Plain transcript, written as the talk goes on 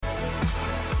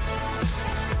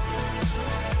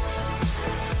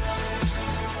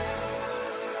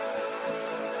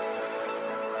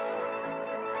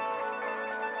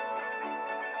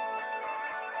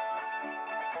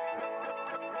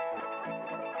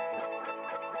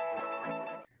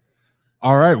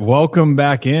All right, welcome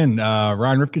back in.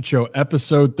 Ryan Ripken Show,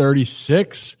 episode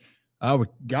 36. We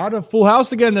got a full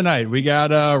house again tonight. We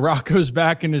got Rocco's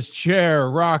back in his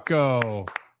chair. Rocco.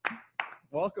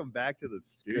 Welcome back to the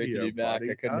studio. Great to be back.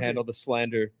 Buddy. I couldn't handle the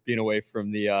slander being away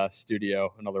from the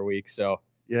studio another week. So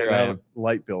yeah, now the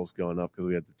light bill's going up because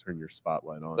we had to turn your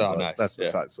spotlight on. Oh, nice. That's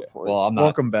besides the point. Well, I'm not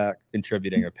welcome back.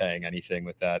 Contributing or paying anything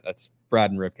with that. That's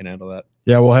Brad and Rip can handle that.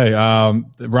 Yeah, well,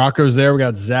 hey, Rocco's there. We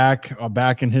got Zach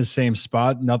back in his same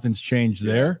spot. Nothing's changed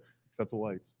there. Except the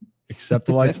lights. Except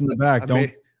the lights in the back.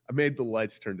 I made the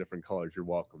lights turn different colors. You're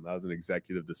welcome. That was an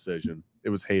executive decision. It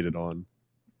was hated on.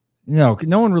 No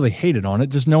one really hated on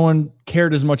it. Just no one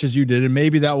cared as much as you did. And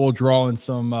maybe that will draw in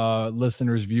some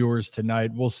listeners, viewers tonight.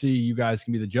 We'll see. You guys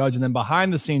can be the judge. And then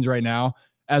behind the scenes right now,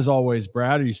 as always,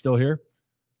 Brad, are you still here?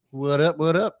 What up?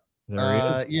 What up? There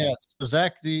he is. Yeah, so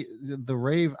Zach, the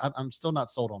rave. I'm still not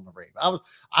sold on the rave.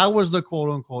 I was the quote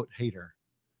unquote hater.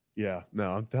 Yeah, no,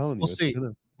 I'm telling you, We'll see.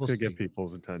 It's gonna get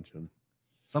people's attention.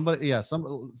 Start it up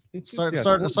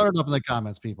in the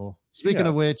comments, people. Speaking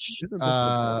of which,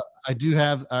 I do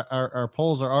have our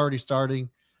polls are already starting.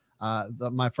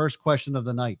 My first question of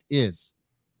the night is: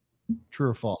 true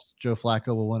or false? Joe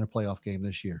Flacco will win a playoff game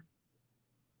this year.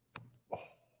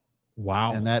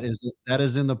 Wow. And that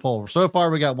is in the poll. So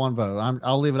far, we got one vote.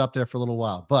 I'll leave it up there for a little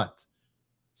while, but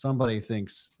somebody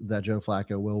thinks that Joe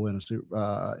Flacco will win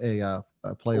a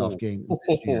playoff game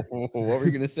this year. What were you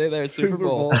going to say there? Super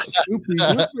Bowl.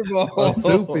 Super Bowl.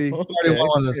 Soupy.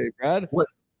 Okay, Brad.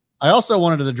 I also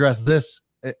wanted to address this.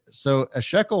 So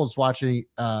Shekel is watching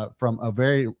from a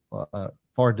very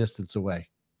far distance away.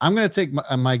 I'm going to take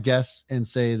my guess and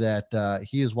say that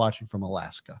he is watching from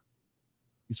Alaska.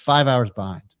 He's 5 hours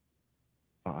behind.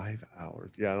 5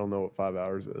 hours. Yeah, I don't know what 5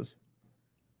 hours is.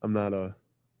 I'm not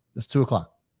It's 2:00.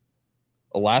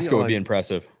 Alaska would be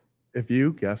impressive. If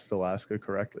you guessed Alaska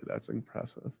correctly, that's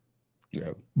impressive. Yeah.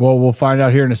 Well, we'll find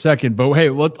out here in a second. But hey,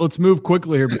 let's move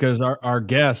quickly here because our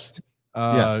guest,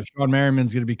 Shawne Merriman,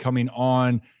 is going to be coming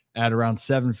on at around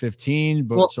 7:15.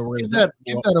 But so we're give that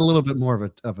a little bit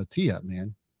more of a tee up,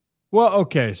 man. Well,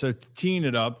 okay. So teeing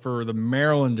it up for the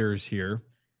Marylanders here,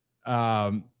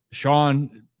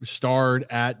 Shawne starred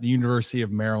at the University of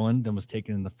Maryland and was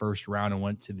taken in the first round and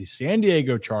went to the San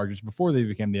Diego Chargers before they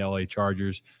became the LA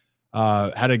Chargers.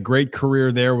 Had a great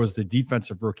career there, was the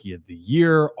defensive rookie of the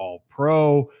year, all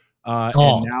pro. And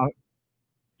now,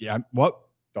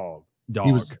 Dog.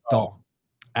 He was dog.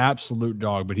 Absolute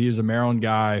dog. But he is a Maryland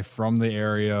guy from the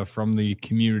area, from the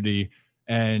community.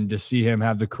 And to see him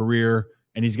have the career,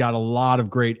 and he's got a lot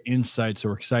of great insights. So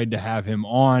we're excited to have him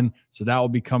on. So that will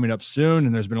be coming up soon.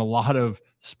 And there's been a lot of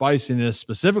spiciness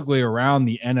specifically around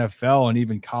the NFL and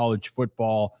even college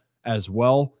football as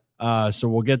well. So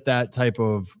we'll get that type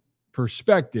of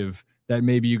perspective that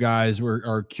maybe you guys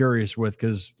are curious with,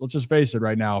 because let's just face it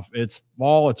right now, it's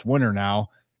fall, it's winter now,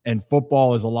 and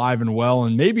football is alive and well,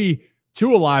 and maybe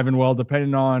too alive and well,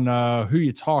 depending on who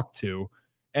you talk to.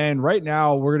 And right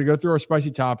now we're going to go through our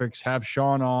spicy topics, have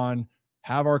Shawne on,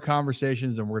 have our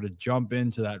conversations, and we're going to jump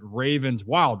into that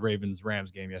wild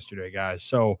Ravens-Rams game yesterday, guys.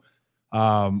 So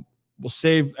we'll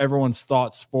save everyone's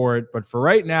thoughts for it. But for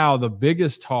right now, the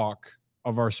biggest talk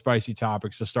of our spicy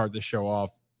topics to start the show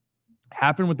off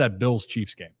happened with that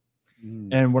Bills-Chiefs game.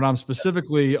 And what I'm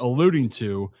specifically alluding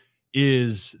to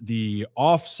is the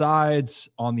offsides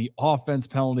on the offense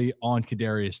penalty on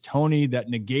Kadarius Toney that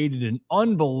negated an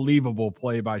unbelievable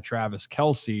play by Travis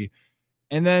Kelce.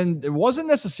 And then it wasn't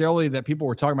necessarily that people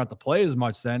were talking about the play as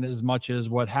much as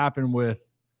what happened with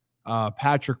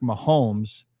Patrick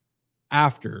Mahomes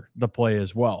after the play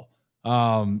as well.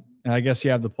 And I guess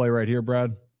you have the play right here,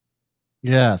 Brad.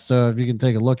 Yeah. So if you can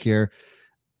take a look here,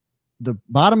 the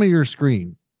bottom of your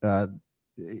screen,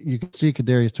 you can see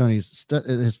Kadarius Toney's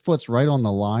his foot's right on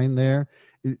the line there.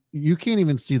 You can't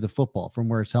even see the football from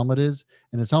where his helmet is,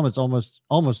 and his helmet's almost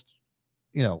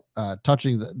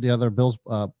touching the other Bills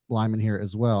lineman here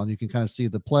as well. And you can kind of see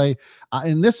the play.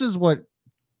 And this is what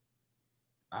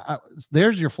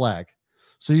there's your flag.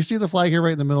 So you see the flag here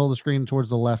right in the middle of the screen towards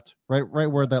the left, right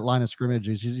where that line of scrimmage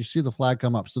is. You see the flag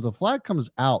come up. So the flag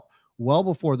comes out well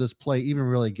before this play even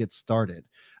really gets started.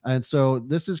 And so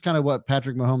this is kind of what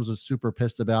Patrick Mahomes was super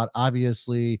pissed about.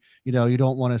 Obviously, you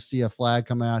don't want to see a flag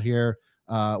come out here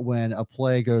when a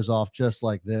play goes off just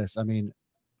like this. I mean,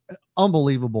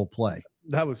 unbelievable play.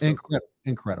 That was so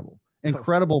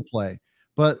incredible play.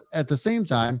 But at the same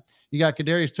time, you got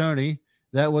Kadarius Toney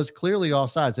that was clearly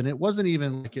offsides, and it wasn't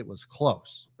even like it was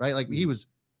close, right? Like he was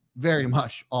very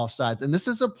much offsides. And this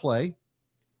is a play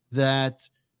that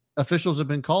officials have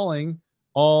been calling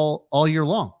all year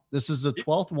long. This is the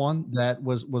 12th one that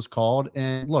was called.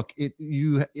 And look,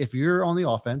 if you're on the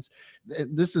offense,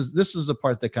 this is the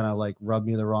part that kind of like rubbed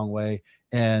me the wrong way.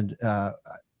 And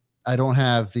I don't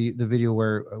have the video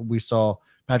where we saw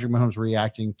Patrick Mahomes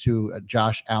reacting to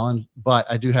Josh Allen, but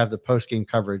I do have the post game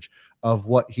coverage of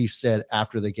what he said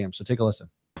after the game. So take a listen.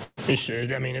 It's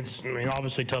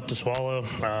obviously tough to swallow.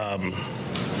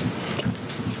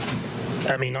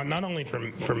 Not only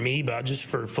for me, but just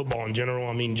for football in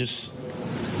general. Just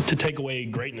to take away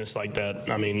greatness like that.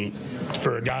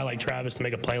 For a guy like Travis to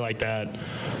make a play like that,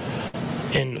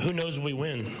 and who knows if we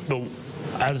win. But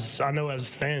as I know, as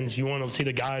fans, you want to see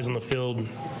the guys on the field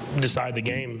decide the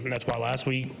game. And that's why last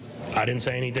week I didn't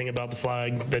say anything about the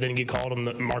flag that didn't get called on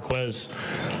the Marquez.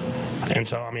 And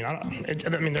so,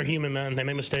 they're human, man. They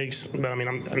make mistakes. But,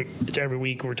 it's every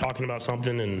week we're talking about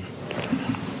something, and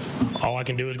all I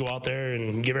can do is go out there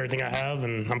and give everything I have,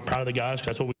 and I'm proud of the guys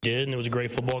because that's what we did, and it was a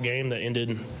great football game that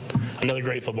ended – another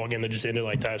great football game that just ended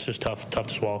like that. It's just tough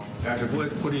to swallow. Patrick,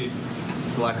 what do you –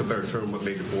 for lack of a better term, what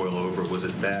made it boil over? Was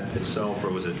it that itself,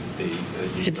 or was it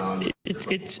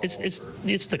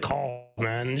it's the call,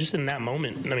 man. Just in that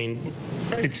moment,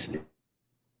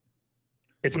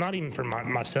 it's not even for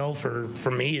myself or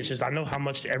for me. It's just I know how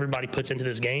much everybody puts into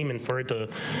this game, and for it to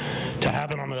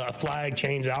happen on a flag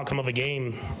change the outcome of a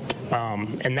game.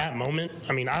 In that moment,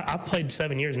 I've played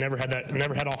 7 years, never had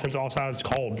offensive offsides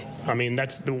called.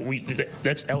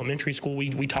 That's elementary school.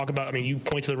 We talk about. You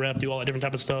point to the ref, do all that different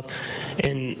type of stuff,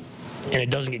 and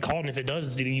it doesn't get called. And if it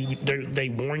does,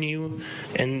 they warn you,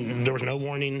 and there was no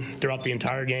warning throughout the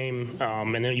entire game.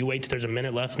 And then you wait till there's a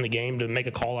minute left in the game to make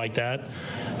a call like that.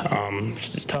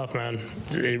 It's just tough, man.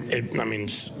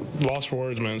 It's lost for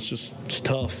words, man. It's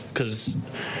tough because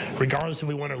regardless if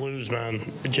we win or lose, man,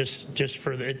 just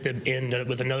for it to end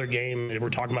with another game, we're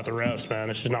talking about the refs, man.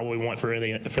 It's just not what we want for the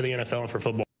NFL and for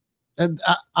football. And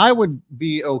I would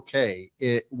be okay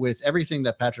with everything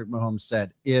that Patrick Mahomes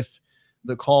said if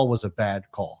the call was a bad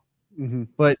call. Mm-hmm.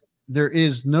 But there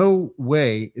is no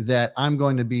way that I'm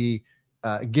going to be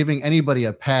giving anybody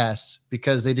a pass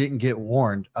because they didn't get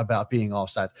warned about being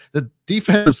offside. The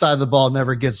defensive side of the ball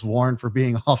never gets warned for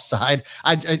being offside.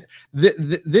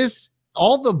 This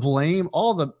all the blame,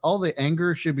 all the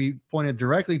anger should be pointed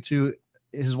directly to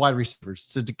his wide receivers,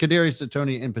 to Kadarius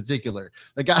Toney in particular.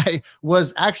 The guy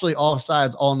was actually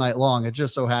offsides all night long. It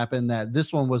just so happened that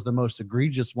this one was the most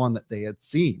egregious one that they had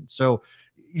seen. So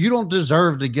you don't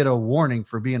deserve to get a warning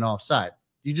for being offside.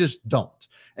 You just don't.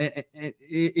 And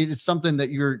it's something that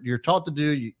you're taught to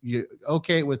do. You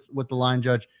okay with the line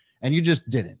judge, and you just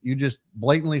didn't. You just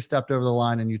blatantly stepped over the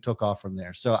line and you took off from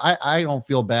there. So I don't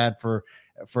feel bad for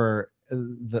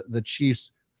the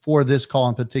Chiefs for this call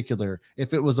in particular.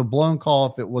 If it was a blown call,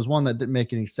 if it was one that didn't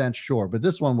make any sense, sure. But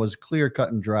this one was clear,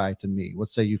 cut, and dry to me. What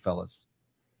say you fellas?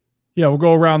 Yeah, we'll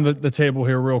go around the table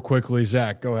here real quickly.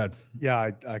 Zach, go ahead. Yeah,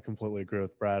 I completely agree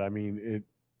with Brad.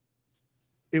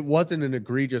 It wasn't an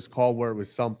egregious call where it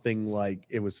was something like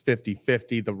it was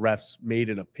 50-50. The refs made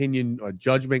an opinion, a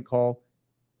judgment call.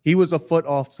 He was a foot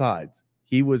offsides.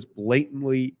 He was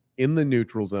blatantly in the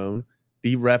neutral zone.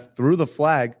 The ref threw the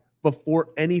flag before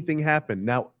anything happened.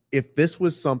 Now, if this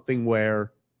was something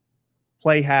where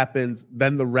play happens,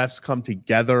 then the refs come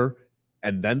together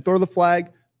and then throw the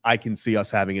flag, I can see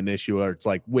us having an issue where it's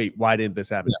like, wait, why didn't this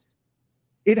happen?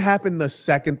 Yeah. It happened the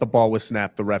second the ball was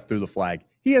snapped, the ref threw the flag.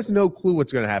 He has no clue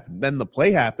what's going to happen. Then the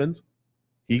play happens.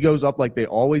 He goes up like they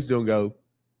always do and go,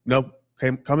 nope,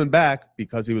 coming back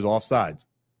because he was offsides.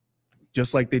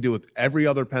 Just like they do with every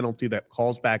other penalty that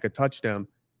calls back a touchdown.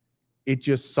 It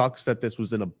just sucks that this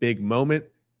was in a big moment,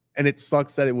 and it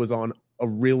sucks that it was on a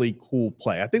really cool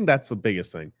play. I think that's the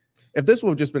biggest thing. If this would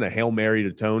have just been a Hail Mary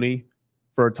to Toney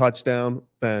for a touchdown,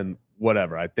 then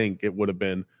whatever. I think it would have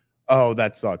been, oh,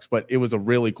 that sucks. But it was a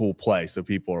really cool play, so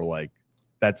people are like,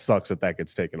 that sucks that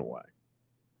gets taken away.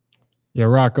 Yeah,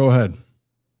 Rock, go ahead.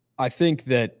 I think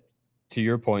that, to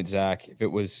your point, Zach, if it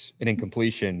was an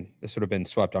incompletion, this would have been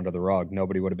swept under the rug.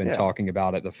 Nobody would have been talking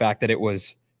about it. The fact that it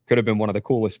could have been one of the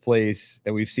coolest plays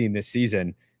that we've seen this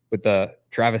season with the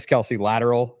Travis Kelce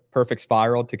lateral, perfect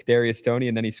spiral to Kadarius Toney,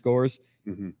 and then he scores.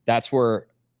 Mm-hmm. That's where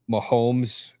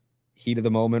Mahomes' heat of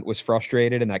the moment was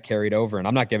frustrated, and that carried over. And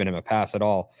I'm not giving him a pass at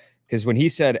all, because when he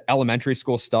said elementary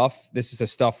school stuff, this is the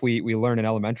stuff we learn in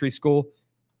elementary school.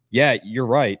 Yeah, you're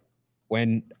right.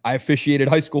 When I officiated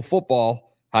high school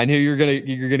football, I knew you're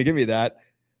gonna give me that.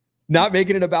 Not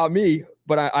making it about me,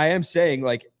 but I am saying,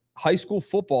 like, high school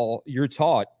football, you're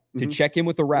taught to check in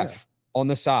with the ref on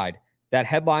the side. That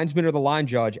head linesman or the line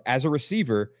judge, as a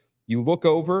receiver, you look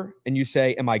over and you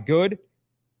say, am I good?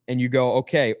 And you go,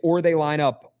 okay. Or they line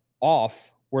up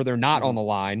off where they're not on the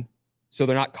line, So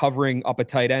they're not covering up a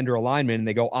tight end or a lineman and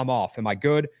they go, I'm off. Am I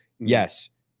good? Mm-hmm. Yes.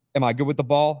 Am I good with the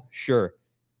ball? Sure.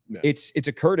 Yeah. It's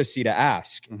a courtesy to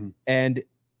ask. Mm-hmm. And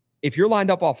if you're lined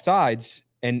up off sides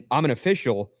and I'm an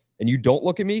official and you don't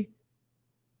look at me,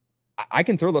 I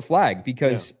can throw the flag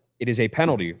because it is a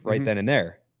penalty right then and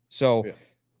there. So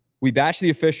we bash the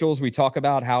officials. We talk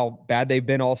about how bad they've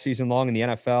been all season long in the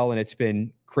NFL, and it's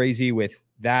been crazy with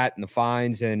that and the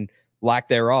fines and lack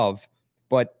thereof.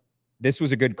 But this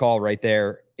was a good call right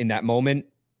there in that moment.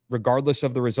 Regardless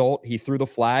of the result, he threw the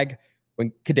flag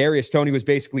when Kadarius Toney was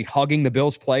basically hugging the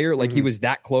Bills player, like he was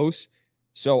that close.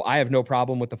 So I have no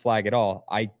problem with the flag at all.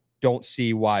 I don't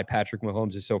see why Patrick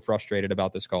Mahomes is so frustrated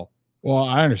about this call. Well,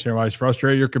 I understand why he's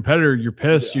frustrated. You're a competitor. You're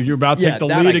pissed. You're about to take the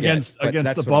lead against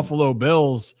the Buffalo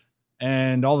Bills,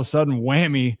 and all of a sudden,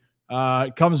 whammy,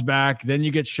 comes back. Then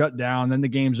you get shut down. Then the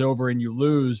game's over, and you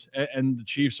lose. And the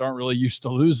Chiefs aren't really used to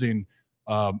losing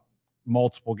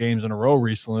multiple games in a row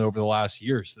recently over the last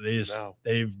year. So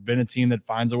they've been a team that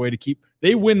finds a way to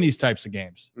they win these types of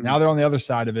games. Now they're on the other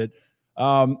side of it.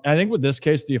 I think with this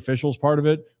case, the officials part of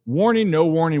it, warning, no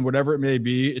warning, whatever it may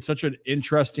be, it's such an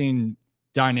interesting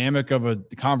dynamic of a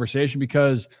conversation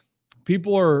because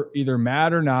people are either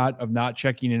mad or not of not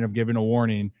checking in, of giving a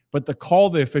warning, but the call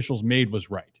the officials made was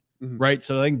right. Right.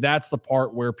 So I think that's the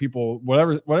part where people,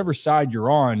 whatever side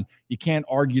you're on, you can't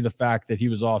argue the fact that he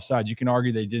was offside. You can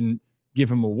argue they didn't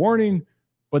give him a warning,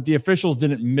 but the officials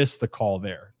didn't miss the call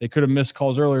there. They could have missed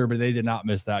calls earlier, but they did not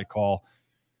miss that call.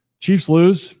 Chiefs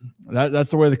lose.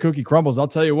 That's the way the cookie crumbles. I'll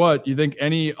tell you what, you think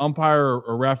any umpire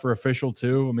or ref or official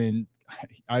too, I mean,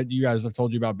 you guys have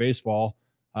told you about baseball.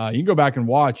 You can go back and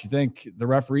watch. You think the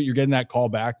referee, you're getting that call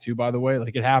back too, by the way.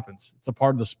 Like, it happens. It's a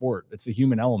part of the sport. It's a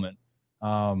human element.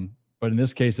 But in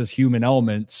this case, this human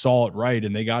element saw it right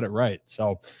and they got it right.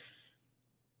 So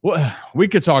we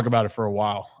could talk about it for a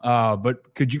while.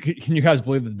 But can you guys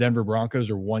believe that the Denver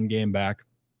Broncos are one game back?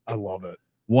 I love it.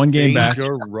 One game back.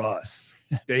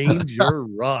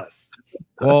 Dangerous.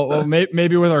 Well,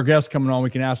 maybe with our guest coming on, we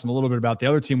can ask them a little bit about the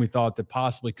other team we thought that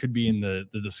possibly could be in the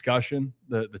discussion.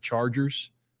 The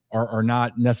Chargers are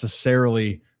not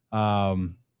necessarily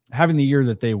having the year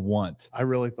that they want. I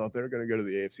really thought they were going to go to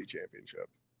the AFC Championship.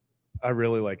 I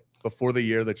really before the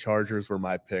year, the Chargers were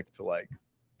my pick to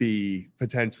be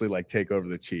potentially take over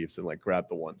the Chiefs and grab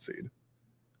the 1 seed.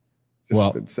 It's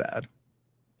just been sad.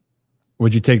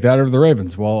 Would you take that over the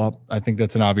Ravens? Well, I think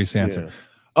that's an obvious answer.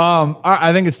 Yeah.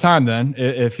 I think it's time then,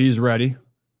 if he's ready.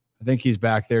 I think he's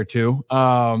back there too.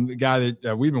 The guy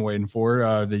that we've been waiting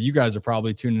for, that you guys are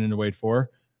probably tuning in to wait for.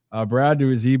 Brad,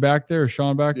 is he back there? Is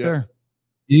Shawne back there?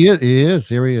 He is.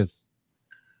 Here he is.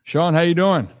 Shawne, how you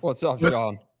doing? What's up,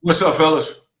 Shawne? What's up,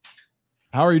 fellas?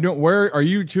 How are you doing? Where are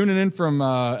you tuning in from?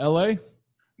 LA?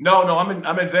 No,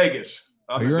 I'm in Vegas.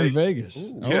 You're in Vegas.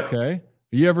 Ooh, okay.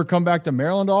 You ever come back to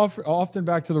Maryland often,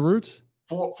 back to the roots?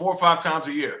 4 or 5 times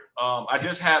a year. I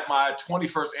just had my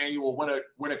 21st annual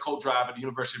winter coat drive at the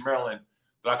University of Maryland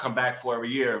that I come back for every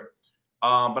year.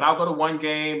 But I'll go to one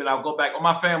game and I'll go back. Well,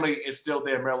 my family is still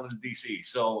there in Maryland and DC,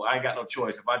 so I ain't got no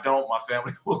choice. If I don't, my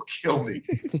family will kill me.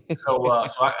 So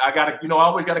I got to, I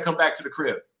always got to come back to the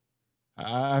crib.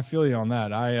 I feel you on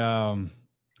that.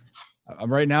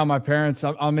 Right now, my parents,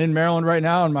 I'm in Maryland right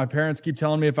now, and my parents keep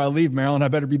telling me if I leave Maryland, I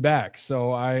better be back.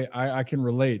 So I can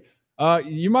relate.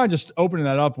 You mind just opening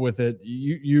that up with it?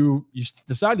 You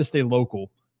decide to stay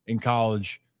local in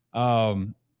college.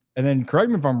 And then correct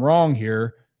me if I'm wrong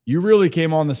here. You really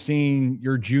came on the scene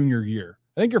your junior year.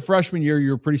 I think your freshman year, you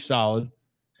were pretty solid,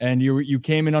 and you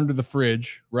came in under the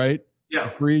fridge, right? Yeah. The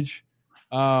fridge.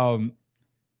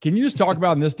 Can you just talk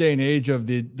about in this day and age of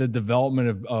the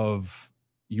development of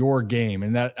your game?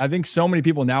 And that I think so many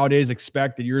people nowadays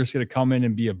expect that you're just going to come in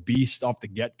and be a beast off the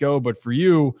get-go. But for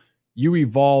you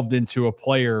evolved into a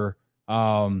player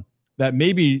that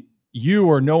maybe you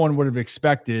or no one would have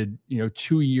expected,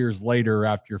 2 years later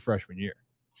after your freshman year.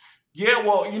 Yeah,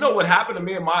 well, what happened to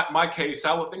me in my case,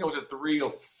 I would think I was a 3 or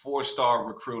 4 star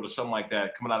recruit or something like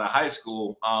that coming out of high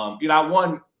school. I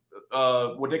won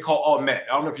what they call All Met.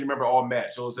 I don't know if you remember All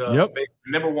Met. So it was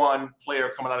number 1 player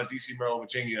coming out of DC, Maryland,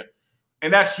 Virginia.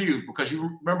 And that's huge because you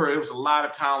remember there was a lot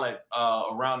of talent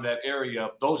around that area,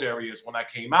 those areas when I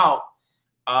came out.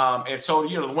 And so,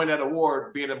 to win that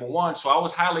award, being number 1. So I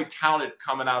was highly talented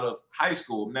coming out of high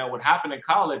school. Now, what happened in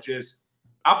college is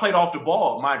I played off the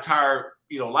ball my entire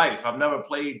life. I've never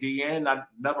played DN. I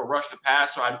never rushed a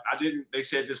pass. So I didn't. They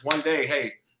said just one day,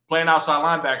 hey, playing outside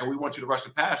linebacker, we want you to rush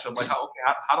the pass. So I'm like,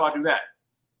 okay, how do I do that?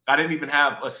 I didn't even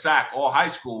have a sack all high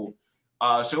school.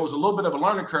 So it was a little bit of a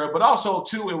learning curve, but also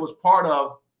too, it was part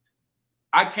of,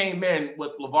 I came in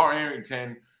with LeVar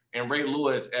Arrington and Ray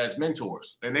Lewis as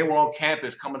mentors, and they were on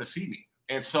campus coming to see me.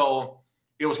 And so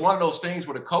it was one of those things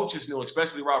where the coaches knew,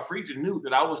 especially Ralph Friedgen, knew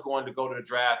that I was going to go to the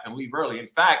draft and leave early. In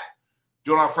fact,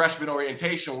 during our freshman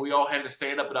orientation, we all had to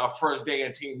stand up at our first day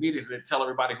in team meetings and tell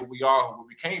everybody who we are, where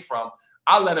we came from.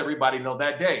 I let everybody know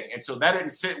that day. And so that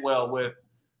didn't sit well with,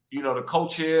 the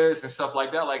coaches and stuff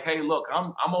like that. Like, hey, look,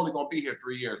 I'm only going to be here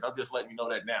 3 years. I'm just letting you know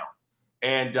that now.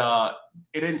 And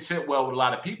it didn't sit well with a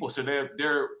lot of people. So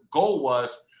their goal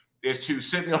is to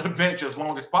sit me on the bench as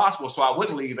long as possible so I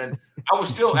wouldn't leave. And I was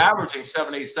still averaging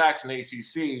 7-8 sacks in the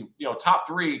ACC, top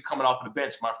 3 coming off of the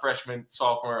bench my freshman,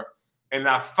 sophomore. And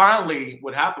I finally,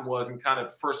 what happened was, and kind of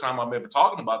the first time I'm ever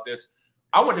talking about this,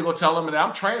 I went to go tell them that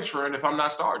I'm transferring if I'm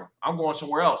not starting. I'm going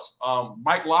somewhere else.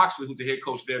 Mike Loxley, who's the head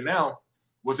coach there now,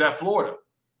 was at Florida.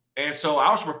 And so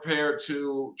I was prepared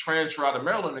to transfer out of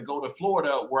Maryland and go to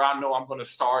Florida, where I know I'm going to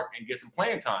start and get some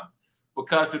playing time.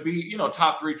 Because to be,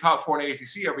 top 3, top 4 in the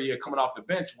ACC every year coming off the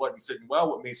bench wasn't sitting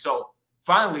well with me. So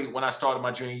finally, when I started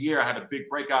my junior year, I had a big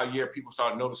breakout year. People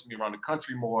started noticing me around the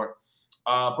country more.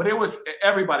 But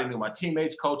everybody knew, my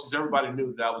teammates, coaches, everybody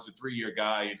knew that I was a 3-year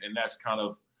guy. And that's kind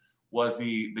of was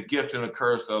the gift and the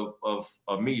curse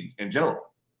of me in general.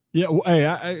 Yeah, well,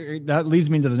 hey, that leads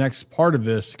me to the next part of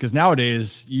this, because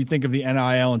nowadays you think of the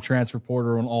NIL and transfer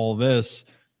portal and all of this.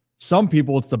 Some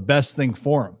people, it's the best thing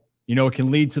for them. It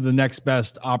can lead to the next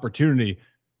best opportunity.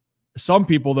 Some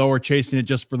people, though, are chasing it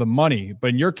just for the money.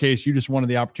 But in your case, you just wanted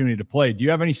the opportunity to play. Do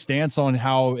you have any stance on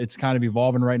how it's kind of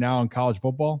evolving right now in college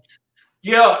football?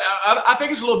 Yeah, I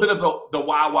think it's a little bit of the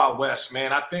Wild Wild West,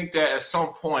 man. I think that at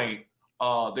some point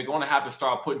they're going to have to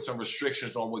start putting some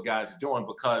restrictions on what guys are doing,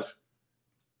 because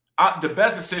the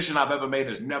best decision I've ever made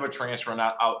is never transferring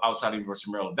outside the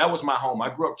University of Maryland. That was my home. I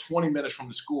grew up 20 minutes from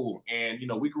the school, and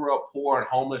we grew up poor and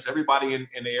homeless. Everybody in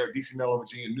the area, DC, Maryland,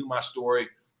 Virginia, knew my story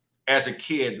as a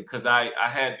kid, because I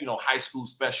had high school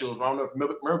specials. I don't know if you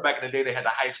remember back in the day they had the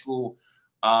high school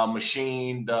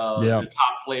machine, the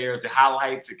top players, the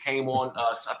highlights that came on.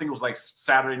 I think it was like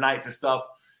Saturday nights and stuff.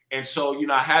 And so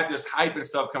I had this hype and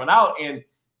stuff coming out, and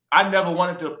I never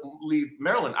wanted to leave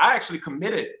Maryland. I actually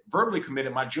verbally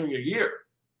committed my junior year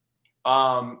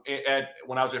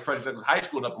when I was at Frederick Douglass High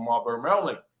School up in Marlboro,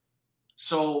 Maryland.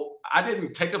 So I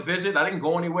didn't take a visit. I didn't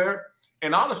go anywhere.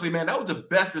 And honestly, man, that was the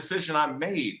best decision I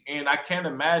made. And I can't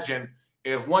imagine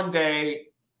if one day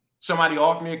somebody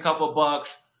offered me a couple of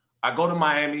bucks, I go to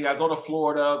Miami, I go to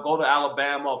Florida, go to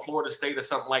Alabama or Florida State or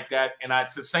something like that, and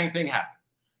it's the same thing happen.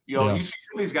 You see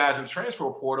some of these guys in the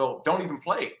transfer portal don't even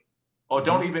play, or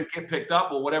don't even get picked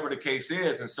up, or whatever the case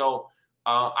is. And so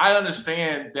I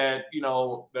understand that,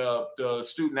 the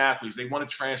student athletes, they want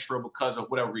to transfer because of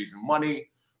whatever reason, money,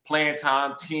 playing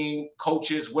time, team,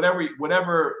 coaches,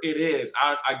 whatever it is.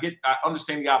 I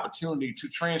understand the opportunity to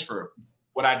transfer.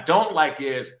 What I don't like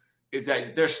is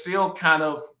that they're still kind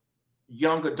of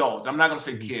young adults. I'm not going to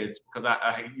say kids, because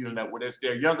I hate using that word.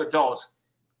 They're young adults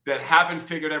that haven't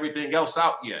figured everything else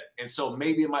out yet. And so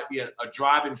maybe it might be a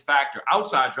driving factor,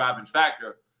 outside driving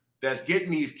factor, that's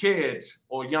getting these kids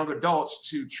or young adults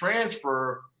to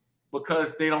transfer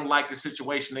because they don't like the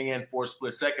situation they're in for a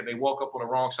split second. They woke up on the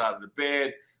wrong side of the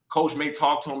bed. Coach may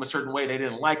talk to them a certain way. They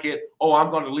didn't like it. Oh, I'm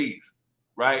going to leave,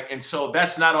 right? And so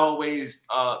that's not always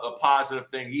a positive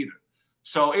thing either.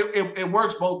 So it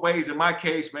works both ways. In my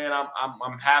case, man,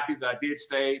 I'm happy that I did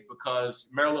stay, because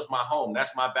Maryland's my home.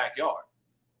 That's my backyard.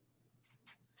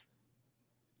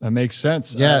 That makes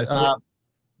sense. Yeah.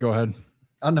 Go ahead.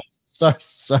 Oh, no,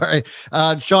 sorry.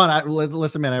 Shawne,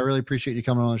 listen, man, I really appreciate you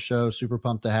coming on the show. Super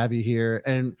pumped to have you here.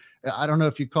 And I don't know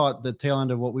if you caught the tail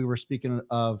end of what we were speaking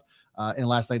of in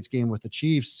last night's game with the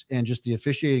Chiefs and just the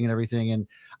officiating and everything. And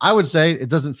I would say it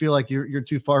doesn't feel like you're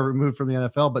too far removed from the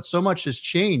NFL, but so much has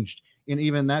changed in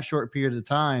even that short period of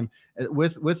time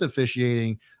with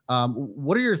officiating.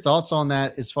 What are your thoughts on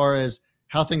that as far as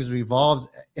how things have evolved?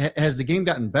 Has the game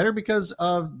gotten better because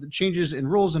of the changes in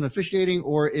rules and officiating,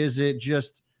 or is it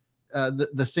just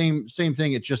the same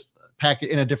thing? It's just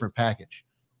in a different package.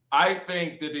 I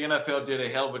think that the NFL did a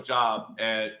hell of a job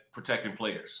at protecting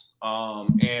players.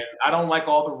 And I don't like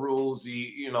all the rules.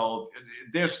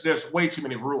 There's way too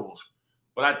many rules.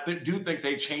 But I do think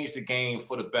they changed the game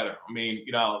for the better. I mean,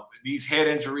 these head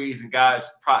injuries and guys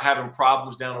having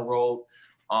problems down the road.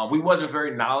 We wasn't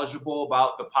very knowledgeable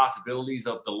about the possibilities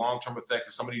of the long-term effects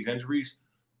of some of these injuries.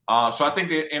 So I think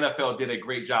the NFL did a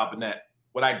great job in that.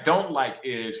 What I don't like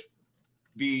is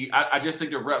I just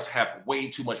think the refs have way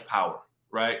too much power,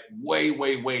 right? Way,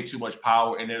 way, way too much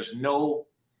power. And there's no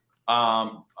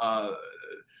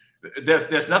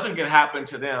there's nothing can happen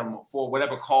to them for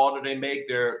whatever call that they make.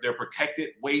 They're protected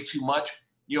way too much.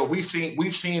 We've seen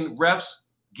refs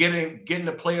getting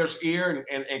the player's ear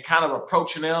and kind of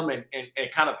approaching them and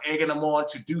kind of egging them on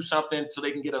to do something so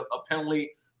they can get a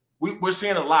penalty. We're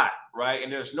seeing a lot, right?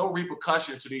 And there's no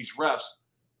repercussions to these refs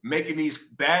making these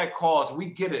bad calls. We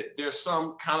get it. There's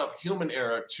some kind of human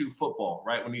error to football,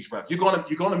 right? When these refs,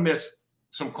 you're gonna miss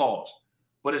some calls,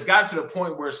 but it's gotten to the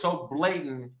point where it's so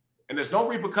blatant and there's no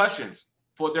repercussions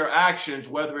for their actions,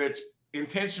 whether it's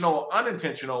intentional or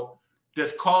unintentional,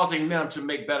 that's causing them to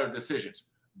make better decisions.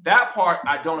 That part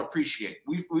I don't appreciate.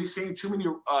 We've seen too many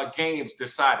games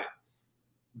decided.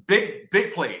 Big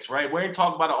plays, right? We ain't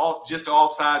talking about just the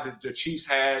offsides that the Chiefs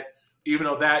had, even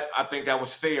though that I think that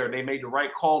was fair. They made the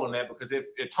right call on that because if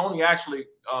Tony actually,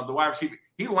 the wide receiver,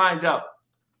 he lined up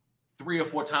 3 or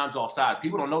 4 times offsides.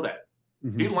 People don't know that.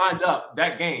 Mm-hmm. He lined up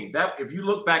that game. That if you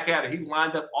look back at it, he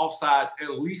lined up offsides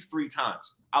at least 3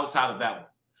 times outside of that one.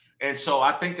 And so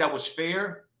I think that was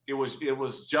fair. It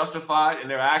was justified in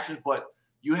their actions, but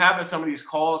you having some of these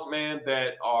calls, man,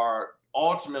 that are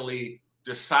ultimately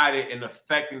decided and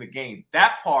affecting the game.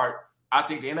 That part, I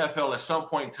think the NFL at some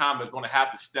point in time is going to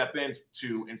have to step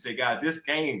into and say, guys, this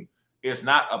game is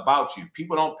not about you.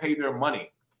 People don't pay their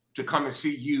money to come and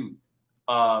see you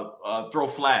throw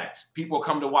flags. People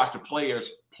come to watch the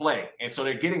players play. And so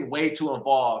they're getting way too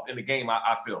involved in the game,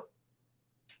 I feel.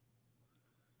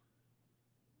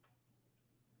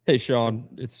 Hey, Shawne,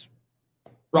 it's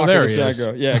there he is.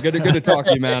 Yeah, good to talk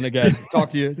to you, man. Again,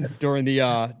 talk to you during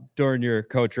your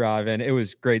coat drive, and it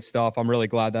was great stuff. I'm really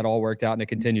glad that all worked out, and it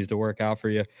continues to work out for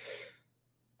you.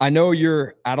 I know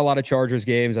you're at a lot of Chargers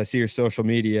games. I see your social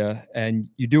media, and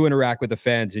you do interact with the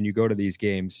fans, and you go to these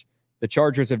games. The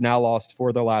Chargers have now lost 4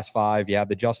 of their last 5. You have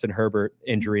the Justin Herbert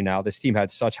injury now. This team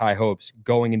had such high hopes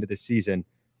going into the season.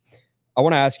 I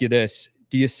want to ask you this.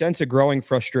 Do you sense a growing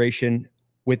frustration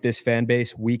with this fan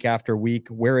base week after week?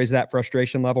 Where is that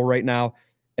frustration level right now?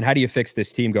 And how do you fix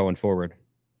this team going forward?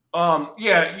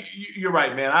 Yeah, you're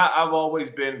right, man. I've always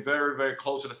been very, very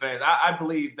close to the fans. I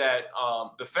believe that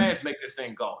the fans make this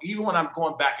thing go. Even when I'm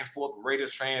going back and forth with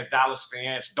Raiders fans, Dallas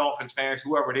fans, Dolphins fans,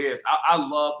 whoever it is, I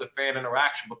love the fan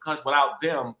interaction because without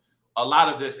them, a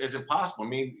lot of this isn't possible. I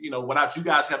mean, without you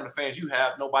guys having the fans you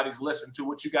have, nobody's listening to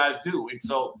what you guys do. And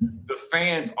so the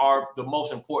fans are the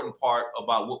most important part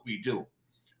about what we do.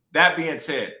 That being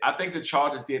said, I think the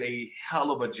Chargers did a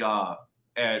hell of a job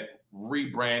at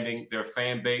rebranding their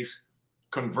fan base,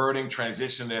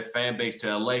 transitioning their fan base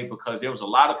to LA because there was a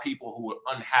lot of people who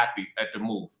were unhappy at the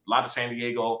move. A lot of San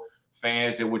Diego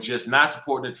fans that were just not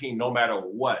supporting the team no matter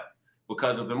what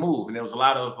because of the move. And there was a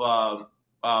lot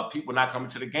of people not coming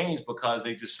to the games because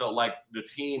they just felt like the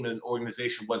team and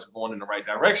organization wasn't going in the right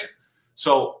direction.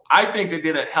 So I think they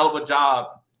did a hell of a job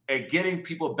at getting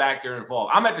people back there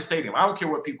involved. I'm at the stadium. I don't care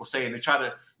what people say. And they try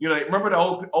to, remember the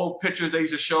old pictures they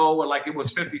used to show where like it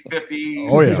was 50-50.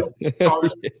 Oh, yeah.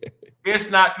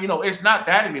 It's not, it's not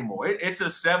that anymore. It's a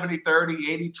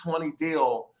 70-30, 80-20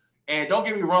 deal. And don't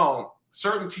get me wrong,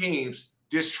 certain teams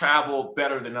just travel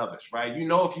better than others, right?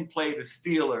 If you play the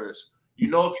Steelers, if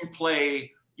you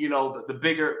play,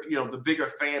 the bigger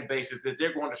fan bases that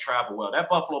they're going to travel well. That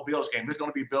Buffalo Bills game, there's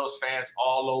going to be Bills fans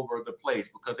all over the place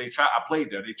because I played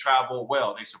there. They travel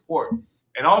well. They support.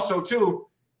 And also, too,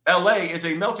 LA is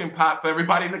a melting pot for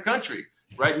everybody in the country,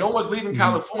 right? No one's leaving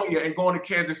California and going to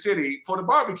Kansas City for the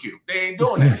barbecue. They ain't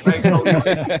doing that, right? So,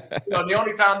 the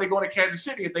only time they go to Kansas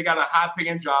City if they got a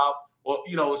high-paying job or,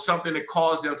 something that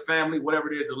calls their family,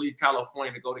 whatever it is, to leave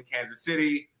California to go to Kansas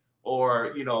City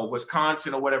or,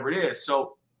 Wisconsin or whatever it is.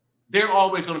 So, they're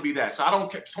always going to be that. So I don't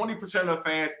care. 20% of the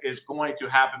fans is going to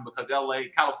happen because LA,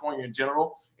 California in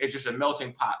general, is just a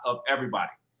melting pot of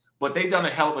everybody. But they've done a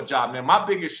hell of a job. Now, my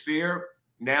biggest fear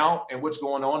now and what's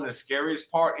going on, the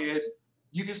scariest part is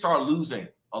you can start losing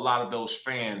a lot of those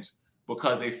fans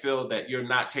because they feel that you're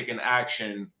not taking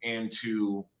action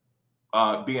into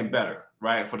being better,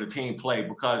 right, for the team play.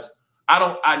 Because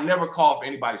I never call for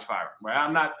anybody's fire, right?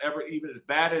 I'm not ever, even as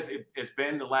bad as it's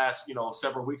been the last,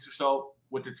 several weeks or so,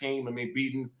 with the team. I mean,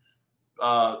 beating,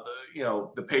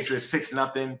 the Patriots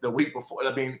 6-0 the week before.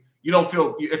 I mean, you don't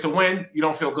feel it's a win. You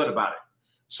don't feel good about it.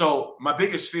 So my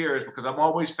biggest fear is because I'm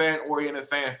always fan-oriented,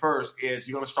 fan first, is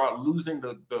you're going to start losing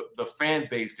the fan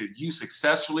base that you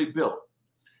successfully built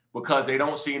because they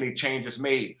don't see any changes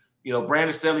made.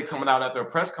 Brandon Staley coming out at their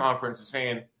press conference and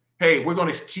saying, hey, we're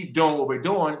going to keep doing what we're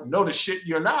doing. No, the shit,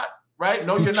 you're not, right?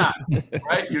 No, you're not,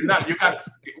 right? You're not. You got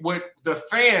what the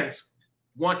fans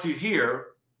want to hear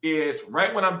is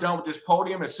right when I'm done with this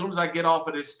podium, as soon as I get off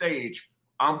of this stage,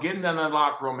 I'm getting in the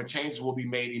locker room and changes will be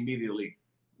made immediately.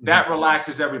 That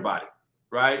relaxes everybody,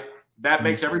 right? That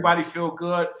makes everybody feel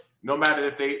good. No matter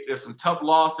if there's some tough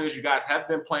losses, you guys have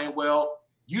been playing well.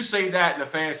 You say that and the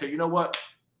fans say, you know what?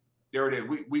 there it is.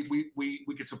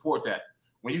 We can support that.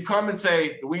 When you come and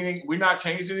say we're not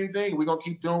changing anything, we're gonna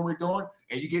keep doing what we're doing,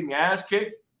 and you getting your ass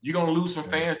kicked, you're gonna lose some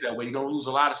fans that way. You're gonna lose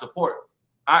a lot of support.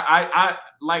 I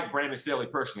like Brandon Staley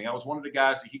personally. I was one of the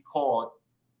guys that he called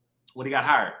when he got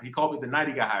hired. He called me the night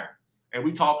he got hired, and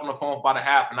we talked on the phone for about a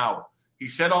half an hour. He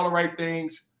said all the right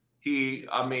things. He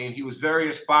was very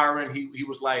inspiring. He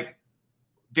was like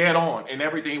dead on, and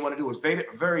everything he wanted to do was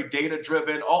very data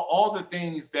driven. All the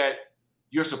things that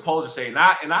you're supposed to say. And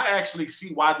I actually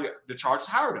see why the Chargers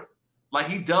hired him. Like,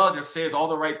 he does and says all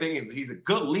the right things, and he's a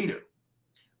good leader.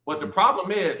 But the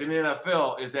problem is in the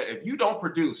NFL is that if you don't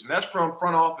produce, and that's from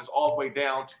front office all the way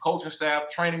down to coaching staff,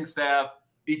 training staff,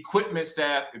 equipment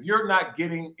staff, if you're not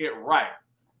getting it right,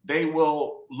 they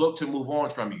will look to move on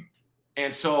from you.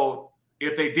 And so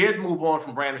if they did move on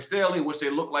from Brandon Staley, which they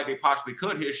look like they possibly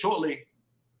could here shortly,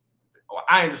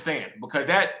 I understand, because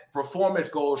that performance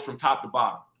goes from top to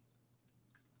bottom.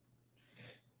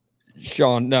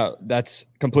 Shawne, no, that's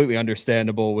completely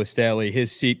understandable with Staley.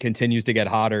 His seat continues to get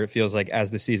hotter, it feels like, as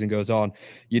the season goes on.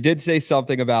 You did say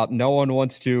something about no one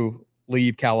wants to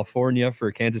leave California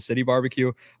for Kansas City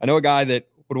barbecue. I know a guy that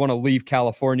would want to leave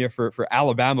California for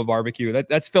Alabama barbecue.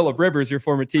 That's Phillip Rivers, your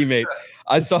former teammate.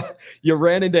 I saw you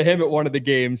ran into him at one of the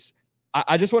games.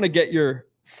 I just want to get your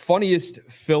funniest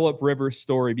Phillip Rivers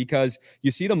story, because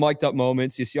you see the mic'd up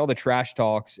moments, you see all the trash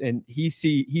talks, and he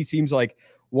seems like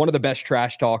one of the best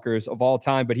trash talkers of all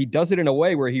time, but he does it in a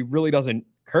way where he really doesn't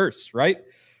curse, right?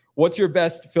 What's your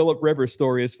best Phillip Rivers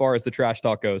story as far as the trash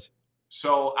talk goes?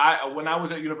 So when I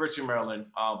was at University of Maryland,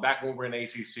 back when we were in the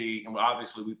ACC, and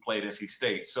obviously we played NC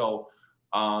State. So,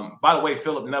 by the way,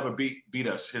 Phillip never beat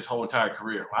us his whole entire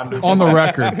career. On the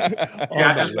record.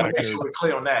 Yeah, I just want to make sure we're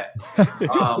clear on that.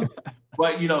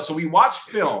 But, so we watch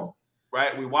film,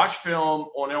 right? We watch film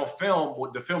on film.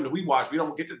 With the film that we watch, we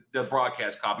don't get the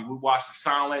broadcast copy. We watch the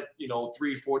silent,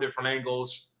 3-4 different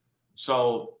angles.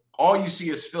 So all you see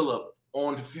is Phillip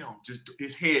on the film, just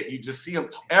his head. You just see him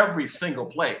every single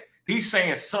play. He's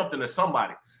saying something to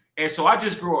somebody. And so I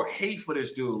just grew a hate for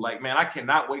this dude. Like, man, I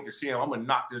cannot wait to see him. I'm going to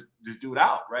knock this dude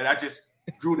out, right? I just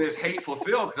grew this hate for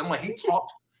Phil because I'm like, he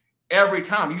talked every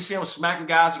time. You see him smacking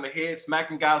guys in the head,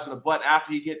 smacking guys in the butt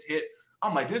after he gets hit.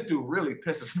 I'm like, this dude really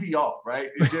pisses me off, right?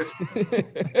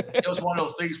 It was one of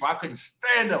those things where I couldn't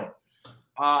stand him.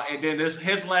 And then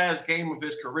his last game of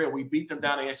his career, we beat them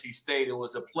down at NC State. It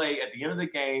was a play at the end of the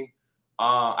game.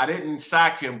 I didn't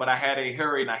sack him, but I had a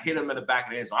hurry, and I hit him in the back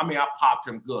of the end zone. I mean, I popped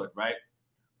him good, right?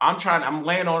 I'm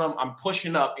laying on him. I'm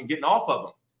pushing up and getting off of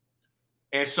him.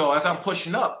 And so as I'm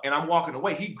pushing up and I'm walking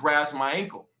away, he grabs my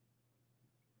ankle.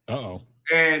 Uh-oh.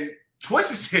 And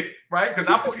twists it, right? Because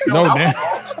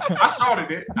I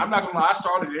started it. I'm not gonna lie, I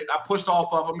started it. I pushed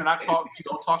off of him and I talked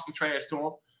some trash to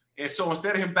him. And so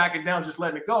instead of him backing down, just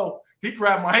letting it go, he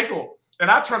grabbed my ankle. And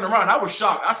I turned around. I was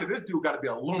shocked. I said, this dude got to be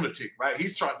a lunatic, right?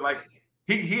 He's trying,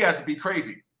 he has to be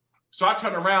crazy. So I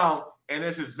turned around, and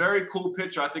there's this very cool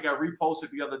picture I think I reposted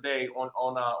the other day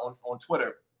on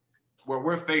Twitter, where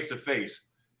we're face to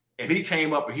face. And he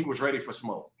came up and he was ready for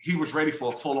smoke. He was ready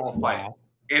for a full-on fight. Wow.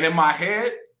 And in my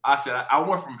head, I said, I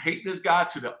went from hating this guy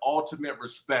to the ultimate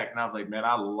respect. And I was like, man,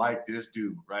 I like this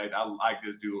dude, right? I like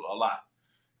this dude a lot.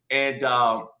 And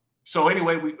so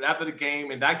anyway, after the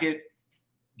game, and I get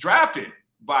drafted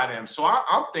by them. So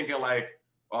I'm thinking like,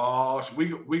 oh, we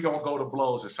going to go to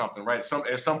blows or something, right?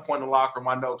 At some point in the locker room,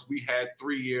 I know we had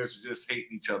 3 years of just hating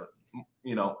each other,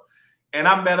 And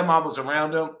I met him. I was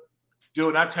around him.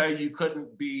 Dude, I tell you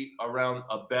couldn't be around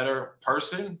a better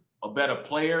person, a better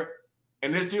player.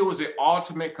 And this dude was the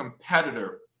ultimate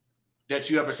competitor that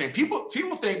you ever seen. People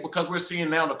think because we're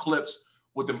seeing now the clips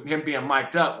with him being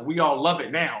mic'd up, we all love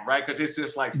it now, right? Because it's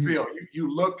just like Phil.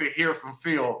 You look to hear from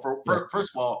Phil. First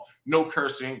of all, no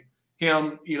cursing.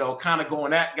 Him, kind of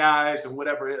going at guys and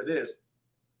whatever it is.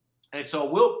 And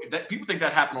so people think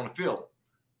that happened on the field.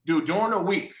 Dude, during the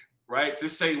week, right?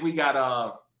 Just say we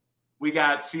got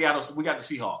Seattle, we got the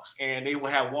Seahawks, and they will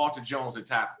have Walter Jones at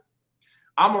tackle.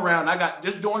 I'm around. I got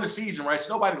this during the season, right?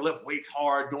 So nobody lift weights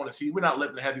hard during the season. We're not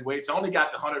lifting the heavy weights. I only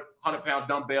got the 100-pound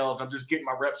dumbbells. I'm just getting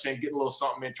my reps in, getting a little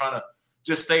something in, trying to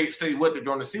just stay with it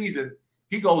during the season.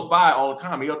 He goes by all the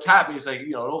time. He'll tap me and say,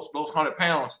 those 100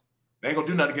 pounds, they ain't gonna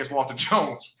do nothing against Walter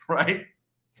Jones, right?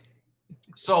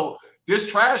 So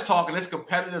this trash talk and this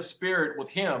competitive spirit with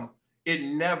him, it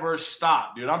never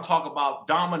stopped, dude. I'm talking about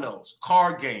dominoes,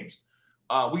 card games.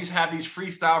 We used to have these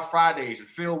freestyle Fridays, and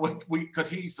Phil because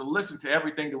he used to listen to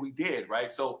everything that we did, right?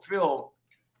 So Phil,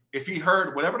 if he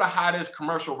heard whatever the hottest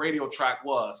commercial radio track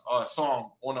was, or a song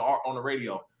on the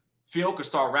radio, Phil could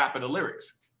start rapping the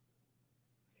lyrics,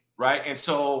 right? And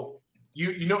so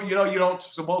you don't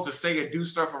supposed to say and do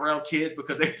stuff around kids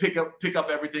because they pick up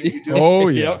everything you do. Oh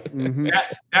yeah, Mhm.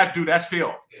 That's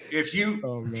Phil. If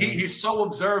you he's so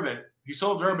observant. He's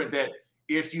so observant that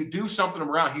if you do something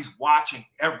around, he's watching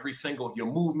every single your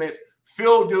movements.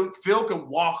 Phil can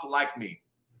walk like me.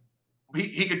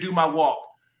 He could do my walk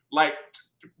like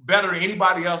better than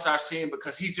anybody else I've seen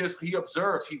because he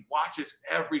observes, he watches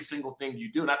every single thing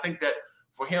you do. And I think that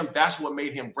for him, that's what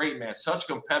made him great, man. Such a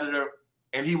competitor,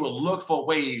 and he will look for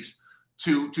ways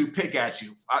to pick at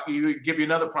you. I'll give you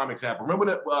another prime example. Remember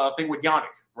the thing with Yannick,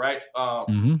 right?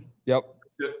 Yep.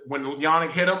 When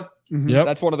Yannick hit him, yep.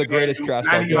 That's one of the greatest trash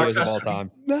talk plays of all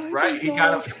time. Right? He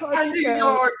got a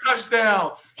 90-yard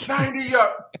touchdown,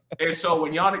 90-yard. And so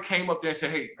when Yannick came up there and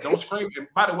said, "Hey, don't scream." And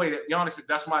by the way, Yannick said,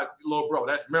 "That's my little bro.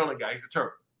 That's Maryland guy. He's a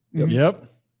Turk."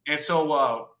 Yep. And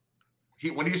so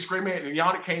when he's screaming, and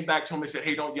Yannick came back to him and said,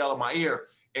 "Hey, don't yell in my ear."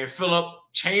 And Philip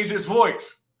changed his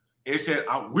voice and said,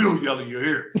 "I will yell in your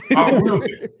ear. I will."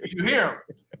 If you hear him.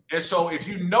 And so if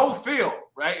you know Phil,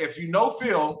 right? If you know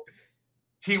Phil,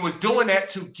 he was doing that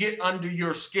to get under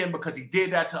your skin because he did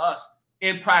that to us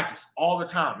in practice all the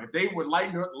time. If they would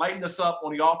lighten us up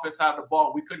on the offense side of the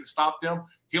ball, we couldn't stop them.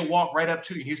 He'll walk right up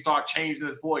to you. He'll start changing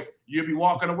his voice. You'll be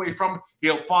walking away from him.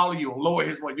 He'll follow you and lower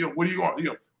his voice. What do you want?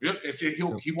 And say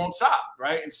he won't stop,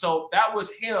 right? And so that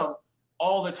was him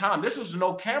all the time. This was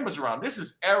no cameras around. This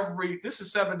is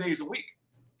 7 days a week.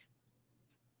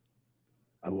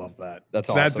 I love that.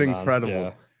 That's awesome. That's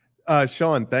incredible. Yeah.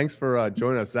 Sean, thanks for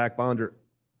joining us. Zach Bonder.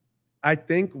 I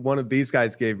think one of these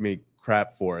guys gave me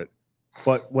crap for it.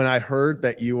 But when I heard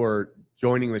that you were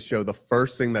joining the show, the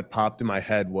first thing that popped in my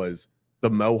head was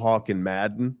the Mohawk in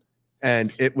Madden.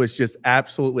 And it was just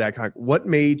absolutely iconic. What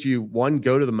made you, one,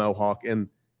 go to the Mohawk, and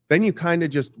then you kind of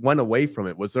just went away from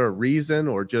it? Was there a reason,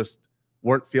 or just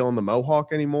weren't feeling the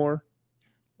Mohawk anymore?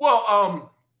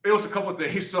 Well, it was a couple of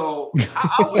things. So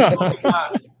I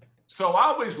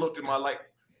always looked at my, like,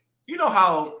 you know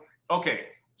how, okay,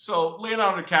 so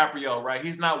Leonardo DiCaprio, right?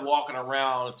 He's not walking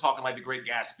around talking like the Great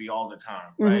Gatsby all the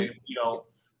time, right? You know,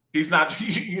 he's not,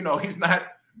 he's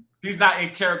not in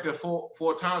character for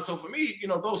a time. So for me,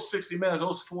 those 60 minutes,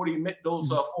 those 40 minutes, those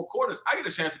 4 quarters, I get a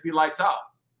chance to be lights out.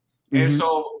 And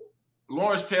so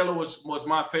Lawrence Taylor was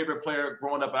my favorite player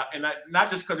growing up, and not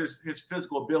just because his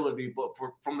physical ability, but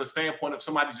from the standpoint of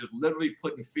somebody just literally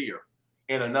putting fear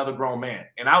in another grown man.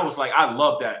 And I was like, I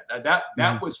love that.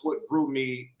 That was what drew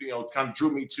me, kind of drew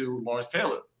me to Lawrence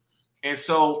Taylor. And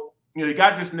so, he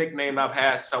got this nickname I've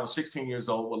had since I was 16 years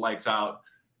old with Lights Out.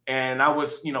 And I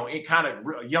was, kind of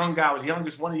a young guy. I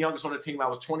was one of the youngest on the team. I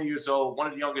was 20 years old, one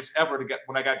of the youngest ever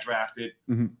when I got drafted.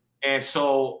 And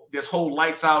so this whole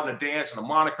Lights Out and the dance and the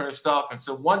moniker and stuff. And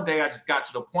so one day I just got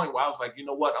to the point where I was like, you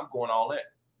know what? I'm going all in,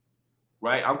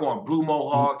 right? I'm going blue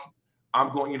Mohawk. I'm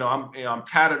going, I'm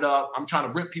tatted up. I'm trying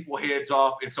to rip people's heads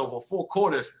off. And so for 4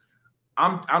 quarters,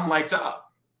 I'm Lights Out.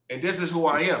 And this is who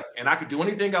I am. And I could do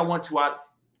anything I want to. I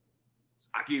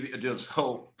give you just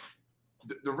so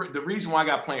the reason why I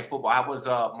got playing football, I was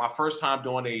my first time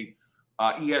doing a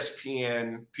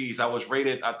ESPN piece. I was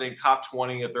rated, I think, top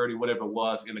 20 or 30, whatever it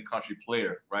was, in the country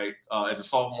player, right? As a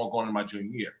sophomore going into my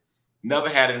junior year. Never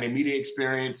had any media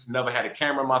experience, never had a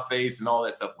camera in my face and all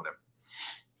that stuff, whatever.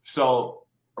 So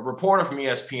a reporter from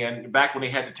ESPN, back when they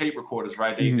had the tape recorders,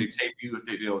 right? They tape you,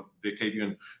 they tape you.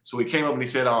 And so he came up and he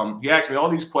said, he asked me all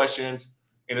these questions.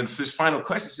 And then his final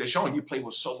question said, "Shawne, you play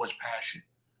with so much passion.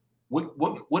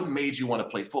 What made you want to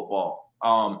play football?"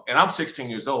 And I'm 16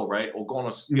 years old, right? Or going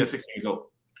on, 16 years old.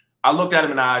 I looked at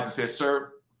him in the eyes and said,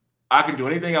 "Sir, I can do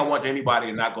anything I want to anybody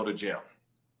and not go to jail."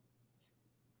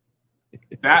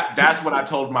 That's what I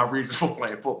told my reasons for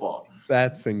playing football.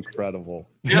 That's incredible.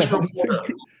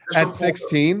 At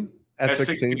 16? At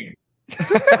 16.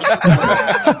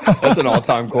 That's an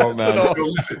all-time quote, man.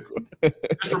 Listen,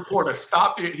 this reporter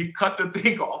stopped it. He cut the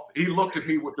thing off. He looked at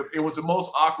me it was the most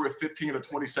awkward 15 or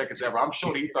 20 seconds ever. I'm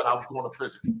sure he thought I was going to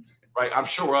prison, right? I'm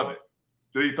sure of it.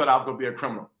 That he thought I was going to be a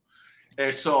criminal.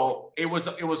 And so it was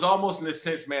almost in a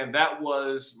sense, man, that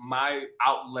was my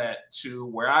outlet to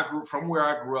where I grew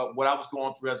up, what I was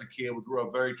going through as a kid. We grew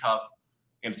up very tough.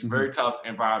 And it's a very tough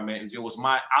environment. And it was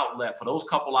my outlet for those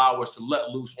couple hours to let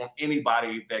loose on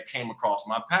anybody that came across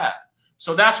my path.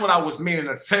 So that's what I was meaning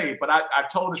to say. But I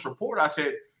told this reporter, I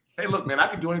said, "Hey, look, man, I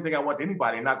can do anything I want to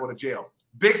anybody and not go to jail."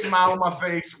 Big smile on my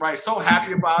face, right? So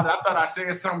happy about it. I thought I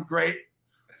said something great.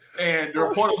 And the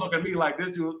reporter's looking at me like, this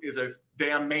dude is a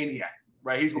damn maniac,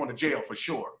 right? He's going to jail for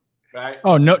sure, right?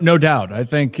 Oh, no doubt. I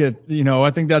think I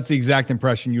think that's the exact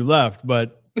impression you left,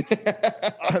 but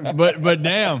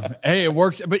damn, hey, it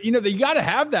works. But you got to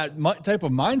have that type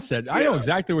of mindset. I know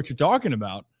exactly what you're talking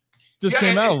about. Just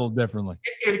came out a little differently.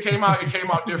 It came out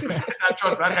different. I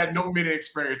trust me, I had no media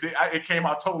experience. It came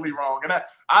out totally wrong. And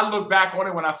I look back on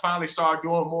it when I finally started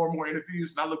doing more and more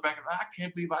interviews, and I look back and I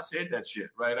can't believe I said that shit,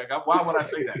 right? Like, why would I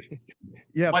say that?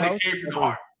 Yeah, but it came from the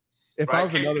heart. If I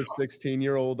was another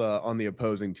 16-year-old on the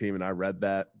opposing team and I read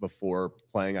that before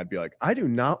playing, I'd be like, I do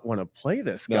not want to play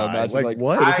this guy. No, imagine like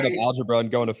what? Finishing up algebra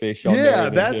and going to face Shawne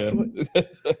Merriman.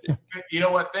 That's you know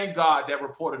what? Thank God that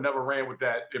reporter never ran with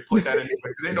that. It put that in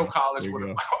because they know college would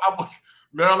have.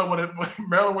 Maryland wouldn't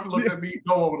look at me.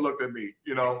 No one would look at me.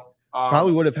 You know,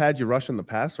 probably would have had you rushing the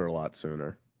passer a lot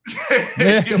sooner. But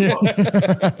I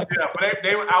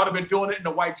would have been doing it in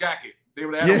a white jacket. They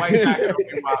would have had a white jacket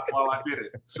while I did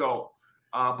it. So,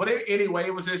 anyway,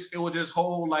 it was this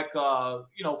whole like for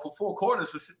 4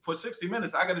 quarters for 60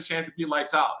 minutes, I got a chance to be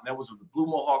lights out, and that was when the Blue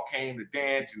Mohawk came, the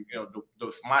dance, and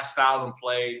my style and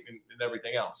play and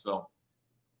everything else. So,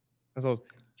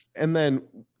 and then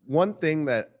one thing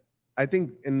that I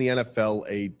think in the NFL,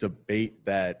 a debate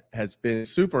that has been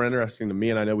super interesting to me,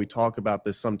 and I know we talk about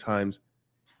this sometimes,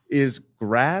 is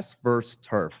grass versus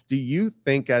turf. Do you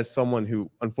think, as someone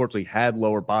who unfortunately had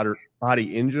lower body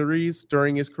injuries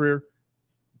during his career,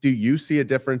 do you see a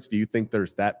difference? Do you think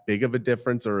there's that big of a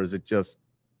difference, or is it just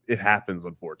it happens,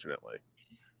 unfortunately?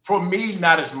 For me,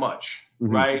 not as much,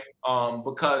 right?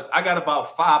 Because I got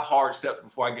about 5 hard steps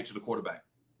before I get to the quarterback.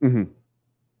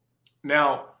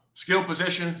 Now, skill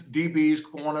positions, DBs,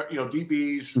 corner,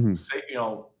 DBs,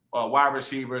 wide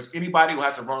receivers, anybody who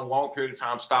has to run a long period of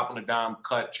time, stop on the dime,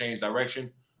 cut, change direction,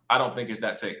 I don't think it's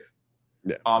that safe.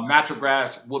 Yeah. Natural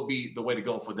grass would be the way to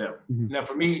go for them. Now,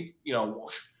 for me,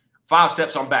 5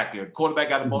 steps, I'm back there. The quarterback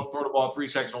got to throw the ball 3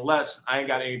 seconds or less. I ain't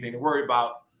got anything to worry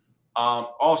about.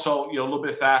 Also, a little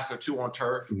bit faster too on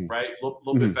turf, right? A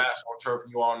little bit faster on turf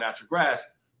than you are on natural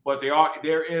grass. But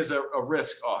there is a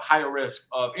higher risk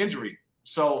of injury.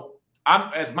 So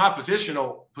as my position,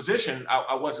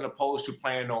 I wasn't opposed to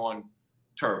playing on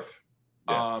turf.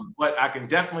 But I can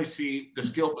definitely see the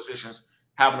skill positions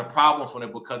having a problem for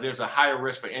them because there's a higher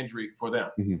risk for injury for them.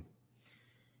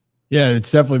 Yeah,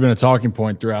 it's definitely been a talking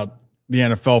point throughout the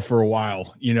NFL for a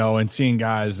while, and seeing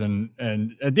guys and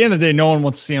at the end of the day, no one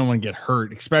wants to see anyone get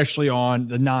hurt, especially on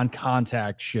the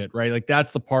non-contact shit, right? Like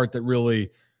that's the part that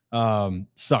really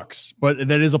sucks, but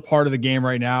that is a part of the game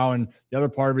right now. And the other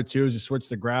part of it too is you switch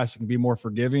the grass, it can be more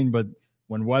forgiving, but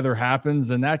when weather happens,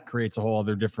 then that creates a whole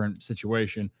other different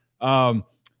situation. Couple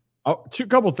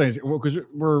of things, because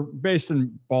we're based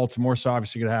in Baltimore, so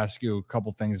obviously going to ask you a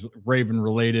couple things Raven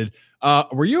related.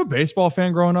 Were you a baseball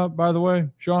fan growing up, by the way,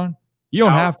 Shawne? You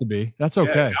don't have to be. That's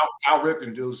okay. Cal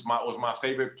Ripken was my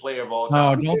favorite player of all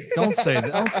time. No, don't say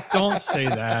that. Don't say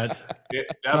that.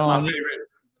 That's my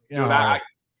favorite.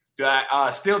 Dude, I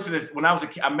still to this, when I was a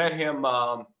kid, I met him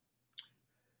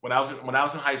when I was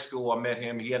in high school. I met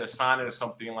him. He had a signing or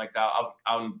something like that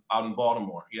out in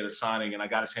Baltimore. He had a signing, and I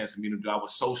got a chance to meet him. Dude, I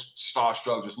was so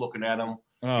starstruck just looking at him.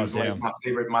 He was like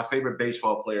my favorite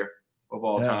baseball player of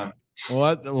all time.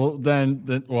 Well, then,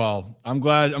 I'm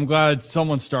glad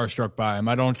someone's starstruck by him.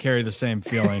 I don't carry the same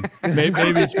feeling.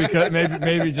 maybe it's because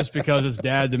maybe just because it's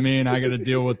dad to me, and I got to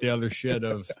deal with the other shit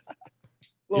of.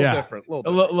 A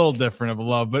little different of a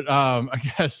love, but I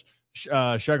guess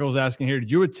Shekel's asking here: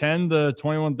 did you attend the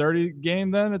 21-30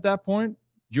 game then? At that point,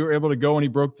 you were able to go when he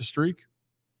broke the streak?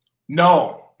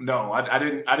 No, I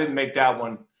didn't make that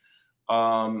one.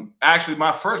 Actually,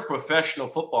 my first professional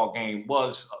football game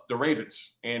was the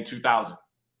Ravens in 2000.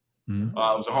 It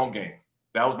was a home game.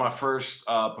 That was my first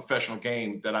professional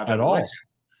game that I've ever went to.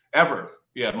 Ever.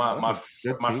 Yeah, my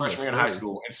freshman year in high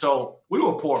school. And so we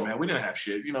were poor, man. We didn't have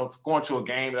shit. Going to a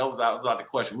game, that was out the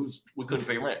question. We couldn't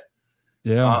pay rent.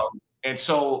 Yeah. And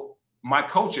so my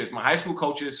high school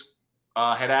coaches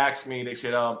had asked me, they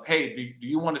said, hey, do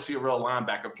you want to see a real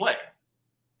linebacker play?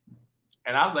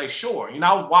 And I was like, sure.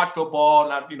 I was watching football,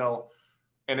 and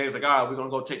and they was like, all right, we're gonna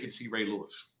go take you to see Ray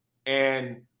Lewis.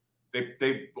 And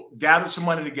they gathered some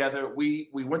money together. We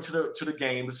went to the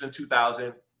game. This is in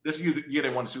 2000. This is the year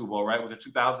they won the Super Bowl, right? Was it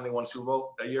 2000 they won the Super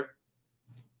Bowl that year?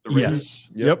 Yes.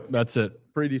 Yep, that's it.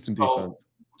 Pretty decent defense.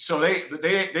 So they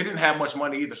didn't have much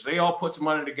money either. So they all put some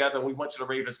money together, and we went to the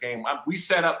Ravens game. We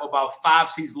set up about 5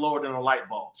 seats lower than the light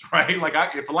bulbs, right? Like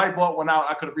if a light bulb went out,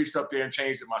 I could have reached up there and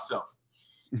changed it myself.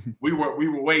 We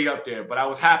were way up there, but I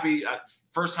was happy.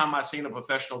 First time I seen a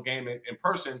professional game in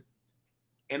person,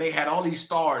 and they had all these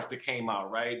stars that came out,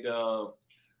 right?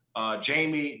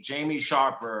 Jamie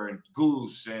Sharper and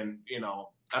Goose, and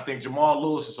I think Jamal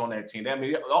Lewis is on that team. I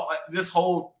mean,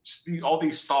 all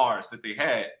these stars that they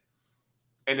had,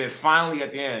 and then finally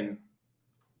at the end,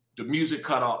 the music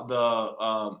cut off.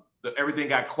 The everything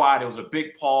got quiet. It was a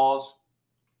big pause,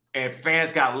 and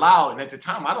fans got loud. And at the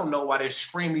time, I don't know why they're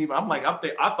screaming. I'm like up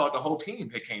there. I thought the whole team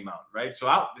had came out, right?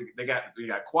 So they got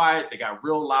quiet. They got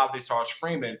real loud. They started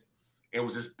screaming. It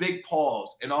was this big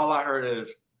pause, and all I heard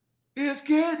is, "It's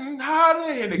getting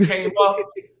hotter," and it came up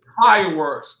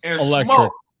fireworks and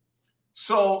smoke.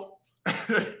 So,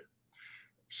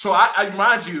 I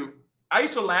remind you, I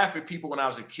used to laugh at people when I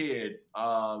was a kid,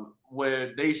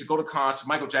 where they used to go to concerts,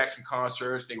 Michael Jackson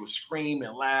concerts. They would scream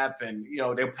and laugh, and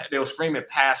they would scream and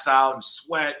pass out and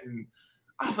sweat. And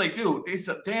I was like, dude, it's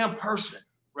a damn person,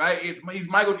 right? He's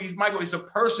Michael. He's a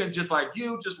person just like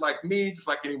you, just like me, just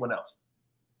like anyone else.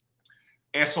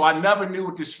 And so I never knew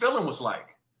what this feeling was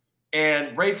like.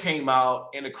 And Ray came out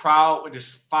in the crowd with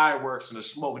this fireworks and the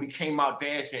smoke, and he came out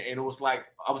dancing, and it was like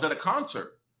I was at a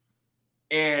concert.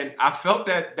 And I felt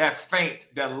that faint,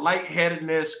 that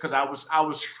lightheadedness, because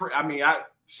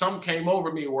something came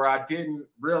over me where I didn't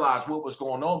realize what was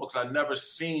going on because I'd never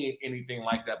seen anything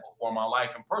like that before in my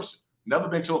life in person. Never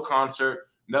been to a concert,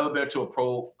 never been to a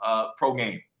pro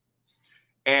game.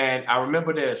 And I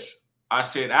remember this. I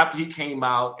said, after he came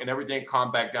out and everything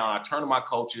calmed back down, I turned to my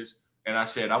coaches and I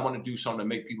said, I want to do something to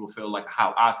make people feel like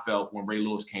how I felt when Ray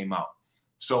Lewis came out.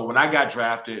 So when I got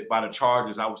drafted by the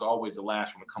Chargers, I was always the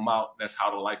last one to come out. That's how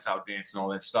the lights out dance and all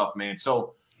that stuff, man.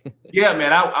 So, yeah,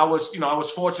 man, I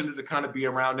was fortunate to kind of be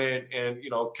around there. And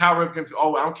Cal Ripken,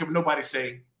 I don't care what nobody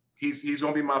say. He's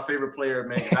going to be my favorite player,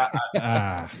 man.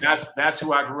 That's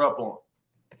who I grew up on.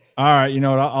 All right, you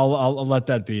know what? I'll let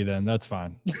that be then. That's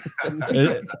fine.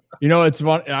 It's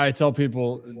fun. I tell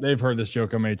people, they've heard this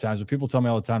joke how many times, but people tell me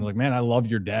all the time, like, man, I love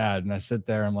your dad. And I sit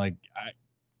there, I'm like,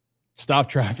 stop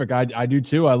traffic. I do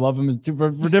too. I love him too,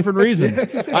 for different reasons.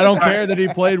 I don't care that he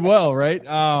played well, right?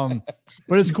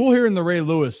 But it's cool hearing the Ray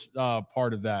Lewis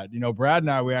part of that. Brad and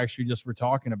I, we actually just were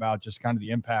talking about just kind of the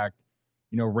impact,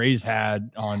 Ray's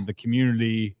had on the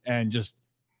community and just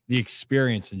the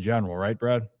experience in general, right,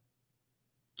 Brad?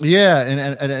 Yeah, and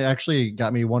it actually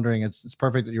got me wondering. It's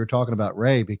perfect that you were talking about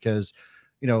Ray because,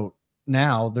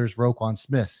 now there's Roquan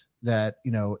Smith that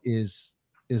is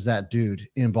that dude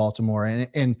in Baltimore,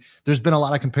 and there's been a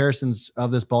lot of comparisons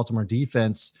of this Baltimore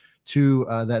defense to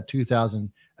that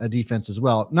 2000 defense as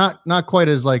well. Not quite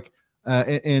as like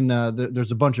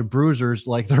there's a bunch of bruisers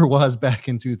like there was back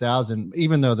in 2000,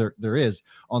 even though there is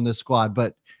on this squad,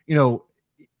 but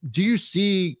do you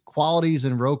see qualities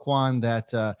in Roquan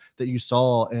that you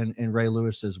saw in Ray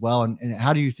Lewis as well? And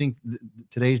how do you think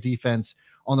today's defense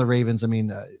on the Ravens? I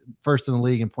mean, first in the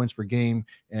league in points per game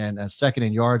and second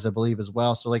in yards, I believe, as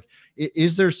well. So, like,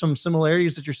 is there some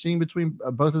similarities that you're seeing between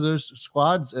both of those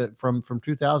squads from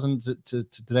 2000 to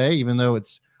today, even though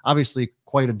it's obviously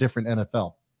quite a different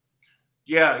NFL?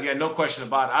 Yeah, no question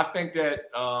about it. I think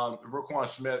that Roquan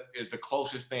Smith is the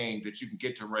closest thing that you can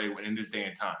get to Ray in this day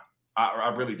and time.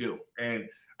 I really do. And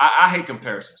I hate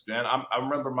comparisons, man. I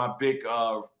remember my big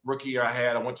rookie year I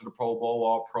had. I went to the Pro Bowl,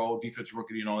 All-Pro, defensive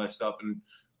rookie, and all that stuff. And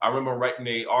I remember writing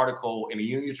an article in the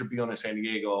Union Tribune in San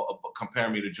Diego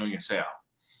comparing me to Junior Seau.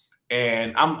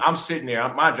 And I'm sitting there.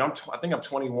 I think I'm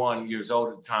 21 years old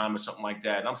at the time or something like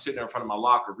that. And I'm sitting there in front of my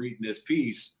locker reading this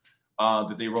piece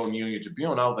that they wrote in the Union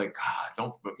Tribune. I was like,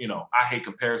 God, I hate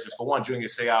comparisons. For one, Junior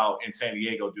Seau in San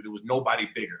Diego, dude, there was nobody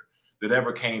bigger that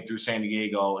ever came through San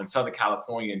Diego and Southern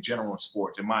California in general in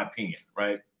sports, in my opinion,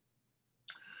 right?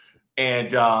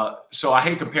 And so I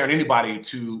hate comparing anybody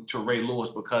to Ray Lewis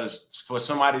because for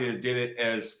somebody that did it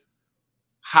as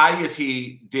high as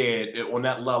he did on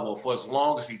that level for as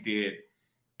long as he did,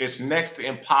 it's next to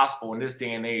impossible in this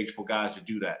day and age for guys to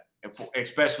do that, and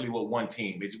especially with one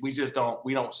team.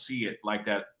 We don't see it like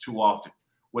that too often.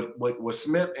 With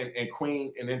Smith and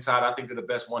Queen and inside, I think they're the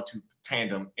best 1-2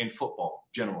 tandem in football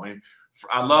general. And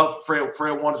I love Fred.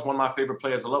 Fred Warner is one of my favorite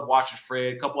players. I love watching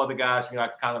Fred. A couple other guys, I can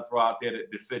kind of throw out there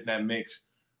that fit in that mix.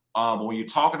 But when you're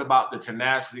talking about the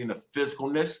tenacity and the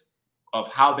physicalness of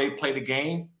how they play the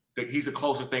game, he's the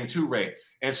closest thing to Ray.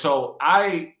 And so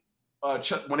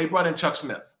when they brought in Chuck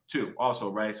Smith too,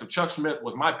 also, right? So Chuck Smith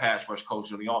was my pass rush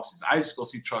coach in the offseason. I used to go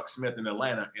see Chuck Smith in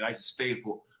Atlanta, and I used to stay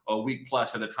for a week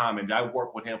plus at a time, and I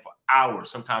worked with him for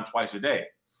hours, sometimes twice a day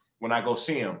when I go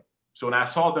see him. So when I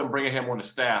saw them bringing him on the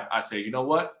staff, I said, you know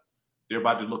what? They're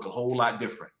about to look a whole lot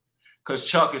different. Because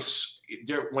Chuck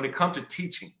when it comes to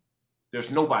teaching,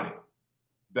 there's nobody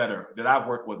better that I've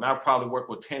worked with. And I've probably worked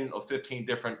with 10 or 15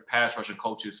 different pass rushing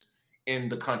coaches in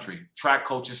the country, track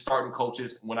coaches, starting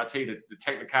coaches. When I tell you the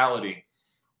technicality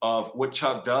of what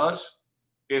Chuck does,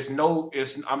 it's no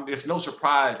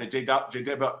surprise that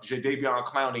Jadeveon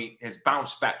Clowney has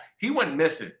bounced back. He went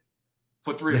missing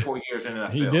for 3 or 4 years in the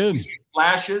NFL. He did. We see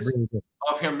flashes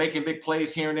of him making big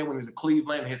plays here and there when he was in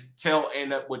Cleveland. His tail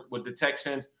ended up with the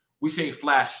Texans. We seen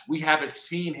flash. We haven't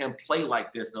seen him play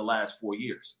like this in the last 4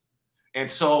 years. And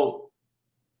so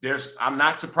I'm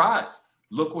not surprised.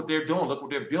 Look what they're doing. Look what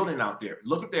they're building out there.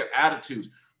 Look at their attitudes.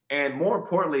 And more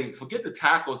importantly, forget the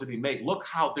tackles that he made. Look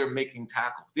how they're making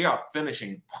tackles. They are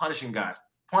finishing, punishing guys.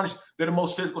 They're the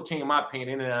most physical team, in my opinion,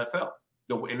 in the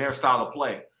NFL, in their style of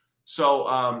play.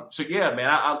 So yeah, man,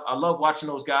 I love watching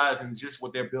those guys and just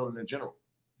what they're building in general.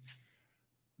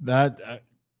 That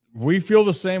we feel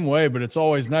the same way, but it's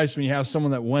always nice when you have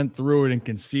someone that went through it and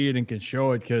can see it and can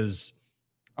show it, because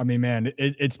I mean, man,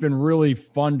 it's been really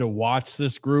fun to watch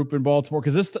this group in Baltimore,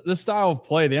 because this style of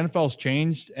play, the NFL's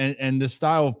changed, and this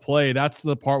style of play, that's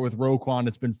the part with Roquan.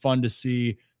 It's been fun to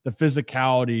see the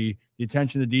physicality, the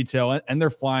attention to detail, and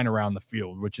they're flying around the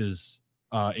field, which is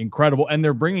incredible. And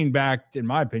they're bringing back, in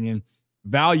my opinion,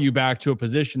 value back to a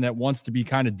position that wants to be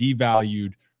kind of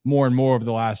devalued more and more over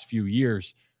the last few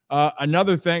years.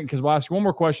 Another thing, because we'll ask you one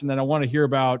more question, then I want to hear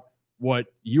about what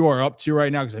you are up to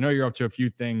right now, because I know you're up to a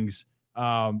few things.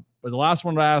 But the last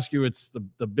one to ask you, it's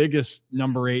the biggest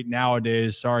number 8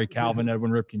 nowadays. Sorry, Calvin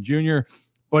Edwin Ripken Jr.,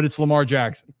 but it's Lamar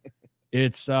Jackson.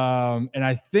 It's and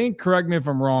I think, correct me if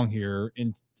I'm wrong here,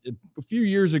 a few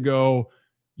years ago,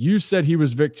 you said he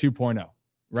was Vic 2.0,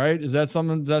 right? Does that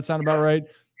sound about right?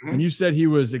 Mm-hmm. And you said he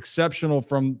was exceptional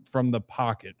from the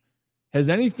pocket. Has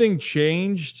anything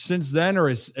changed since then, or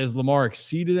has Lamar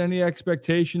exceeded any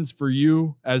expectations for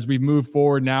you as we move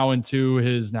forward now into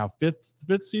his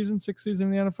fifth season, sixth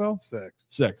season in the NFL?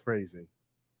 Sixth. Crazy.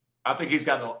 I think he's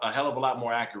gotten a hell of a lot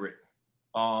more accurate.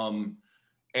 And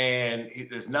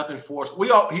there's nothing forced.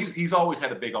 He's always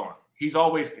had a big arm. He's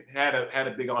always had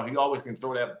a big arm. He always can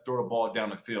throw the ball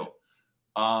down the field.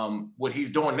 What he's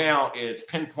doing now is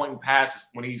pinpointing passes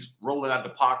when he's rolling out the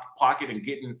pocket and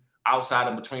getting outside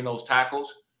and between those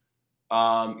tackles.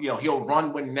 He'll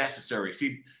run when necessary.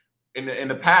 See, in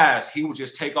the past, he would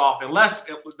just take off,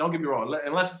 don't get me wrong,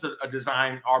 unless it's a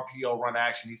design RPO run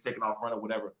action, he's taking off run or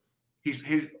whatever.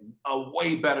 He's a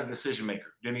way better decision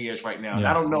maker than he is right now. Yeah. And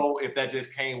I don't know if that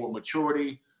just came with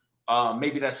maturity.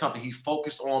 Maybe that's something he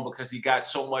focused on because he got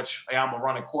so much, hey, I'm a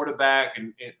running quarterback.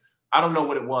 And I don't know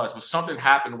what it was, but something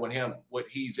happened with him.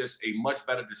 He's just a much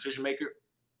better decision maker.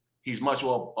 He's much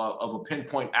more of a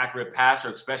pinpoint accurate passer,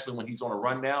 especially when he's on a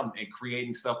run now and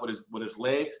creating stuff with his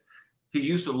legs. He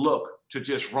used to look to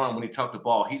just run when he tucked the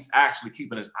ball. He's actually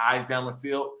keeping his eyes down the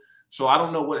field. So I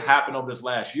don't know what happened over this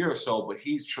last year or so, but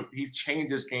he's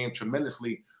changed his game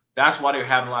tremendously. That's why they're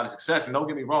having a lot of success. And don't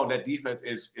get me wrong, that defense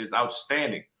is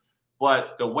outstanding.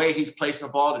 But the way he's placing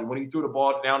the ball, and when he threw the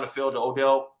ball down the field to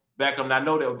Odell Beckham, and I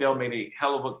know that Odell made a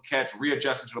hell of a catch,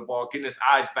 readjusting to the ball, getting his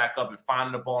eyes back up and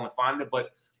finding the ball and finding it. But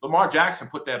Lamar Jackson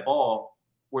put that ball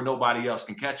where nobody else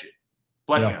can catch it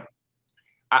but him.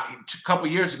 A couple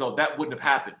of years ago, that wouldn't have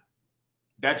happened.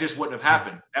 That just wouldn't have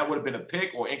happened. That would have been a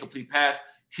pick or incomplete pass.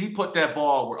 He put that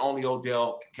ball where only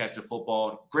Odell can catch the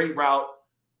football. Great route,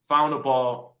 found the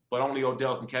ball, but only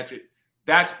Odell can catch it.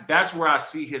 That's where I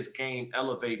see his game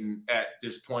elevating at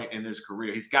this point in his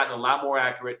career. He's gotten a lot more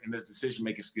accurate, and his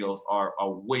decision-making skills are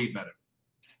way better.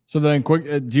 So then, quick,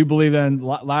 do you believe then,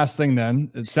 last thing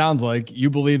then, it sounds like you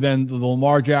believe then the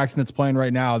Lamar Jackson that's playing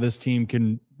right now, this team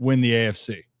can win the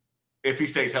AFC? If he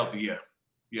stays healthy, yeah.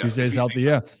 If he stays healthy,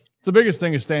 yeah. It's the biggest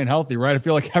thing is staying healthy, right? I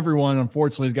feel like everyone,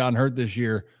 unfortunately, has gotten hurt this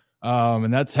year.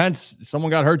 And that's hence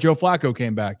someone got hurt. Joe Flacco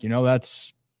came back.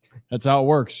 That's how it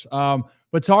works.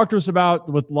 But talk to us about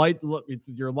with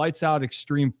your lights out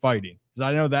extreme fighting, because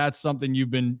I know that's something you've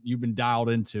been dialed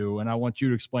into, and I want you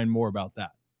to explain more about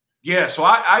that. Yeah, so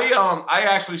I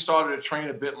actually started to train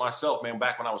a bit myself, man,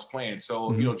 back when I was playing.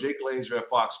 So Jake Laser at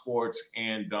Fox Sports,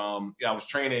 and I was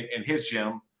training in his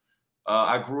gym.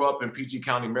 I grew up in PG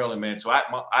County, Maryland, man. So I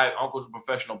had uncles were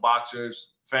professional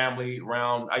boxers, family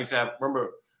around. I used to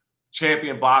remember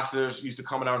champion boxers used to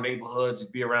come in our neighborhoods,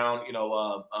 be around,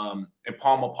 in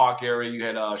Palmer Park area. You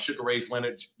had Sugar Ray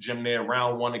Leonard gym there,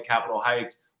 Round One in Capitol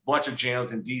Heights, bunch of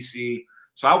gyms in DC.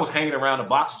 So I was hanging around the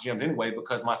boxing gyms anyway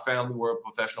because my family were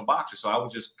professional boxers. So I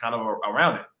was just kind of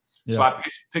around it. Yeah. So I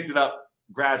picked it up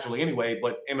gradually anyway.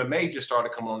 But MMA just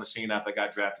started coming on the scene after I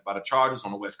got drafted by the Chargers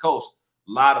on the West Coast.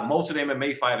 Most of the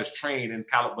MMA fighters train in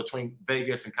between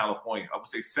Vegas and California. I would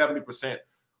say 70%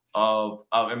 of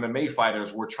MMA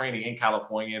fighters were training in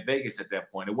California and Vegas at that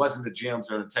point. It wasn't the gyms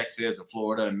that are in Texas and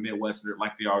Florida and Midwest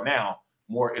like they are now.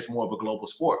 It's more of a global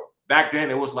sport. Back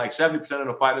then, it was like 70% of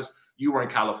the fighters, you were in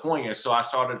California. So I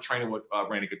started training with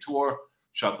Randy Couture,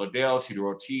 Chuck Liddell, Tito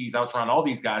Ortiz. I was around all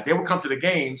these guys. They would come to the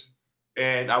games,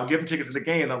 and I would give them tickets to the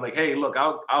game. And I'm like, hey, look,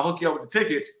 I'll hook you up with the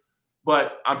tickets,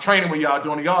 but I'm training with y'all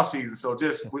during the off season. So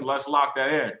let's lock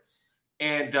that in.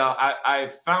 And I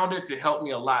found it to help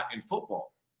me a lot in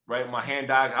football, right? My hand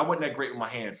died. I wasn't that great with my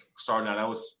hands starting out. I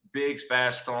was big,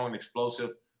 fast, strong, and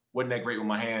explosive. Wasn't that great with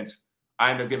my hands. I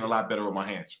ended up getting a lot better with my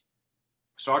hands.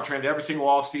 So I trained every single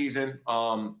off season.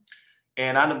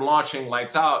 And I ended up launching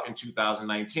Lights Out in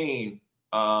 2019.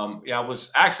 I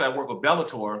worked with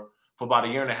Bellator for about a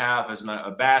year and a half as an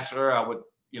ambassador. I would,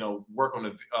 work on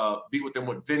be with them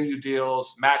with venue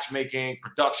deals, matchmaking,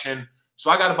 production.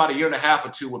 So I got about a year and a half or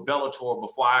two with Bellator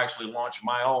before I actually launched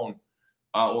my own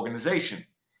organization.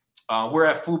 We're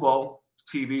at Fubo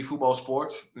TV, Fubo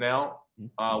Sports now.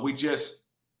 We just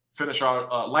finished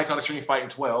our Lights Out Extreme Fighting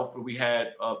 12 that we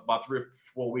had about 3 or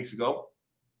 4 weeks ago.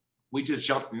 We just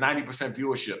jumped 90%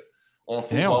 viewership on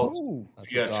Fubo.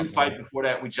 Yeah, two fights before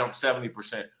that, we jumped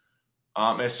 70%.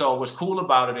 And so what's cool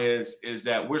about it is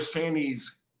that we're seeing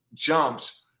these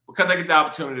jumps because I get the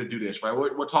opportunity to do this, right?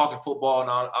 We're talking football, and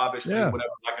obviously, whatever.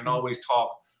 I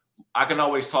can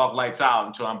always talk lights out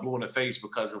until I'm blue in the face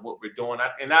because of what we're doing.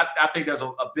 I think there's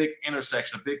a big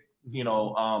intersection, a big,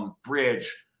 bridge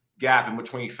gap in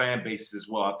between fan bases as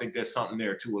well. I think there's something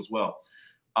there too as well.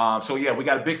 We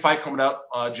got a big fight coming up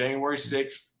January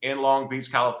 6th in Long Beach,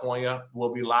 California.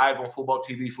 We'll be live on Fubo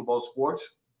TV, Fubo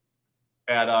Sports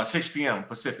at 6 p.m.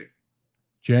 Pacific.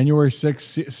 January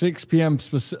 6th, 6 p.m.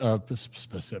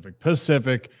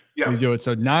 Pacific. Yeah. We do it.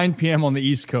 So 9 p.m. on the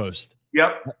East Coast.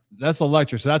 Yep. That's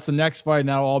electric. So that's the next fight.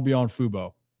 Now all be on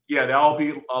Fubo. Yeah, they'll all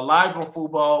be live on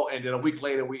Fubo, and then a week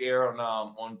later we air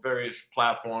on various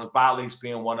platforms. Bali's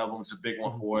being one of them. It's a big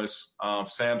one for us.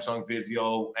 Samsung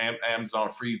Vizio, Amazon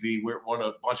Freevee. We're on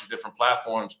a bunch of different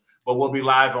platforms, but we'll be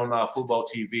live on Fubo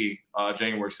TV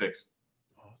January 6th.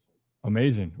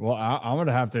 Amazing. Well, I'm going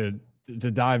to have to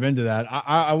dive into that.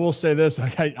 I will say this.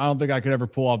 I don't think I could ever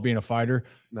pull off being a fighter.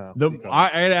 No. I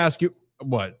had to ask you,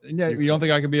 what? Yeah, you don't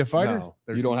think I could be a fighter? No,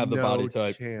 you don't have the body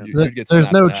type.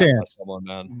 There's no chance. Someone,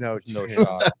 man. No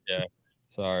shot. Yeah.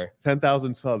 Sorry.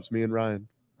 10,000 subs, me and Ryan.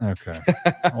 Okay.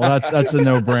 Well, that's a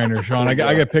no-brainer, Sean. I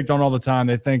get picked on all the time.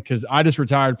 They think because I just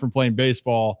retired from playing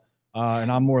baseball,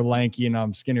 and I'm more lanky and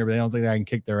I'm skinnier, but they don't think I can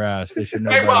kick their ass. They should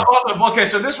know. Okay,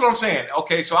 so this is what I'm saying.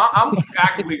 Okay, so I'm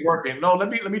actively working. No, let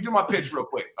me do my pitch real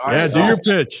quick. All right, do your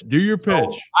pitch. Do your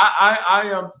pitch. I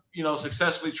am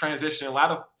successfully transitioning a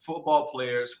lot of football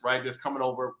players, right? Just coming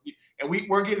over, and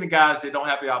we're getting the guys that don't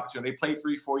have the opportunity. They played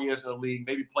 3-4 years in the league,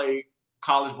 maybe played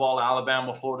college ball at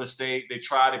Alabama, Florida State. They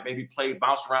tried it, maybe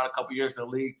bounced around a couple years in the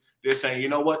league. They're saying, you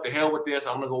know what, the hell with this.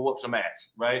 I'm gonna go whoop some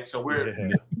ass, right? So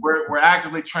we're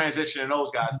actively transitioning those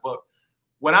guys. But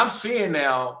what I'm seeing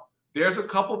now, there's a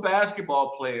couple basketball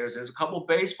players, there's a couple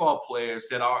baseball players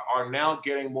that are now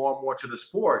getting more and more to the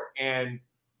sport. And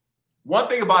one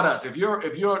thing about us, if you're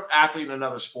an athlete in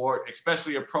another sport,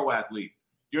 especially a pro athlete,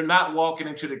 you're not walking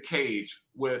into the cage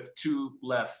with 2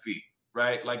 left feet.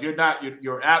 Right? Like you're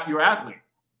athlete,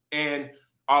 and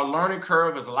our learning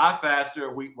curve is a lot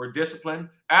faster. We're disciplined.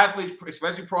 Athletes,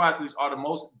 especially pro athletes, are the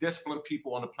most disciplined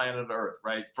people on the planet Earth,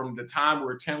 right? From the time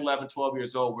we're 10, 11, 12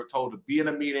 years old, we're told to be in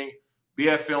a meeting, be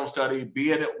at film study,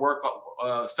 be at work,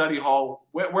 study hall,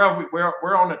 wherever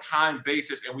we're on a time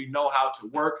basis, and we know how to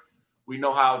work. We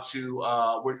know how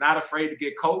to, we're not afraid to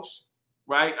get coached,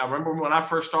 right? I remember when I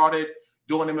first started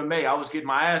doing MMA, I was getting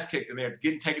my ass kicked in there,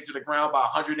 getting taken to the ground by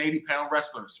 180-pound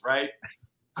wrestlers, right?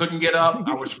 Couldn't get up.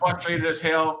 I was frustrated as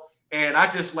hell. And I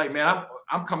just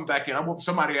I'm coming back in. I'm whooping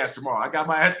somebody's ass tomorrow. I got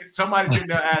my ass kicked. Somebody's getting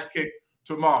their ass kicked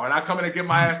tomorrow. And I come in and get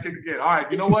my ass kicked again. All right,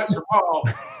 you know what?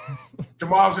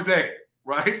 Tomorrow's the day,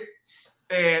 right?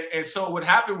 And so what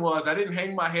happened was I didn't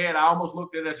hang my head. I almost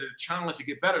looked at it as a challenge to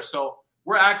get better. So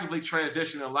we're actively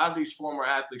transitioning a lot of these former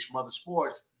athletes from other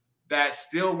sports that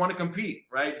still want to compete,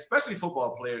 right? Especially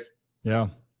football players. Yeah.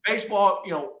 Baseball,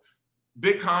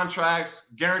 big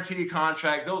contracts, guaranteed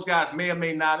contracts. Those guys may or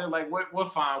may not. They're like, we're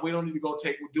fine. We don't need to go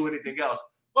do anything else.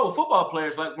 But with football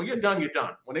players, like when you're done, you're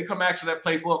done. When they come after that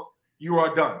playbook, you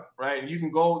are done, right? And you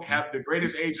can go have the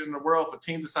greatest agent in the world. If a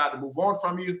team decide to move on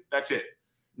from you, that's it.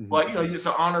 Mm-hmm. But, it's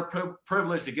an honor,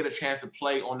 privilege to get a chance to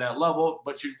play on that level.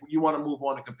 But you want to move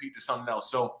on and compete to something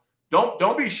else. So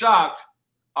don't be shocked.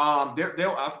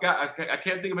 I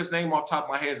can't think of his name off the top of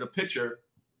my head. As a pitcher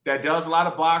that does a lot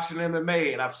of boxing and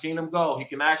MMA, and I've seen him go. He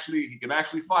can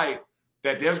actually fight.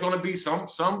 That there's going to be some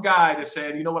guy that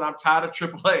said, you know what, I'm tired of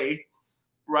AAA,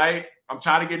 right? I'm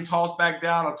tired of getting tossed back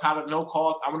down. I'm tired of no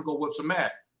calls. I'm going to go whip some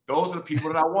ass. Those are the people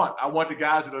that I want. I want the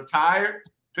guys that are tired,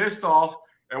 pissed off,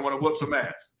 and want to whip some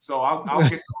ass. So I'll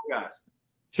get those guys.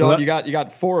 Sean, you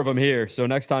got 4 of them here. So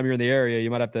next time you're in the area,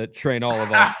 you might have to train all of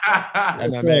us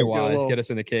MMA wise. Get us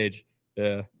in the cage.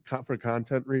 Yeah. For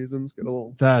content reasons, get a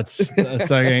little. That's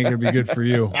ain't gonna be good for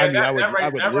you. Yeah,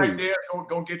 that right there,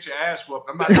 don't get your ass whooped.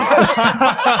 I'm not.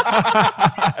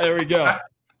 There we go.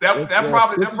 That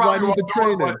probably this is why I need the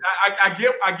training. But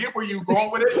I get where you're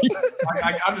going with it.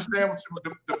 I understand what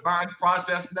the buying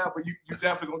process and that, but you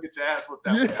definitely gonna get your ass whipped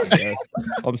out. Yeah.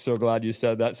 I'm so glad you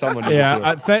said that. Someone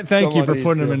thank you for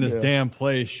putting him in this damn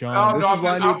place, Sean. This is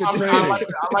why I need the training.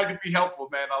 I like to be helpful,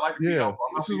 man. I like to be helpful.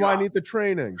 This is why I need the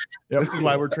training. Yep. This is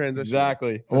why we're transitioning.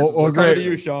 Exactly. Well, great to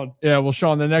you, Sean. Yeah, well,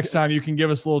 Sean, the next time you can give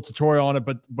us a little tutorial on it,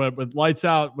 but with Lights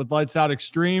Out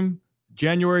Extreme,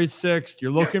 January 6th,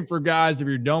 you're looking for guys. If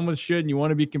you're done with shit and you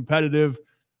want to be competitive,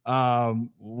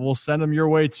 we'll send them your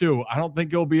way too. I don't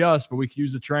think it'll be us, but we can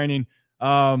use the training.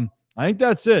 I think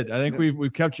that's it. I think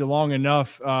we've kept you long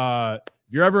enough. If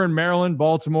you're ever in Maryland,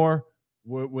 Baltimore,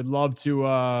 would love to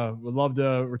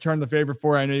return the favor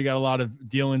for you. I know you got a lot of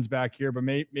dealings back here, but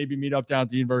maybe meet up down at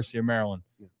the University of Maryland.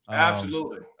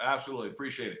 Absolutely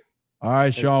appreciate it. All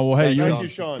right, Sean. Well, hey, thank you,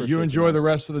 Sean. You enjoy the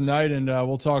rest of the night, and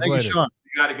we'll talk later. You, Sean.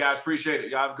 You got it, guys. Appreciate it.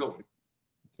 Y'all have a good one.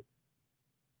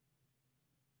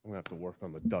 I'm gonna have to work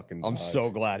on the duck and dive. I'm so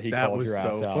glad he called your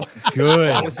ass out. Good.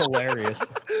 That was hilarious.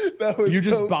 You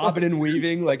just bobbing and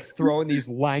weaving, like throwing these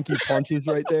lanky punches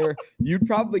right there. You'd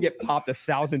probably get popped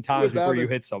 1,000 times before you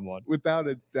hit someone. Without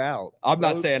a doubt. I'm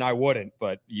not saying I wouldn't,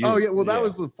 but you. Oh yeah, well that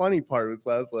was the funny part.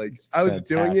 I was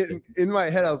doing it in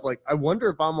my head. I was like, I wonder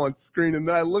if I'm on screen, and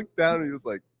then I looked down and he was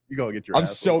like, "You gonna get your." I'm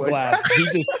so glad he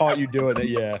just caught you doing it.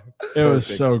 Yeah, it was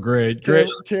so great.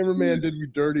 Cameraman did me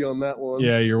dirty on that one.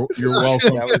 Yeah, you're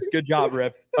welcome. That was good job,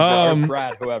 Rip.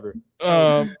 Brad, whoever.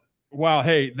 Wow,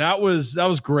 hey, that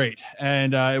was great,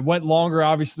 and it went longer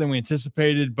obviously than we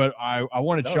anticipated. But I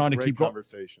wanted Sean to keep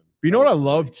conversation. But you know what I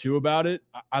love too about it?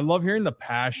 I love hearing the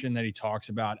passion that he talks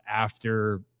about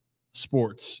after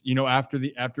sports. You know, after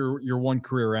your one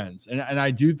career ends, and I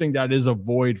do think that is a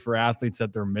void for athletes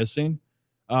that they're missing.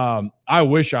 I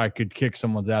wish I could kick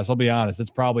someone's ass. I'll be honest. It's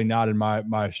probably not in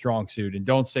my strong suit. And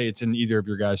don't say it's in either of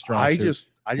your guys' strong suits.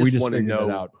 I just want to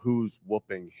know who's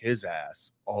whooping his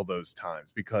ass all those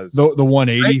times, because the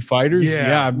 180 fighters.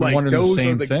 Yeah, I've been wondering the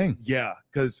same thing. Yeah,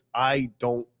 because I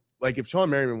don't like if Shawne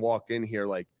Merriman walked in here,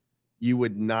 like you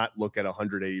would not look at a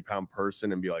 180-pound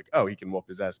person and be like, oh, he can whoop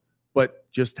his ass. But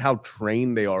just how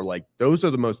trained they are, like those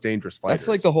are the most dangerous fighters. That's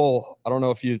like the whole. I don't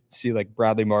know if you see like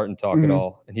Bradley Martin talk at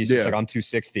all, and he's just like, I'm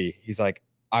 260. He's like,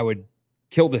 I would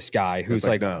kill this guy who's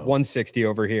like 160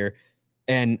 over here,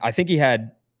 and I think he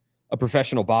had a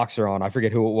professional boxer on. I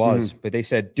forget who it was, but they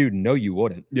said, dude, no, you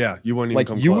wouldn't. Yeah, you wouldn't even like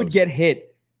come you close. Would get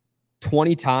hit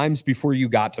 20 times before you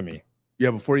got to me.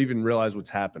 Yeah, before you even realize what's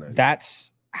happening.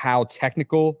 That's how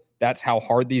technical. That's how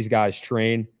hard these guys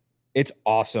train. It's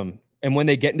awesome. And when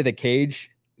they get into the cage,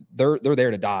 they're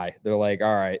there to die. They're like,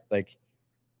 all right, like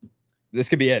this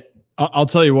could be it. I'll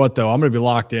tell you what, though, I'm going to be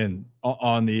locked in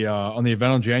on the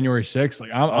event on January 6th.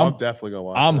 Like I'm definitely going to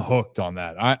watch. I'm hooked on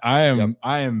that. I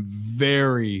am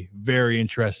very, very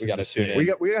interested. We got to tune in. We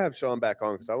got to have Sean back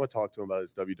on because I want to talk to him about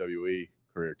his WWE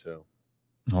career too.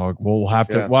 Oh, we'll have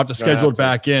to schedule it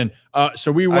back in.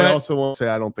 So we went. I also won't say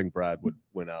I don't think Brad would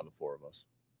win out of the four of us.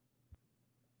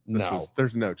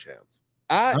 There's no chance.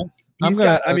 He's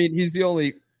the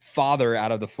only father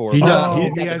out of the four. He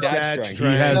has dad strength. He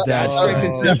has dad strength.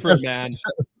 Is different, man.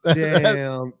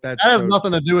 Damn, that has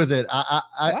nothing to do with it.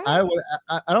 I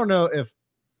don't know if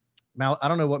I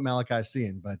don't know what Malachi's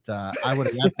seeing, but I would.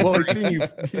 Well,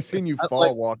 he's seen you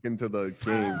fall walk into the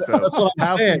game. So that's what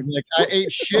I'm saying. Like I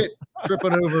ate shit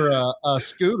tripping over a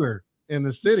scooter in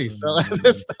the city. So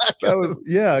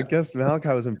I guess Malachi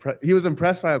was impressed. He was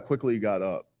impressed by how quickly he got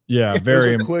up. Yeah,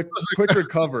 very quick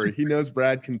recovery. He knows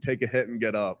Brad can take a hit and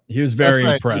get up. He was very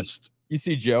impressed. You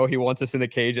see Joe, he wants us in the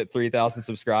cage at 3,000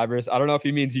 subscribers. I don't know if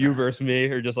he means you versus me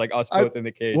or just like us both in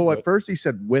the cage. Well, at first he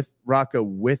said with Rocco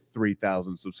with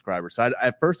 3,000 subscribers. So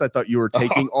at first I thought you were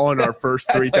taking on our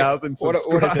first 3,000 subscribers.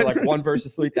 What is it, like 1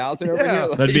 versus 3,000 over here?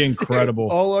 Like, that'd be incredible.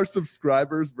 All our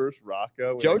subscribers versus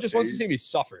Rocco. Joe just wants to see me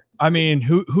suffer. I mean,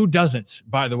 who doesn't,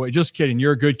 by the way? Just kidding.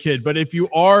 You're a good kid. But if you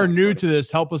are new to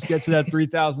this, help us get to that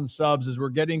 3,000 subs as we're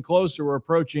getting closer. We're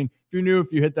approaching. If you're new,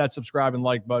 if you hit that subscribe and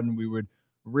like button, we would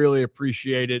really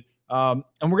appreciate it. And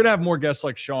we're going to have more guests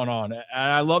like Sean on. And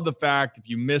I love the fact, if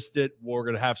you missed it, we're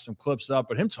going to have some clips up,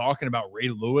 but him talking about Ray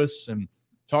Lewis and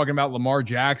talking about Lamar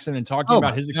Jackson and talking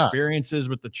about his experiences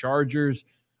with the Chargers.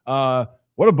 What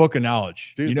a book of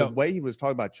knowledge. Dude, the way he was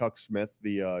talking about Chuck Smith,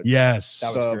 the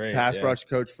pass rush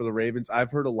coach for the Ravens.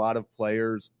 I've heard a lot of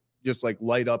players just like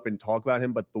light up and talk about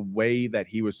him, but the way that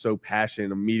he was so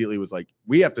passionate immediately was like,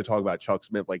 we have to talk about Chuck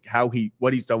Smith, like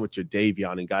what he's done with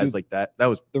Jadeveon and guys like that. That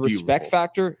was the beautiful. Respect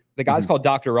factor. The guy's called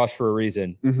Dr. Rush for a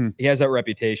reason. He has that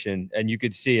reputation, and you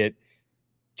could see it.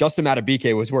 Justin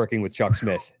Matabike was working with Chuck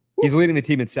Smith. He's leading the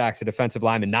team in sacks, a defensive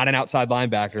lineman, not an outside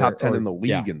linebacker. Top 10 in the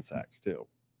league in sacks too.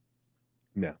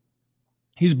 No.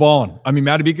 He's balling. I mean,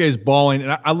 Madubuike is balling,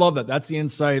 and I love that. That's the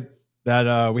insight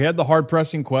that we had the hard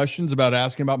pressing questions about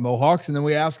asking about Mohawks, and then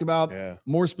we ask about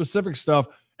more specific stuff.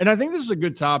 And I think this is a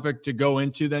good topic to go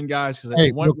into then, guys, because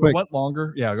it went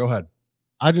longer. Yeah, go ahead.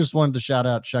 I just wanted to shout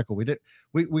out Shekel.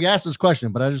 We asked this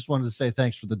question, but I just wanted to say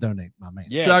thanks for the donate, my man.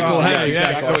 Yeah, Shekel, hey,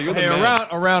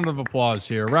 a round of applause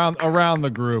here, around the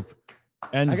group.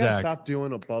 And I gotta Zach. stop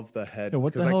doing above the head. Yeah,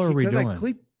 what the hell are we doing?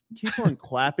 I keep on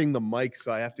clapping the mic,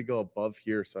 so I have to go above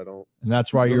here, so I don't. And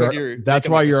that's why you're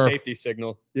a safety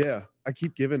signal. Yeah, I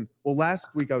keep giving. Well, last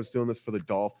week I was doing this for the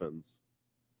Dolphins,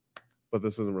 but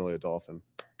this isn't really a dolphin.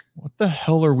 What the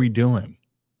hell are we doing?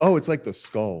 Oh, it's like the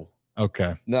skull.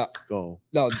 Okay. No skull.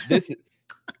 No, this.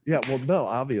 Yeah, well, no,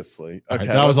 obviously. Okay, right,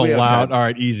 that was a loud. All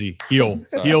right, easy. Heel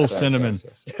cinnamon.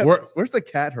 Where's the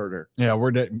cat herder? Yeah,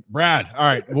 we're dead. Brad. All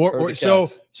right. So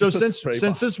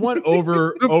since this went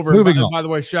over. By the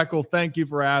way, Shekel, thank you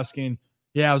for asking.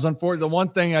 Yeah, it was unfortunate. The one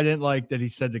thing I didn't like that he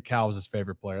said the cow was his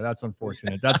favorite player. That's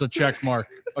unfortunate. That's a check mark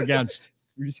against.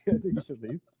 I think you should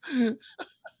leave.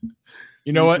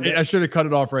 You know what? I should have cut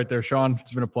it off right there, Sean.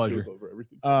 It's been a pleasure.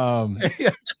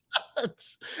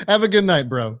 Have a good night,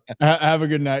 bro. Have a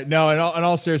good night. No, in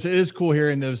all seriousness, it is cool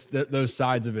hearing those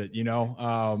sides of it. You know,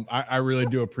 I really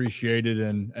do appreciate it,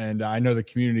 and I know the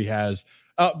community has.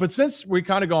 But since we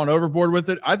kind of gone overboard with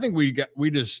it, I think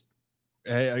we just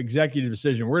executive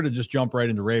decision. We're going to just jump right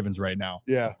into Ravens right now.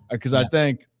 Yeah, because I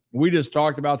think we just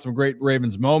talked about some great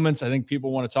Ravens moments. I think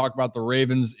people want to talk about the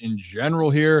Ravens in general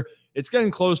here. It's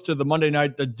getting close to the Monday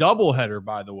night, the doubleheader,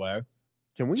 by the way.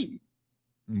 Can we?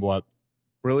 What?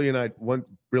 One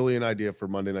brilliant idea for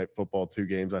Monday Night Football, 2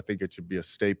 games. I think it should be a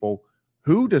staple.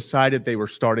 Who decided they were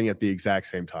starting at the exact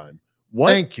same time?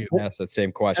 What? Thank you. That's the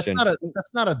same question.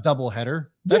 That's not a doubleheader.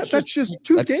 That's just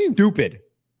 2 games. Stupid.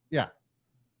 Yeah.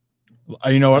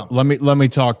 You know what? Let me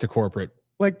talk to corporate.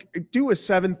 Like, do a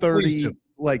 7:30,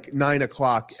 like 9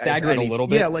 o'clock. Stagger it a little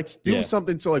bit. Yeah, like do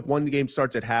something so like one game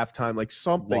starts at halftime, like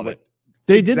something. Like,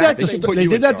 they did that. They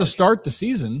did that to start the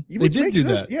season. They did do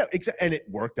that. Yeah, and it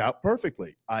worked out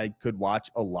perfectly. I could watch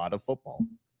a lot of football.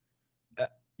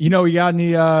 You got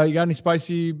any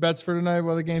spicy bets for tonight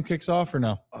while the game kicks off or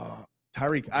no?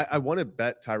 Tyreek, I want to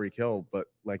bet Tyreek Hill, but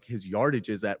like his yardage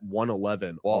is at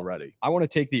 111 already. I want to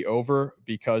take the over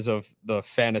because of the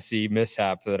fantasy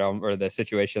mishap or the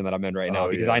situation that I'm in right now,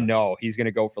 because I know he's going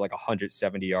to go for like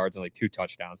 170 yards and like 2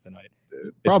 touchdowns tonight.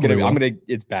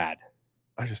 It's bad.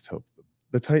 I just hope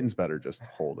the Titans better just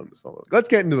hold him. Let's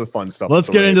get into the fun stuff. Let's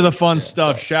get into the fun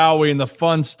stuff, shall we? And the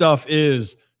fun stuff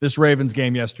is this Ravens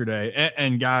game yesterday.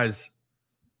 And guys,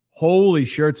 holy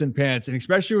shirts and pants. And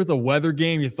especially with the weather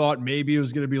game, you thought maybe it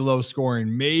was going to be low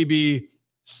scoring. Maybe,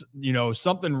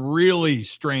 something really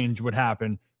strange would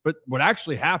happen. But what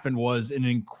actually happened was an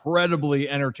incredibly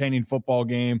entertaining football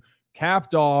game,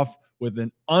 capped off with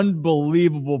an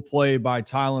unbelievable play by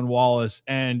Tylan Wallace.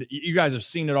 And you guys have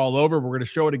seen it all over. We're going to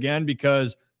show it again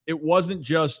because it wasn't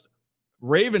just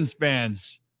Ravens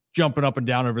fans jumping up and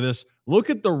down over this. Look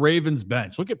at the Ravens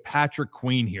bench. Look at Patrick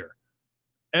Queen here.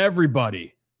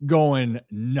 Everybody going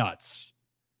nuts.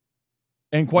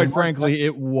 And quite frankly,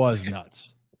 it was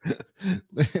nuts.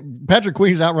 Patrick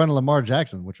Queen's outrunning Lamar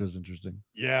Jackson, which was interesting.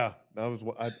 Yeah, that was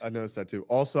what I noticed that too.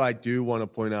 Also, I do want to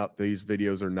point out these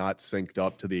videos are not synced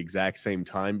up to the exact same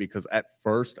time, because at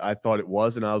first I thought it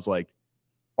was, and I was like,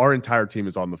 our entire team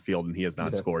is on the field and he has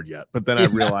not scored yet. But then I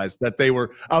realized that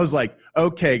I was like,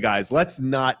 okay, guys, let's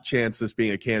not chance this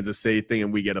being a Kansas City thing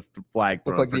and we get a flag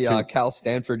thrown. Look like the Cal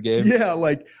Stanford game. Yeah,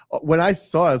 like when I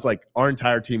saw it, I was like, our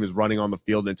entire team is running on the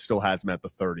field and it still has them at the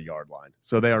 30-yard line.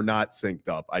 So they are not synced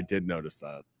up. I did notice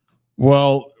that.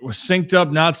 Well, synced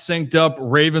up, not synced up.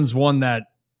 Ravens won that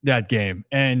game.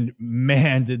 And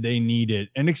man, did they need it.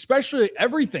 And especially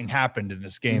everything happened in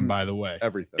this game, by the way.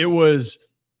 Everything. It was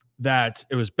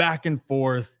back and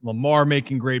forth. Lamar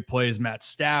making great plays. Matt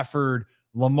Stafford.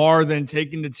 Lamar then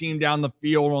taking the team down the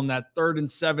field on that 3rd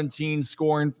and 17,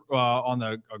 scoring on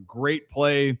a great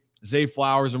play. Zay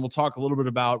Flowers, and we'll talk a little bit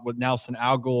about what Nelson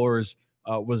Aguilar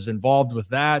was involved with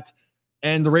that.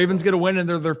 And the Ravens get a win, and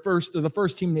they're the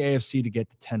first team in the AFC to get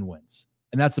to 10 wins.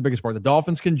 And that's the biggest part. The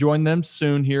Dolphins can join them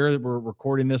soon here. We're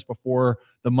recording this before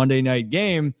the Monday night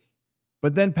game.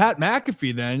 But then Pat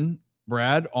McAfee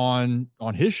Brad, on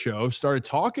his show, started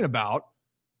talking about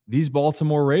these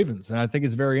Baltimore Ravens. And I think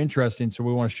it's very interesting. So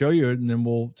we want to show you it, and then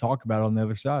we'll talk about it on the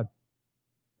other side.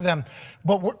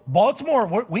 But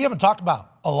Baltimore, we haven't talked about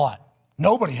a lot.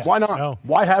 Nobody has. Why not? No.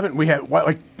 Why haven't we had?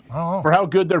 For how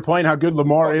good they're playing, how good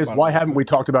Lamar is, why haven't we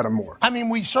talked about him more? I mean,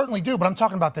 we certainly do, but I'm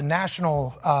talking about the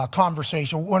national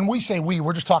conversation. When we say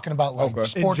we're just talking about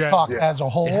sports talk as a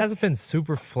whole. It hasn't been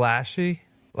super flashy.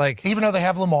 Like, even though they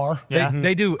have Lamar.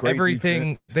 They do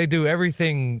everything. Defense. They do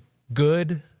everything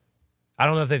good. I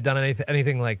don't know if they've done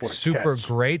anything like super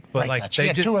great, but like they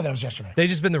had 2 of those yesterday. They've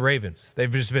just been the Ravens.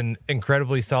 They've just been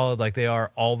incredibly solid, like they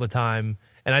are all the time.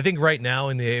 And I think right now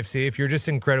in the AFC, if you're just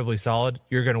incredibly solid,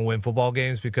 you're going to win football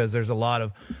games because there's a lot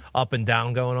of up and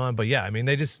down going on. But yeah, I mean,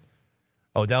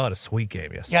 Odell had a sweet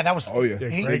game yesterday. Yeah, that was. Oh yeah,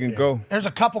 he can go. There's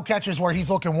a couple catches where he's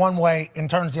looking one way and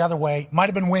turns the other way. Might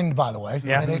have been wind, by the way.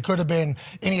 Yeah, and it could have been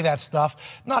any of that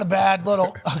stuff. Not a bad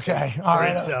little. Okay, all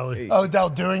right. Odell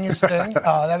doing his thing.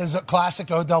 That is a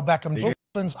classic Odell Beckham.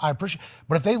 I appreciate,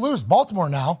 but if they lose Baltimore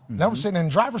now, then we're sitting in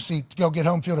the driver's seat to go get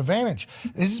home field advantage.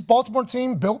 Is this Baltimore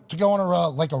team built to go on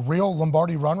a real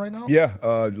Lombardi run right now? Yeah,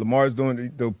 Lamar's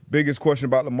doing the biggest question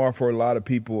about Lamar for a lot of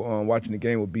people watching the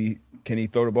game would be, can he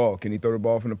throw the ball? Can he throw the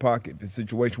ball from the pocket? The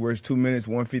situation where it's 2 minutes,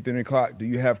 1:50 in the clock. Do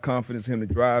you have confidence in him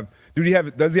to drive?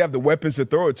 Does he have the weapons to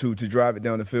throw it to drive it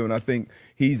down the field? And I think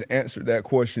he's answered that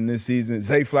question this season.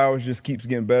 Zay Flowers just keeps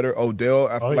getting better. Odell,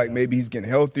 I feel like maybe he's getting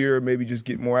healthier, maybe just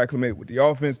getting more acclimated with the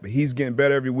offense, but he's getting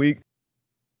better every week.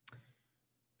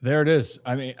 There it is.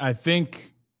 I mean, I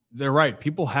think they're right.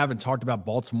 People haven't talked about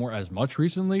Baltimore as much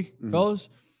recently, fellas.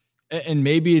 And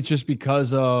maybe it's just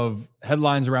because of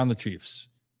headlines around the Chiefs.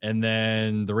 And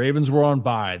then the Ravens were on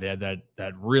bye. They had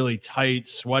that really tight,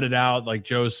 sweated out, like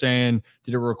Joe's saying,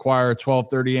 did it require a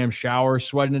 12:30 a.m. shower,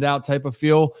 sweating it out type of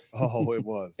feel? Oh, it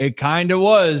was. It kind of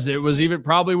was. It was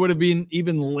probably would have been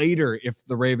even later if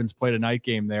the Ravens played a night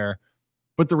game there.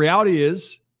 But the reality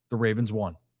is the Ravens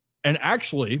won. And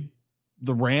actually,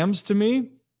 the Rams, to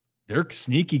me, they're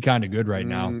sneaky kind of good right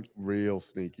now. Real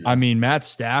sneaky. I mean, Matt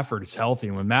Stafford is healthy.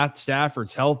 And when Matt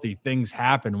Stafford's healthy, things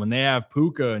happen. When they have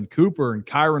Puka and Cooper and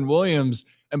Kyron Williams,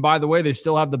 and by the way, they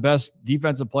still have the best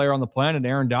defensive player on the planet.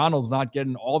 Aaron Donald's not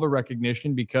getting all the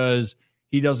recognition because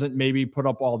he doesn't maybe put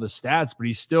up all the stats, but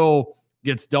he still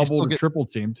gets double or triple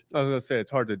teamed. I was going to say,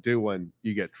 it's hard to do when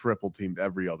you get triple teamed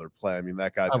every other play. I mean,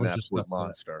 that guy's an absolute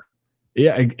monster.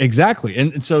 Yeah, exactly.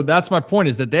 And so that's my point,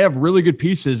 is that they have really good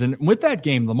pieces. And with that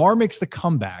game, Lamar makes the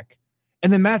comeback.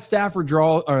 And then Matt Stafford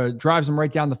drives him right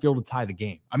down the field to tie the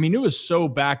game. I mean, it was so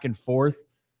back and forth.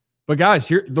 But guys,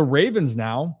 here the Ravens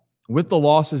now, with the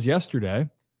losses yesterday,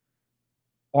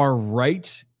 are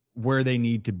right where they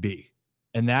need to be.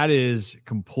 And that is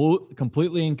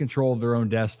completely in control of their own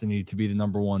destiny to be the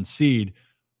number 1 seed.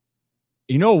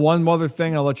 You know, one other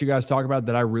thing I'll let you guys talk about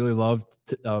that I really loved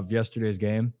of yesterday's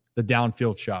game? The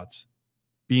downfield shots,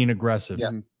 being aggressive.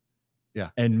 Yeah.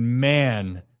 And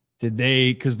man, did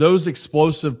they, because those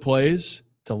explosive plays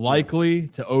to Likely,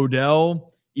 to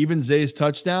Odell, even Zay's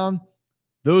touchdown,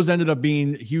 those ended up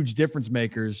being huge difference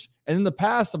makers. And in the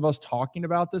past of us talking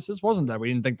about this wasn't that we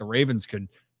didn't think the Ravens could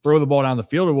throw the ball down the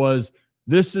field. It was,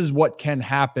 this is what can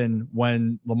happen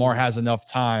when Lamar has enough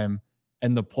time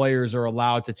and the players are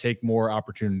allowed to take more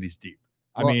opportunities deep.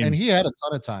 I mean, and he had a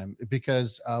ton of time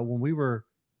because when we were,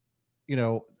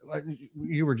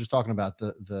 you were just talking about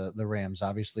the Rams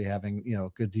obviously having,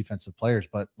 good defensive players,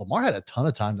 but Lamar had a ton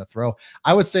of time to throw.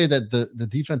 I would say that the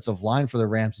defensive line for the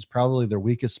Rams is probably their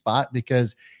weakest spot,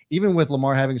 because even with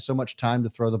Lamar having so much time to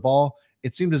throw the ball,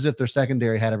 it seemed as if their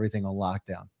secondary had everything on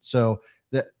lockdown.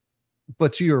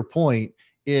 But to your point,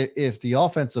 if the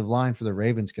offensive line for the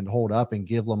Ravens can hold up and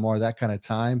give Lamar that kind of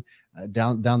time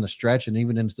down the stretch and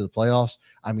even into the playoffs,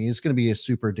 I mean, it's going to be a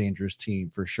super dangerous team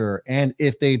for sure. And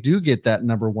if they do get that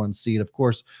number 1 seed, of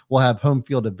course, we'll have home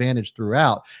field advantage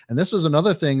throughout. And this was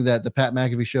another thing that the Pat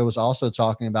McAfee show was also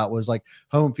talking about, was like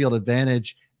home field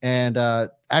advantage and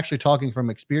actually talking from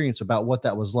experience about what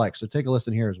that was like. So take a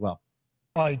listen here as well.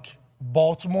 Like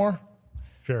Baltimore,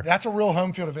 sure, that's a real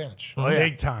home field advantage. Oh, yeah.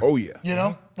 Big time. Oh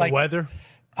yeah. Like the weather.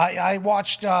 I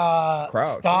watched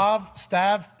Stavros.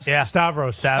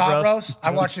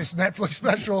 I watched this Netflix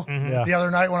special the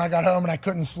other night when I got home and I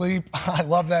couldn't sleep. I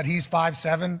love that he's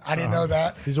 5'7". I didn't know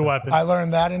that. He's a weapon. I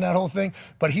learned that in that whole thing.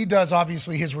 But he does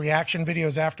obviously his reaction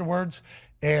videos afterwards,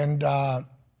 and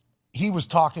he was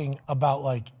talking about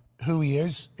like who he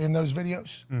is in those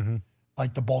videos.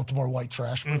 Like the Baltimore white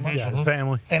trash, pretty much. Yeah, his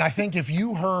family. And I think if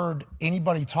you heard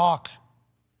anybody talk,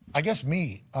 I guess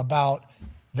me, about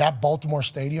that Baltimore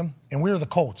stadium, and we were the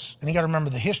Colts, and you got to remember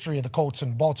the history of the Colts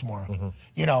in Baltimore.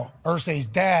 Irsay's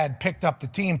dad picked up the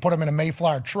team, put them in a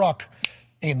Mayflower truck,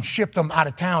 and shipped them out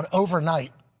of town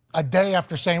overnight, a day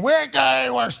after saying,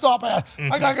 we're stopping.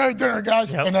 I got to go to dinner,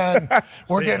 guys. And then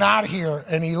we're getting out of here,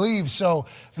 and he leaves. So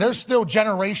there's still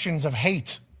generations of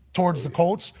hate towards the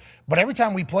Colts. But every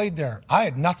time we played there, I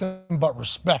had nothing but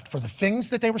respect for the things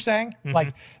that they were saying.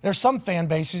 Like, there's some fan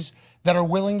bases that are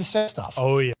willing to say stuff.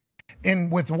 Oh, yeah.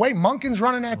 And with the way Monken's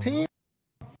running that team.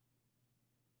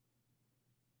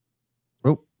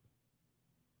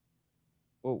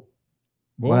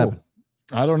 What happened?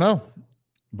 I don't know,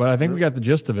 but I think we got the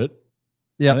gist of it.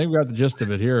 Yeah, I think we got the gist of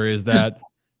it here is that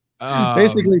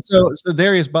basically, so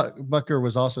Darius Bucker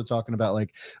was also talking about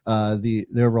like the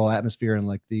overall atmosphere and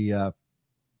like the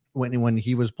when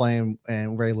he was playing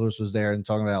and Ray Lewis was there and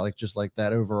talking about like just like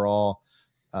that overall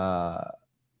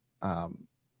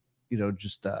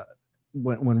just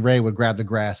when Ray would grab the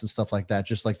grass and stuff like that,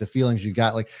 just like the feelings you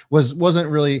got like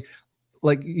wasn't really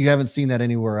like you haven't seen that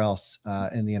anywhere else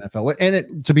in the NFL.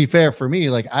 And to be fair for me,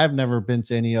 like I've never been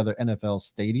to any other NFL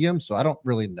stadium, so I don't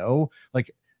really know. Like,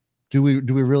 do we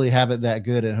really have it that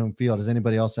good at home field? Does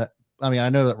anybody else I mean, I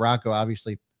know that Rocco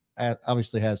obviously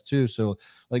has too. So,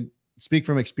 like, speak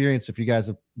from experience if you guys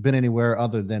have been anywhere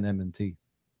other than M&T.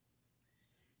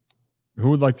 Who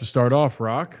would like to start off,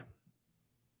 Rock?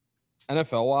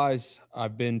 NFL wise,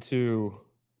 I've been to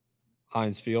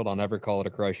Heinz Field. I'll never call it a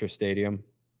Kreischer Stadium.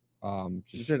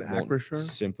 Is it Acrisure?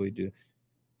 Simply do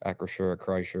Acrisure or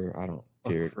Kreischer. I don't,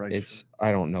 dude. Kreischer.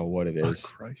 I don't know what it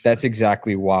is. That's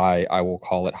exactly why I will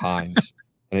call it Heinz.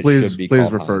 And it please should be please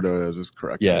called refer Heinz. to it as its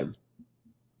correct name.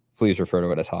 Please refer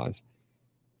to it as Heinz.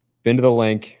 Been to the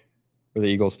link where the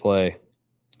Eagles play.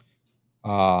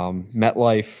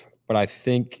 MetLife, but I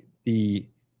think the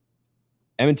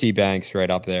M&T Bank's right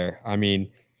up there. I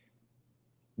mean,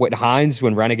 what Heinz,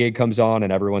 when Renegade comes on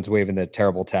and everyone's waving the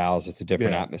terrible towels, it's a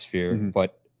different atmosphere.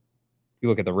 But you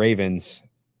look at the Ravens,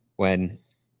 when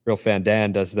Real Fan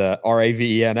Dan does the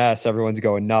RAVENS, everyone's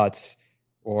going nuts.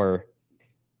 Or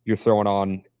you're throwing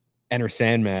on Enter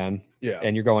Sandman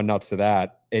and you're going nuts to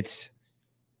that. It's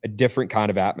a different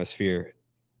kind of atmosphere.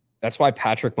 That's why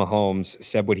Patrick Mahomes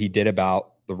said what he did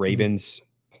about the Ravens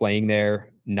playing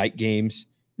their night games.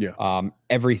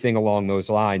 Everything along those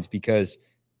lines, because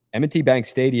M&T Bank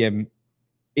Stadium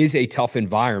is a tough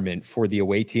environment for the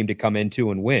away team to come into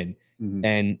and win.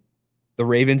 And the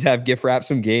Ravens have gift wrapped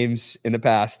some games in the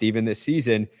past, even this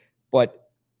season, but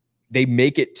they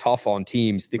make it tough on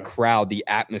teams, the crowd, the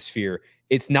atmosphere.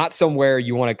 It's not somewhere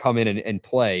you want to come in and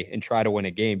play and try to win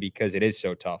a game because it is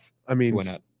so tough. I mean,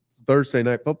 Thursday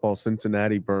Night Football,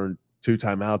 Cincinnati burned 2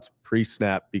 timeouts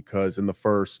pre-snap because in the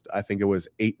first, I think it was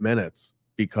 8 minutes,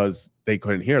 because they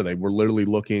couldn't hear. They were literally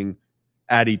looking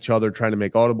at each other, trying to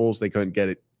make audibles. They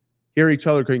couldn't hear each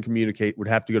other, couldn't communicate, would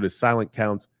have to go to silent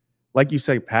counts. Like you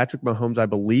say, Patrick Mahomes, I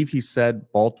believe he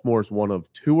said Baltimore's one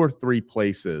of 2 or 3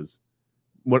 places,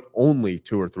 only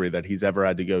 2 or 3 that he's ever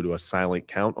had to go to a silent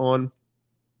count on.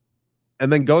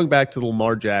 And then going back to the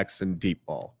Lamar Jackson deep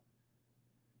ball.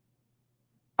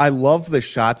 I love the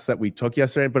shots that we took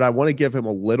yesterday, but I want to give him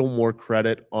a little more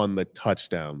credit on the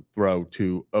touchdown throw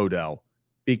to Odell,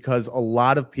 because a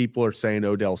lot of people are saying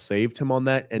Odell saved him on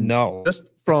that. And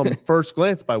just from first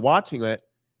glance by watching it,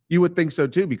 you would think so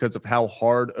too, because of how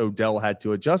hard Odell had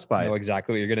to adjust by it. I know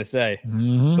exactly what you're going to say.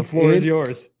 The floor is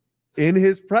yours. In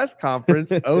his press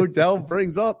conference, Odell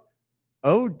brings up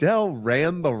Odell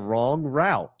ran the wrong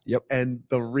route. And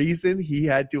the reason he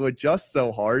had to adjust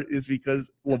so hard is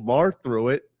because Lamar threw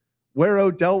it where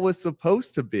Odell was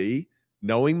supposed to be,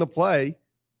 knowing the play.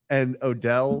 And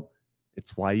Odell,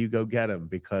 it's why you go get him,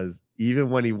 because even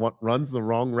when he runs the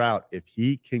wrong route, if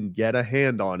he can get a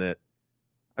hand on it,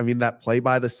 I mean, that play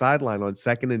by the sideline on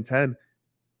 2nd and 10,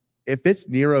 if it's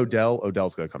near Odell,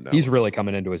 Odell's going to come down. He's really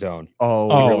coming into his own.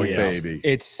 Baby.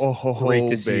 It's great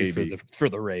to see for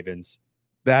the Ravens.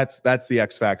 That's the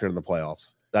X factor in the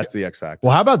playoffs. That's the X factor.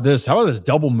 Well, how about this? How about this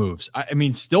double moves? I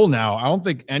mean, still now, I don't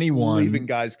think anyone leaving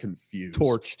guys confused,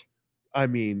 torched. I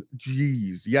mean,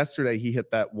 geez, yesterday he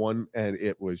hit that one, and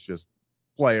it was just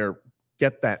player,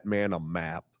 get that man a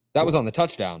map. That was on the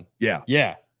touchdown. Yeah.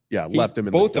 Left him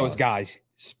in both those guys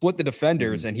split the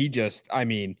defenders, and he just, I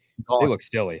mean, they look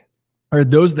silly.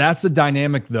 That's the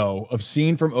dynamic, though, of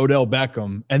seeing from Odell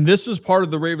Beckham. And this is part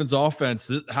of the Ravens offense,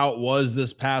 how it was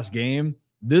this past game.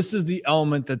 This is the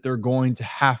element that they're going to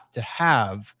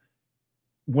have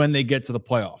when they get to the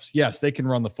playoffs. Yes, they can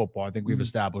run the football. I think we've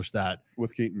established that.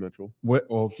 With Keaton Mitchell.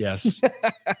 Well, yes.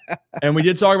 And we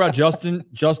did talk about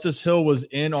Justice Hill was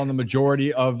in on the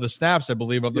majority of the snaps, I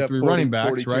believe, of the 3 running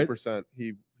backs, 42%, right? 42%.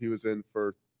 He was in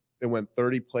for, it went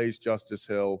 30 plays Justice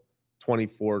Hill,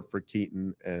 24 for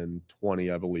Keaton, and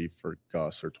 20, I believe, for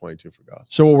Gus, or 22 for Gus.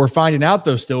 So what we're finding out,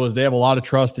 though, still is they have a lot of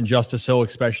trust in Justice Hill,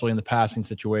 especially in the passing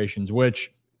situations,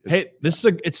 which,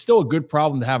 it's still a good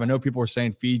problem to have. I know people are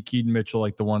saying feed Keaton Mitchell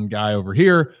like the one guy over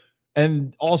here.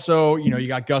 And also, you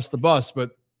got Gus the Bus,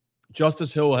 but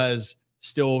Justice Hill has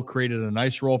still created a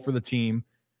nice role for the team.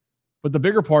 But the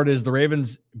bigger part is the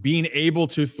Ravens being able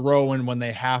to throw in when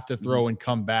they have to throw and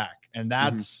come back. And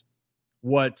that's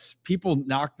what people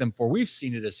knock them for. We've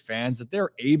seen it as fans that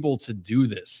they're able to do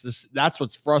this. That's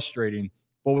what's frustrating.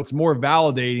 But what's more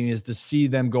validating is to see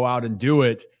them go out and do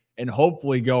it and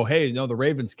hopefully go, hey, no, the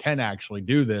Ravens can actually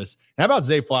do this. And how about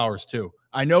Zay Flowers too?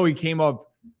 I know he came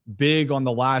up big on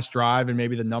the last drive and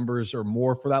maybe the numbers are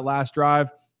more for that last drive,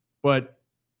 but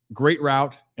great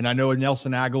route. And I know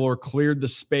Nelson Aguilar cleared the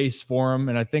space for him.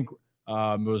 And I think it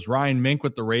was Ryan Mink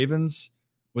with the Ravens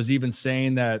was even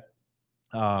saying that,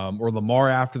 or Lamar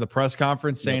after the press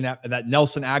conference saying that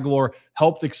Nelson Aguilar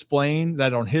helped explain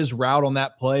that on his route on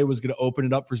that play was going to open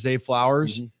it up for Zay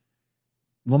Flowers.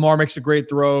 Lamar makes a great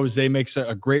throw. Zay makes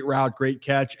a great route, great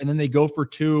catch. And then they go for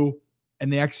 2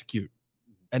 and they execute.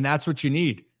 And that's what you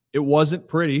need. It wasn't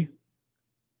pretty.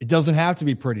 It doesn't have to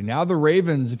be pretty. Now the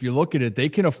Ravens, if you look at it, they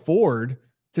can afford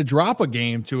to drop a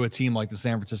game to a team like the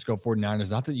San Francisco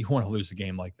 49ers. Not that you want to lose a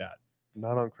game like that.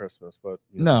 Not on Christmas, but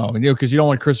no, because you don't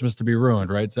want Christmas to be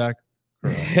ruined, right, Zach?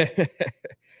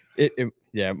 It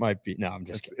might be. No, I'm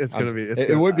just kidding. It's gonna be.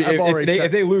 It would be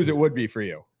if they lose. It would be for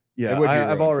you. Yeah,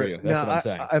 I've already. That's what I'm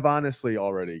saying. I've honestly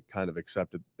already kind of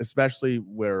accepted, especially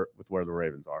where the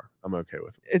Ravens are. I'm okay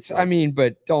with it. It's. I mean,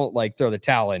 but don't throw the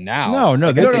towel in now. No.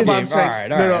 Like, no. I'm saying,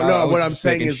 no. What I'm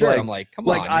saying is I'm like, come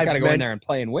on, you got to go in there and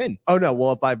play and win. Oh no.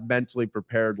 Well, if I've mentally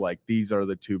prepared, like these are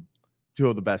the two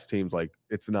of the best teams, like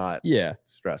it's not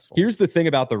stressful. Here's the thing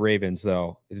about the Ravens,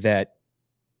 though, that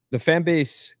the fan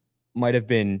base might have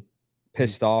been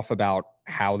pissed off about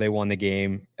how they won the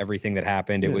game, everything that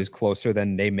happened. It was closer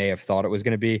than they may have thought it was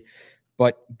going to be.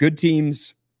 But good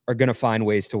teams are going to find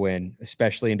ways to win,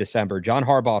 especially in December. John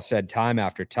Harbaugh said time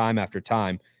after time after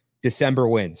time, December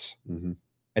wins.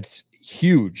 It's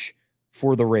huge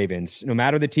for the Ravens. No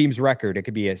matter the team's record, it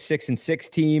could be a 6-6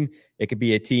 team. It could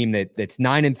be a team that's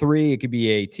 9-3. It could be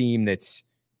a team that's,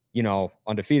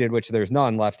 undefeated, which there's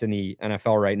none left in the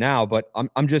NFL right now. But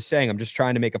I'm just saying, I'm just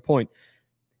trying to make a point.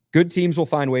 Good teams will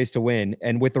find ways to win.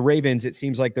 And with the Ravens, it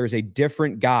seems like there's a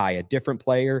different guy, a different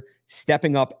player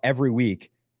stepping up every week.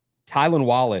 Tylan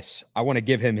Wallace, I want to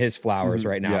give him his flowers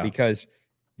right now because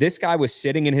this guy was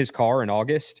sitting in his car in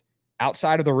August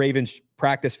outside of the Ravens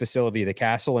practice facility, the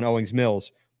Castle in Owings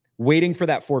Mills, waiting for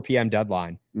that 4 p.m.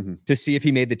 deadline to see if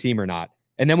he made the team or not.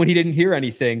 And then when he didn't hear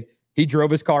anything, he drove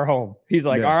his car home. He's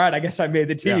like, all right, I guess I made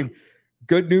the team.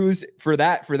 Good news for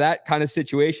that kind of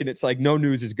situation. It's like no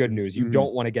news is good news. You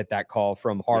don't want to get that call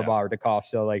from Harbaugh or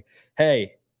DeCosta like,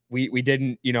 hey, we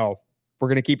didn't, we're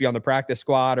going to keep you on the practice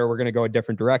squad or we're going to go a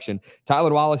different direction.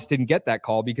 Tylan Wallace didn't get that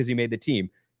call because he made the team.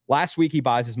 Last week, he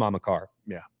buys his mom a car.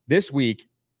 This week,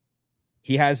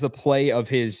 he has the play of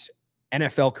his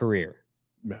NFL career.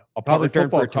 A punt return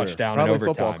for a touchdown in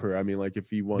overtime. Football career. I mean, like if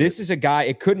he won. This is a guy,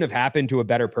 it couldn't have happened to a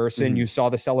better person. You saw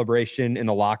the celebration in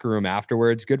the locker room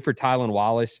afterwards. Good for Tylan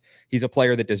Wallace. He's a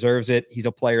player that deserves it. He's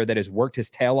a player that has worked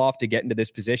his tail off to get into this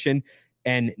position.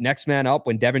 And next man up,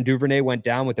 when Devin Duvernay went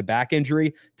down with a back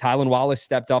injury, Tylan Wallace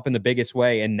stepped up in the biggest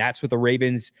way. And that's what the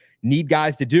Ravens need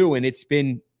guys to do. And it's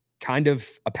been kind of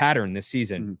a pattern this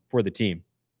season for the team.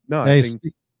 No, I think.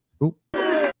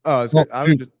 I was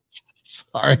just.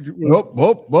 Sorry. Brad,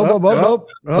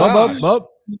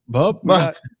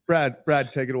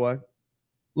 take it away.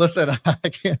 Listen, I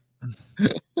can't.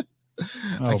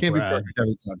 I can't be perfect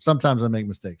every time. Sometimes I make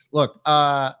mistakes. Look,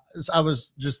 I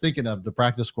was just thinking of the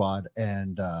practice squad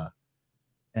and that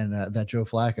Joe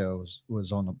Flacco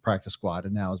was on the practice squad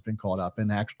and now has been called up and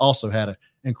also had an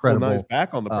incredible. Well, now he's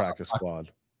back on the practice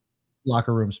squad.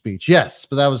 Locker room speech, yes,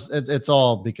 but that was it's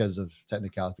all because of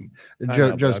technicality.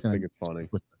 Joe's going to think it's funny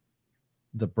with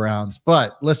the Browns,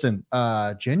 but listen,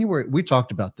 January we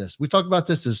talked about this. We talked about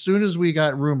this as soon as we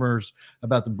got rumors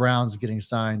about the Browns getting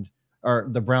signed or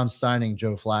the Browns signing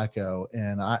Joe Flacco,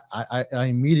 and I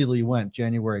immediately went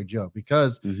January Joe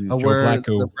because of where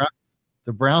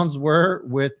the Browns were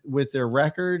with their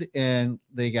record, and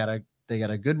they got a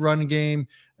good run game.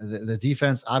 The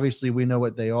defense, obviously, we know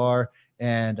what they are.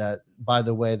 And by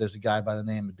the way, there's a guy by the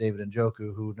name of David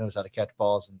Njoku who knows how to catch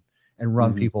balls and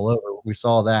run people over. We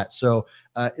saw that. So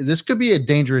this could be a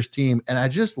dangerous team. And I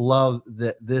just love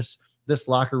that this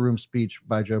locker room speech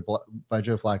by Joe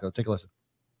Flacco. Take a listen.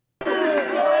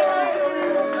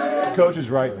 The coach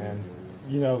is right, man.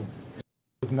 It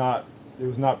was not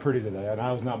pretty today, and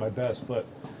I was not my best. But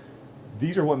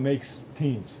these are what makes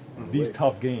teams. These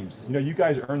tough games. You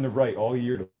guys earn the right all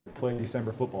year to play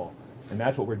December football. And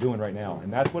that's what we're doing right now.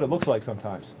 And that's what it looks like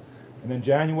sometimes. And then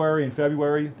January and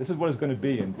February, this is what it's going to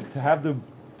be. And to have the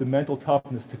mental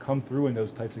toughness to come through in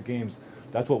those types of games,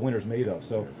 That's what winter's made of.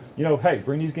 So, hey,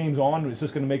 bring these games on. It's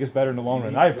just going to make us better in the long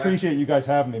run. I appreciate you guys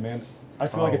having me, man. I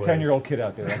feel like a 10-year-old kid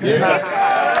out there.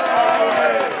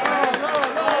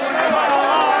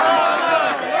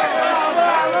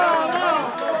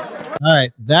 All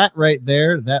right, that right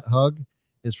there, that hug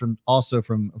is also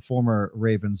from former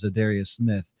Ravens Zadarius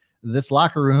Smith. This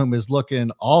locker room is looking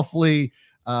awfully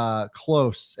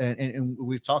close, and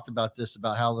we've talked about this,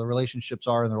 about how the relationships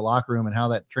are in their locker room and how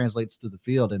that translates to the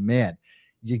field. And man,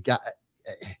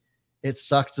 it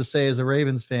sucks to say as a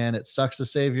Ravens fan, it sucks to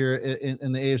say if you're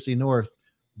in the AFC North,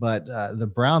 but the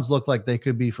Browns look like they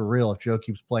could be for real if Joe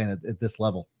keeps playing at this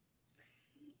level.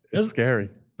 It's scary.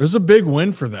 It was a big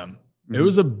win for them. It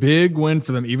was a big win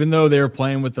for them, even though they were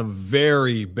playing with a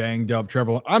very banged up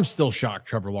Trevor. I'm still shocked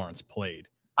Trevor Lawrence played.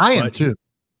 I am too.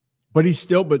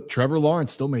 But Trevor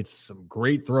Lawrence still made some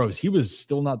great throws. He was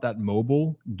still not that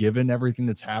mobile given everything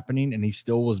that's happening, and he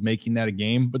still was making that a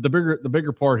game. But the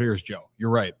bigger part here is Joe. You're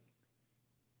right.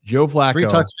 Joe Flacco. 3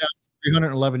 touchdowns,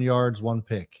 311 yards, 1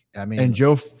 pick. I mean, and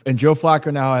Joe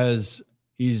Flacco now has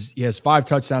he has 5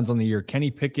 touchdowns on the year.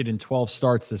 Kenny Pickett in 12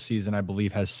 starts this season, I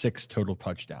believe, has 6 total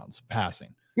touchdowns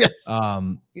passing. Yes.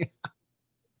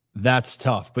 That's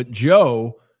tough. But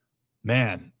Joe,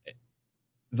 man,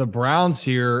 the Browns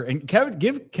here, and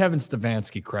give Kevin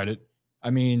Stefanski credit.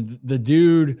 I mean, the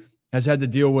dude has had to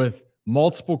deal with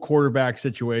multiple quarterback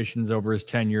situations over his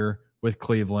tenure with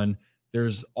Cleveland. There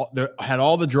had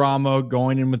all the drama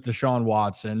going in with Deshaun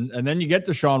Watson, and then you get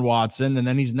Deshaun Watson, and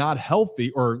then he's not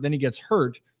healthy, or then he gets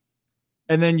hurt,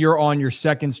 and then you're on your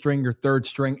second string, your third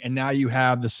string, and now you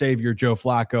have the savior Joe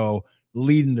Flacco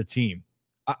leading the team.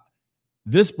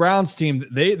 This Browns team,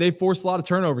 they forced a lot of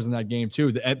turnovers in that game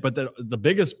too. But the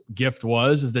biggest gift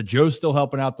is that Joe's still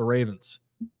helping out the Ravens.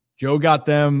 Joe got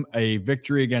them a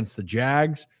victory against the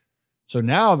Jags. So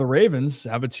now the Ravens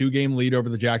have a 2-game lead over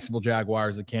the Jacksonville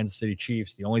Jaguars, the Kansas City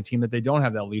Chiefs. The only team that they don't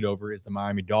have that lead over is the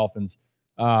Miami Dolphins.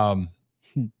 Good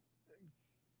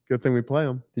thing we play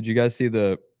them. Did you guys see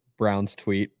the Browns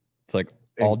tweet? It's like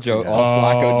all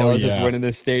Flacco does is win in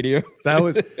this stadium.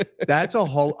 That's a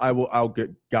whole.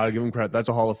 Gotta give him credit. That's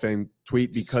a Hall of Fame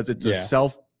tweet because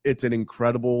it's an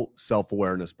incredible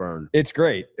self-awareness burn. It's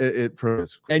great. It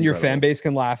proves, and your fan base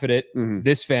can laugh at it. Mm-hmm.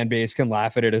 This fan base can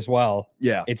laugh at it as well.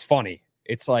 Yeah, it's funny.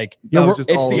 It's like it's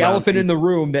the elephant in the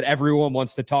room that everyone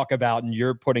wants to talk about, and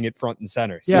you're putting it front and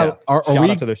center. So shout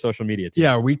out to their social media team.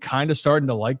 Yeah, are we kind of starting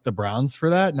to like the Browns for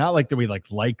that? Not like that we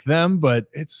like them, but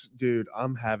dude,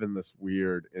 I'm having this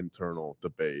weird internal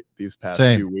debate these past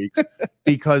Same. few weeks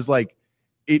because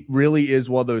it really is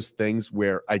one of those things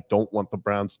where I don't want the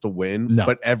Browns to win,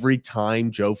 but every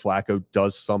time Joe Flacco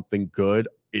does something good,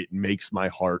 it makes my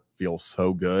heart feel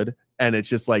so good. And it's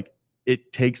just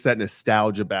it takes that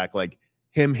nostalgia back,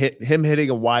 him hitting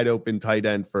a wide open tight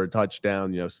end for a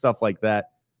touchdown, stuff like that.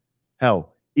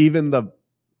 Hell, even the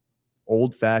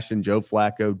old fashioned Joe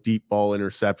Flacco deep ball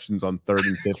interceptions on 3rd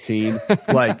and 15,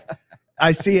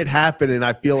 I see it happen and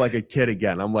I feel like a kid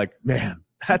again. I'm like, man,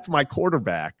 that's my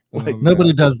quarterback.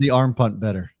 Nobody does the arm punt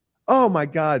better. Oh my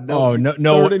God. No.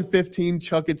 3rd and 15,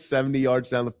 chuck it 70 yards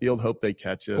down the field. Hope they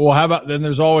catch it. Well, how about then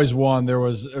there's always one. There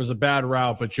was a bad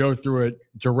route, but Joe threw it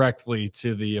directly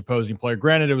to the opposing player.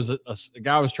 Granted, it was a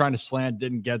guy was trying to slant,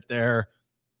 didn't get there.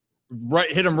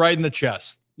 Hit him right in the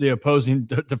chest. The opposing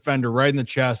defender right in the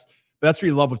chest. That's what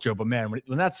you love with Joe. But man,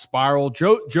 when that spiral,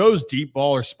 Joe's deep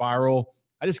ball or spiral,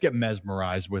 I just get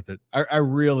mesmerized with it. I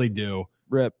really do.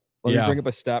 Rip. Let me bring up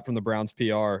a stat from the Browns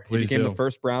PR. He became the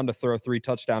first Brown to throw 3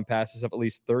 touchdown passes of at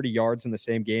least 30 yards in the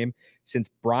same game since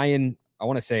Brian, I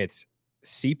want to say it's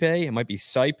Sipe, it might be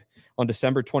Sipe, on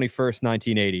December 21st,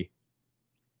 1980.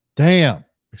 Damn.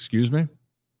 Excuse me? Do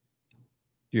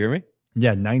you hear me?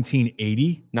 Yeah,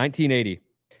 1980? 1980.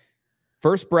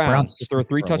 First Brown to throw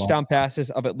 3 touchdown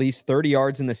passes of at least 30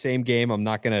 yards in the same game. I'm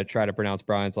not going to try to pronounce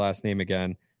Brian's last name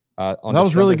again. That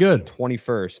was really good.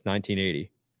 21st, 1980.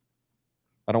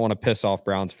 I don't want to piss off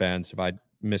Browns fans if I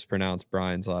mispronounce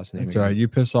Brian's last name. That's all right. You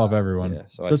piss off everyone. Yeah,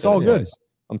 so it's all good.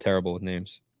 I'm terrible with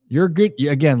names. You're good.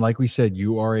 Again, like we said,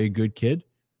 you are a good kid.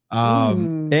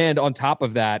 And on top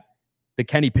of that, the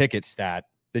Kenny Pickett stat.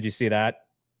 Did you see that?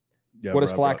 Yeah, what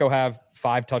does Flacco have?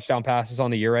 5 touchdown passes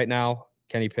on the year right now.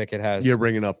 Kenny Pickett has. You're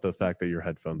bringing up the fact that your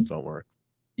headphones don't work.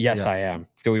 Yes, I am.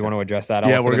 Do we want to address that?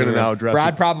 Yeah, we're going to now address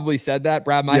Brad probably said that.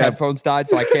 Brad, my headphones died,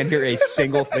 so I can't hear a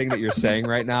single thing that you're saying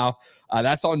right now.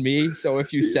 That's on me. So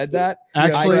if you said that,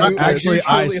 actually,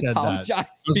 I said apologize. that. I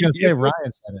was going to say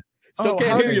Ryan said it. Still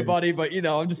can't hear you, buddy, but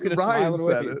I'm just going to smile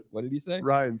with you. What did he say?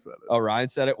 Ryan said it. Oh, Ryan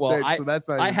said it. Well,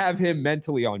 I have him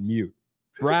mentally on mute.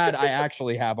 Brad, I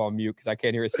actually have on mute because I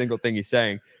can't hear a single thing he's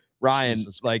saying. Ryan,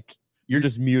 You're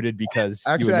just muted because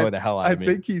you annoy the hell out of me. I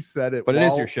think he said it, but it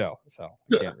is your show, so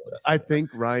I can't really I think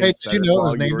Ryan said it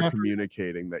while you were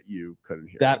communicating that you couldn't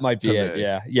hear. That might be it.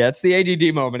 Yeah, it's the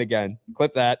ADD moment again.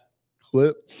 Clip that.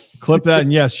 Clip that.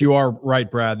 And yes, you are right,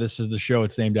 Brad. This is the show.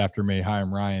 It's named after me. Hi,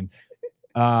 I'm Ryan.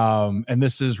 And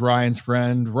this is Ryan's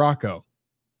friend Rocco.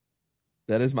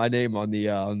 That is my name on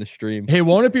the stream. Hey,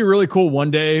 won't it be really cool one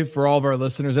day for all of our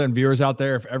listeners and viewers out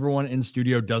there if everyone in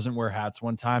studio doesn't wear hats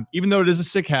one time, even though it is a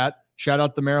sick hat? Shout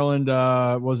out the Maryland.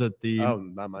 Was it the? Oh,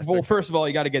 not my. Well, first of all,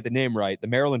 you got to get the name right. The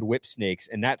Maryland Whip Snakes,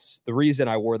 and that's the reason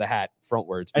I wore the hat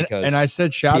frontwards because and I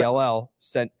said shout PLL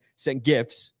sent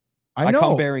gifts. I know.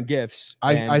 come bearing gifts.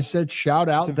 I said shout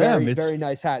out it's a them. Very, very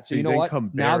nice hat. So you know what?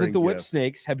 Now that the Whip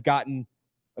Snakes have gotten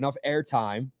enough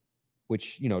airtime,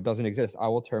 which doesn't exist, I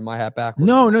will turn my hat backwards.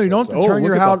 No, you don't have to turn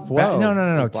your hat back. No.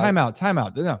 Like, Time out.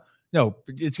 No,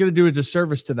 it's going to do a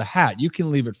disservice to the hat. You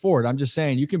can leave it forward. I'm just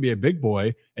saying you can be a big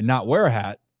boy and not wear a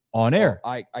hat on air.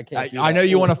 I can't. I know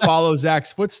you want to follow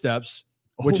Zach's footsteps,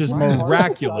 which is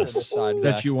miraculous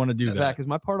that you want to do that. Zach, is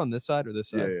my part on this side or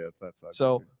this side? Yeah, that side.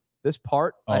 So this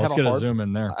part, I have a hard zoom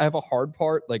in there. I have a hard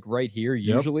part like right here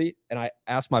usually, and I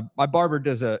asked my barber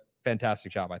does a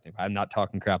fantastic job. I think I'm not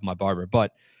talking crap on my barber,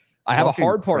 but I have a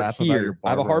hard part here.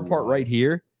 I have a hard part right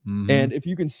here, and if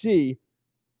you can see,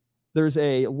 there's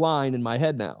a line in my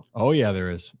head now. Oh yeah, there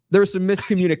is. There's some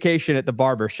miscommunication at the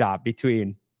barber shop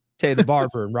between Tay the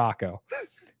barber and Rocco.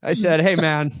 I said, "Hey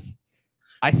man,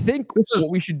 I think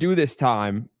what we should do this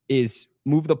time is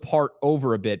move the part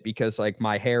over a bit because like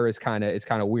my hair is kind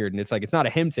of weird, and it's like it's not a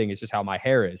him thing. It's just how my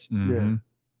hair is." Mm-hmm.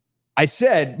 I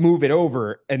said move it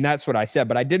over, and that's what I said,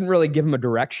 but I didn't really give him a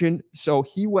direction. So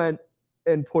he went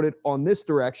and put it on this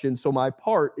direction. So my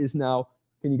part is now.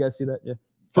 Can you guys see that? Yeah.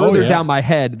 Further down my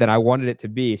head than I wanted it to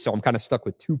be. So I'm kind of stuck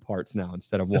with two parts now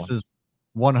instead of one. This is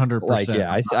 100%. Like,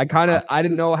 yeah, I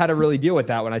didn't know how to really deal with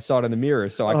that when I saw it in the mirror.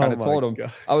 So I kind of told him,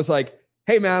 I was like,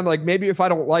 hey man, like maybe if I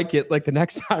don't like it, like the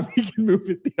next time we can move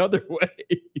it the other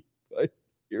way. But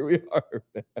here we are,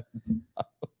 man.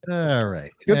 All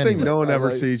right. Good thing no one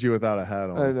ever sees you without a hat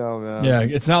on. I know, man. Yeah,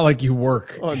 it's not like you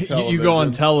work. You go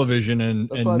on television and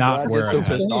not wear a hat. So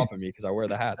pissed off at me because I wear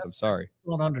the hats. I'm sorry. I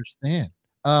don't understand.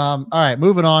 All right,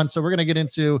 moving on. So we're going to get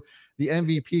into the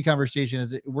MVP conversation.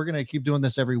 We're going to keep doing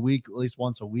this every week, at least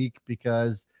once a week,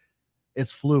 because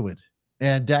it's fluid.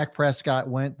 And Dak Prescott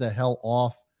went the hell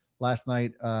off last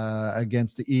night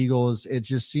against the Eagles. It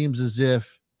just seems as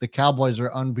if the Cowboys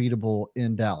are unbeatable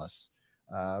in Dallas.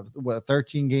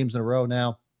 13 games in a row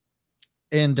now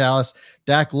in Dallas.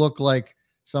 Dak looked like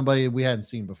somebody we hadn't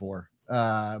seen before.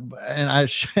 And I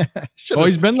well,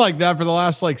 he's been like that for the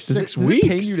last like 6 weeks. Does it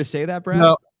pain you to say that,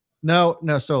 Brad? No.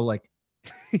 So like,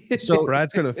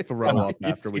 Brad's gonna throw up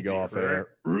after we go off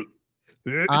air.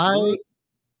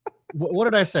 What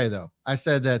did I say though? I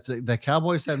said that the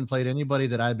Cowboys hadn't played anybody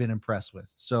that I've been impressed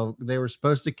with. So they were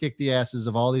supposed to kick the asses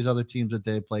of all these other teams that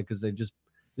they play because they've just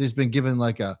been given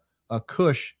like a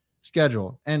cush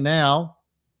schedule. And now,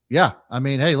 I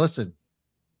mean, hey, listen,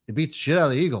 they beat the shit out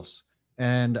of the Eagles.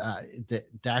 And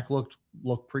Dak looked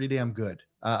pretty damn good.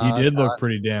 He did look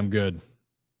pretty damn good.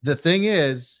 The thing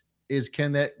is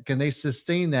can they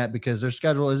sustain that because their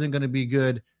schedule isn't going to be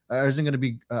good or isn't going to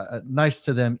be nice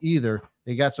to them either.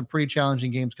 They got some pretty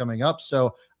challenging games coming up,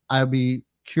 so I'll be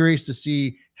curious to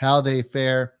see how they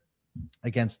fare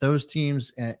against those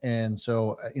teams. And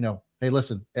so hey,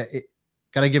 listen,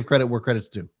 got to give credit where credit's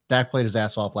due. Dak played his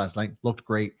ass off last night, looked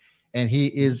great, and he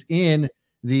is in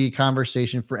the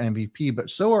conversation for MVP, but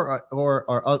so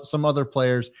are some other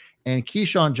players. And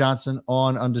Keyshawn Johnson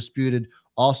on Undisputed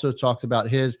also talked about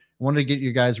his. I wanted to get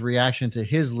you guys' reaction to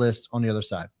his list on the other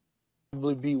side.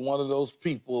 Probably be one of those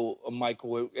people,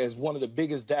 Michael, as one of the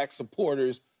biggest Dak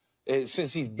supporters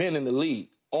since he's been in the league.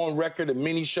 On record at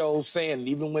many shows saying,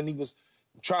 even when he was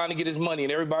trying to get his money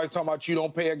and everybody's talking about you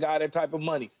don't pay a guy that type of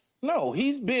money. No,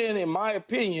 he's been, in my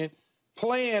opinion,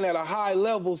 playing at a high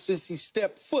level since he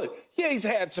stepped foot. Yeah, he's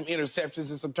had some interceptions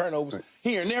and some turnovers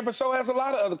here and there, but so has a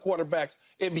lot of other quarterbacks.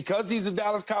 And because he's a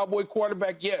Dallas Cowboy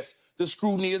quarterback, yes, the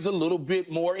scrutiny is a little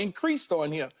bit more increased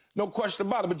on him. No question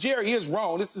about it. But Jerry is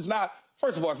wrong. This is not,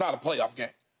 first of all, it's not a playoff game.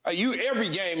 Every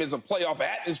game is a playoff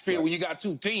atmosphere when you got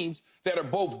two teams that are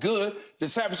both good. The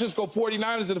San Francisco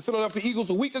 49ers and the Philadelphia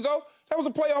Eagles a week ago, that was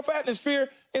a playoff atmosphere,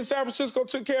 and San Francisco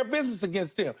took care of business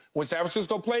against them. When San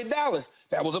Francisco played Dallas,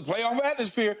 that was a playoff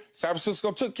atmosphere. San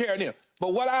Francisco took care of them.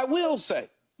 But what I will say,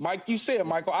 Mike, you said,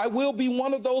 Michael, I will be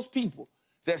one of those people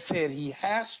that said he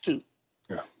has to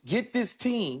get this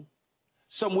team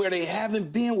somewhere they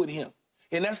haven't been with him,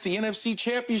 and that's the NFC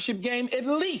Championship game at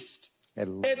least. At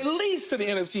least to the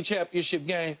NFC Championship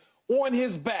game, on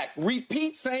his back.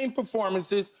 Repeat same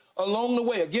performances along the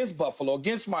way against Buffalo,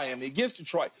 against Miami, against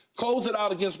Detroit. Close it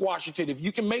out against Washington. If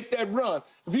you can make that run,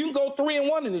 if you can go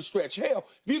 3-1 in this stretch, hell,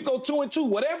 if you go 2-2,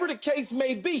 whatever the case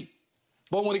may be.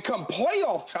 But when it comes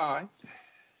playoff time,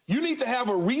 you need to have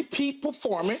a repeat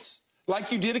performance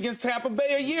like you did against Tampa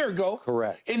Bay a year ago.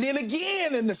 Correct. And then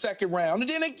again in the second round, and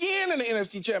then again in the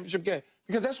NFC Championship game,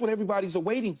 because that's what everybody's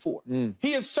waiting for.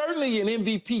 He is certainly an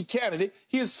MVP candidate.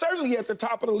 He is certainly at the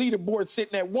top of the leaderboard,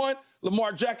 sitting at 1,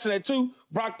 Lamar Jackson at 2,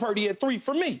 Brock Purdy at 3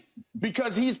 for me,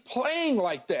 because he's playing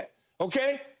like that,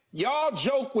 okay? Y'all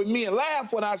joke with me and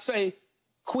laugh when I say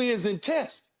quiz and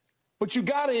test, but you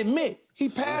got to admit, he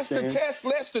passed the test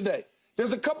yesterday.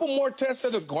 There's a couple more tests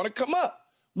that are going to come up.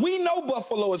 We know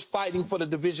Buffalo is fighting for the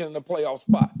division and the playoff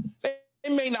spot. They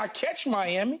may not catch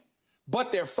Miami,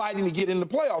 but they're fighting to get in the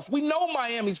playoffs. We know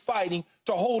Miami's fighting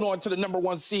to hold on to the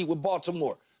 #1 seed with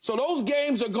Baltimore. So those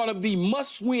games are going to be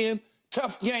must-win,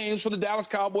 tough games for the Dallas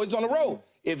Cowboys on the road.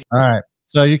 All right.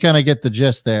 So you kind of get the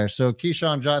gist there. So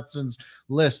Keyshawn Johnson's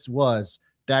list was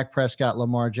Dak Prescott,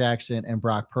 Lamar Jackson, and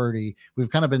Brock Purdy. We've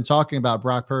kind of been talking about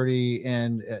Brock Purdy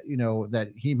and,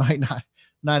 that he might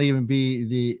not even be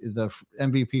the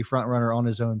MVP front runner on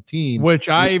his own team. Which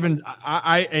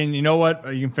and you know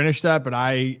what? You can finish that, but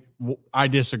I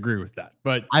disagree with that.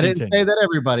 But I didn't say that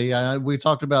everybody. We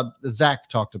talked about Zach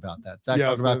talked about that. Zach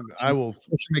talked about. I will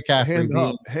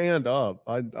McCaffrey hand up.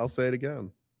 I'll say it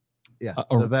again. Yeah,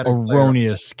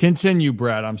 erroneous. Continue,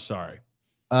 Brad. I'm sorry.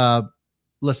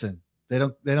 Listen, they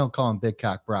don't call him Big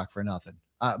Cock Brock for nothing.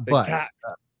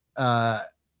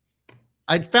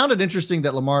 I found it interesting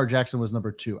that Lamar Jackson was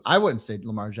number 2. I wouldn't say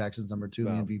Lamar Jackson's number 2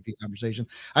 in the MVP conversation.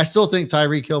 I still think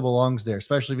Tyreek Hill belongs there,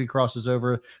 especially if he crosses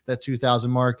over that 2,000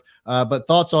 mark. But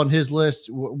thoughts on his list?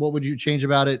 What would you change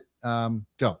about it?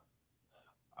 Go.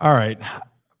 All right.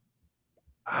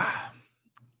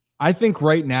 I think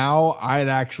right now I'd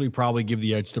actually probably give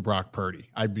the edge to Brock Purdy.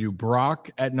 I'd do Brock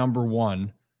at number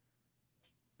 1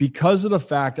 because of the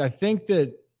fact I think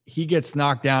that he gets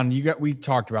knocked down. We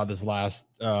talked about this last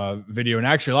video, and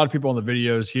actually a lot of people in the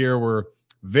videos here were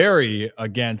very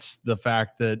against the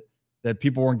fact that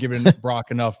people weren't giving Brock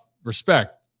enough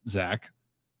respect. Zach,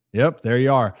 yep, there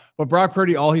you are. But Brock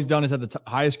Purdy, all he's done is had the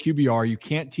highest QBR. You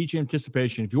can't teach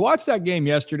anticipation. If you watch that game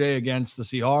yesterday against the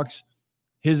Seahawks,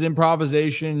 his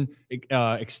improvisation,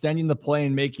 extending the play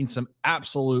and making some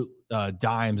absolute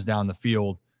dimes down the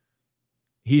field.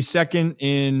 He's second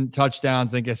in touchdowns.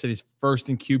 I think I said he's first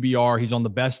in QBR. He's on the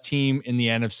best team in the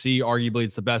NFC. Arguably,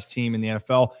 it's the best team in the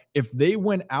NFL. If they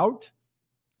win out,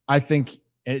 I think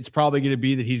it's probably going to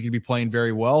be that he's going to be playing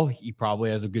very well. He probably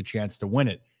has a good chance to win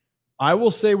it. I will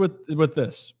say with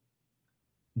this,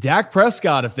 Dak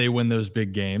Prescott, if they win those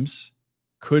big games,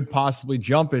 could possibly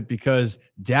jump it because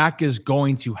Dak is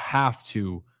going to have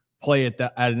to play at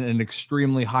an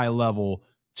extremely high level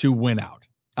to win out.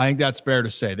 I think that's fair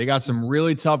to say. They got some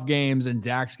really tough games, and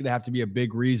Dak's going to have to be a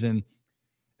big reason.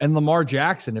 And Lamar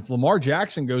Jackson, if Lamar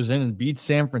Jackson goes in and beats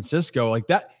San Francisco like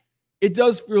that, it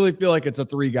does really feel like it's a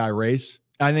 3-guy race.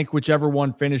 I think whichever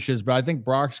one finishes, but I think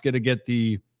Brock's going to get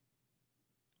the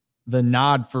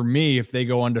nod for me if they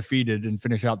go undefeated and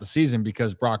finish out the season,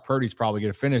 because Brock Purdy's probably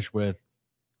going to finish with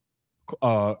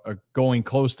going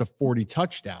close to 40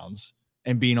 touchdowns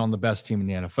and being on the best team in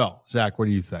the NFL. Zach, what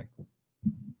do you think?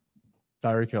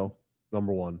 Tyreek Hill,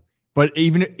 number 1. But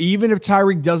even if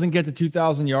Tyreek doesn't get to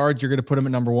 2,000 yards, you're going to put him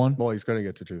at number 1? Well, he's going to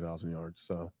get to 2,000 yards.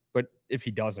 So, but if he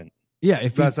doesn't,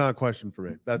 that's not a question for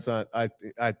me. That's not.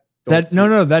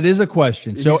 That is a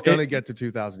question. He's going to get to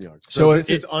 2,000 yards. So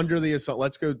this is under the assumption.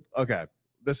 Let's go. Okay,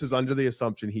 this is under the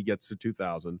assumption he gets to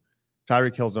 2,000.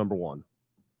 Tyreek Hill's number 1.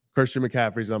 Christian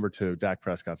McCaffrey's number 2. Dak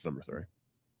Prescott's number 3.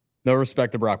 No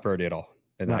respect to Brock Purdy at all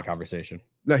in that conversation.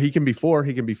 No, he can be 4.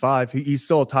 He can be 5. He's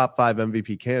still a top 5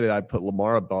 MVP candidate. I'd put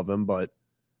Lamar above him, but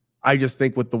I just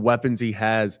think with the weapons he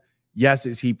has, yes,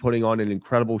 is he putting on an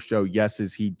incredible show? Yes,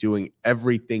 is he doing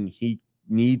everything he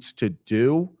needs to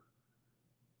do?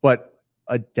 But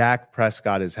a Dak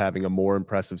Prescott is having a more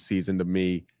impressive season to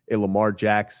me. A Lamar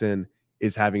Jackson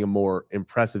is having a more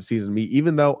impressive season to me,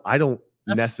 even though I don't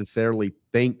necessarily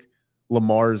think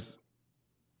Lamar's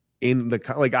in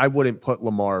the I wouldn't put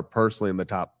Lamar personally in the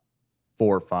top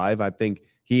 4 or 5. I think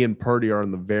he and Purdy are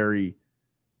in the very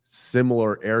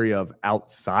similar area of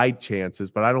outside chances,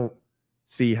 but I don't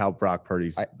see how Brock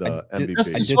Purdy's the MVP.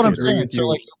 That's what I'm saying. So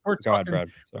Go ahead, Brad.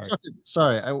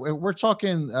 We're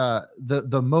talking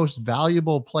the most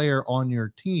valuable player on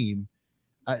your team.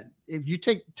 If you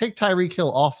take Tyreek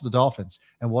Hill off the Dolphins,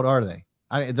 and what are they?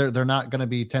 They're not going to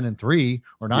be 10-3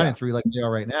 or 9-3 like they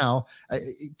are right now.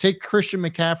 Take Christian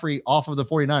McCaffrey off of the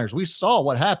 49ers. We saw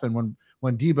what happened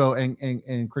when Debo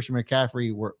and Christian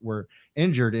McCaffrey were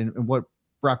injured and what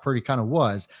Brock Purdy kind of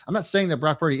was. I'm not saying that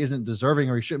Brock Purdy isn't deserving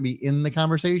or he shouldn't be in the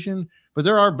conversation, but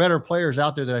there are better players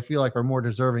out there that I feel like are more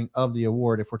deserving of the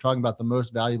award if we're talking about the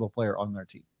most valuable player on their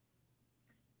team.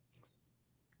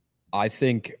 I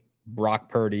think Brock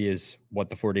Purdy is what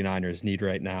the 49ers need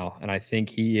right now. And I think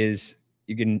he is,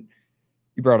 you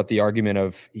brought up the argument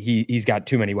of he's got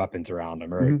too many weapons around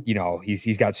him, or,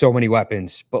 he's got so many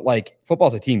weapons, but like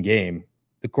football's a team game.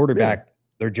 The quarterback,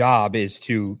 their job is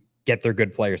to get their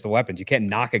good players the weapons. You can't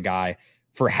knock a guy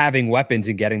for having weapons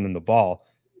and getting them the ball.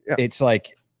 Yeah. It's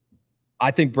like, I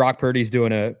think Brock Purdy's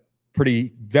doing a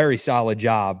very solid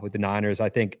job with the Niners. I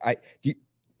think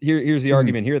here's the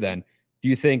argument here then. Do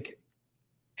you think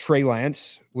Trey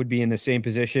Lance would be in the same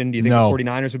position? Do you think the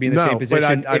 49ers would be in the same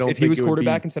position if he was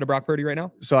quarterback instead of Brock Purdy right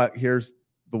now? So here's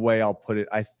the way I'll put it.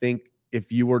 I think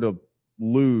if you were to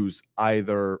lose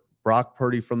either Brock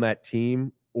Purdy from that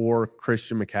team or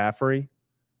Christian McCaffrey,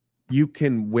 you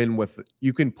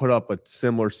can put up a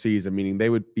similar season, meaning they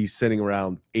would be sitting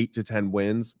around 8 to 10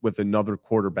 wins with another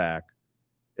quarterback.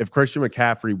 If Christian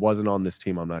McCaffrey wasn't on this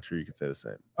team, I'm not sure you could say the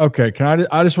same. Okay.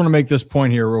 I just want to make this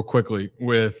point here real quickly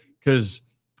because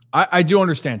I do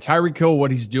understand Tyreek Hill,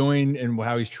 what he's doing and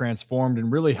how he's transformed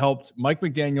and really helped. Mike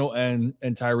McDaniel and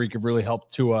Tyreek have really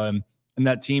helped Tua, and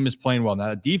that team is playing well. Now,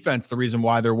 that defense, the reason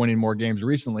why they're winning more games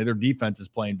recently, their defense is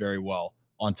playing very well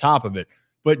on top of it.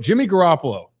 But Jimmy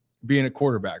Garoppolo being a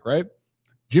quarterback, right?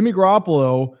 Jimmy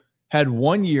Garoppolo had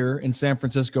 1 year in San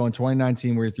Francisco in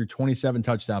 2019 where he threw 27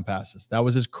 touchdown passes. That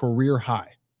was his career high.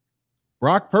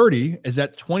 Brock Purdy is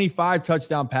at 25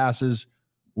 touchdown passes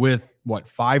with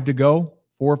 5 to go?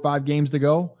 4 or 5 games to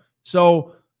go.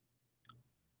 So,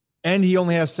 and he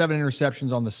only has 7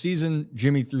 interceptions on the season.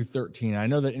 Jimmy threw 13. I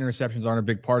know that interceptions aren't a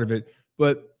big part of it,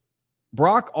 but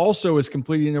Brock also is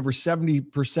completing over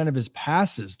 70% of his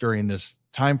passes during this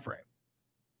time frame.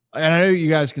 And I know you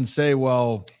guys can say,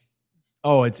 well,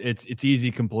 it's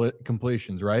easy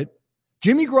completions, right?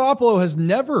 Jimmy Garoppolo has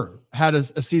never had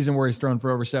a season where he's thrown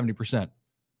for over 70%.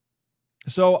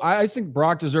 So I think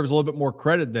Brock deserves a little bit more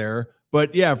credit there.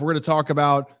 But yeah, if we're going to talk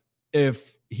about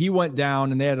if he went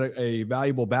down and they had a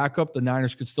valuable backup, the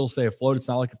Niners could still stay afloat. It's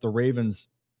not like if the Ravens.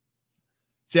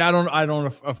 See, I don't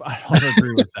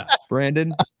agree with that.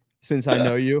 Brandon, since I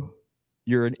know you,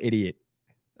 you're an idiot.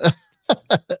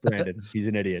 Brandon, he's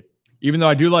an idiot. Even though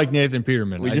I do like Nathan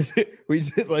Peterman. We just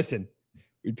listen.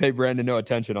 We pay Brandon no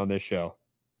attention on this show.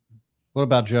 What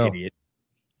about Joe? Idiot.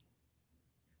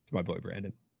 It's my boy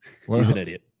Brandon. He's an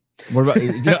idiot. What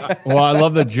about? Well, I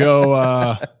love that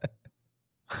Joe.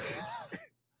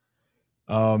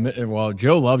 Well,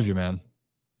 Joe loves you, man.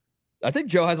 I think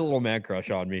Joe has a little man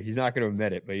crush on me. He's not going to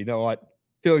admit it, but you know what?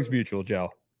 Feelings mutual, Joe.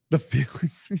 The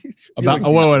feelings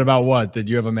mutual. About what? Did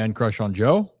you have a man crush on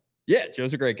Joe? Yeah,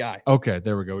 Joe's a great guy. Okay,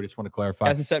 there we go. We just want to clarify. He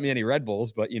hasn't sent me any Red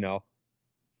Bulls, but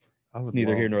it's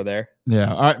neither here nor there.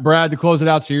 Yeah. All right, Brad, to close it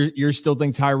out, so you still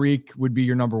think Tyreek would be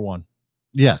your number one?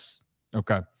 Yes.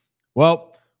 Okay.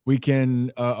 Well, we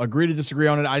can agree to disagree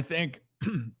on it. I think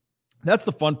that's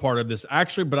the fun part of this,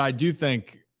 actually. But I do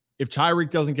think if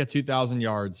Tyreek doesn't get 2,000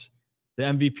 yards, the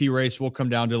MVP race will come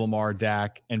down to Lamar,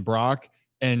 Dak, and Brock.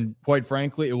 And quite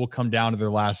frankly, it will come down to their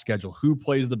last schedule. Who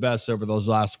plays the best over those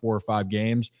last 4 or 5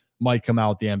 games might come out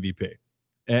with the MVP.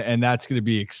 And that's going to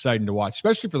be exciting to watch,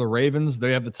 especially for the Ravens.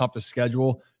 They have the toughest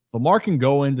schedule. Lamar can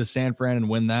go into San Fran and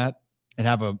win that and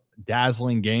have a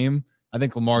dazzling game. I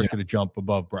think Lamar's going to jump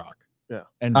above Brock. Yeah.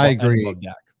 And I agree. And above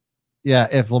Dak. Yeah.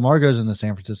 If Lamar goes into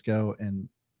San Francisco and,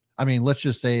 let's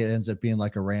just say it ends up being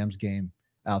like a Rams game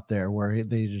out there where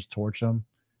they just torch them.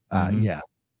 Yeah.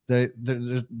 The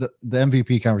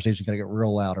MVP conversation is going to get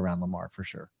real loud around Lamar for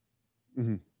sure.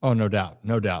 Mm-hmm. Oh, no doubt.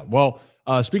 No doubt. Well,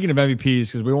 speaking of MVPs,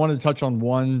 because we wanted to touch on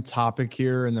one topic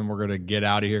here, and then we're going to get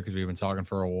out of here because we've been talking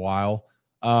for a while.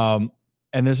 And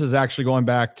this is actually going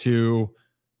back to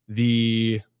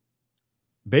the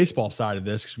baseball side of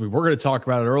this, because we were going to talk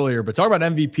about it earlier, but talk about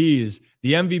MVPs.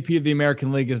 The MVP of the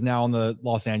American League is now on the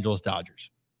Los Angeles Dodgers.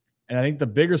 And I think the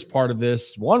biggest part of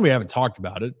this, one, we haven't talked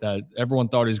about it, that everyone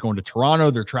thought he was going to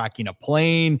Toronto. They're tracking a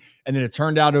plane. And then it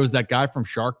turned out it was that guy from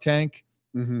Shark Tank.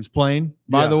 His plane,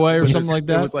 by the way, or something like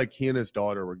that. It was like he and his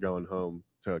daughter were going home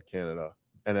to Canada,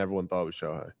 and everyone thought it was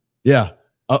Shohei. Yeah.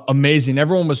 Amazing.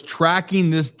 Everyone was tracking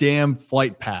this damn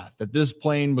flight path, that this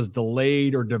plane was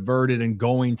delayed or diverted and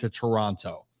going to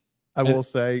Toronto. I will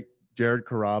say, Jared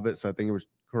Carrabis, I think it was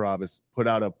Carrabis, put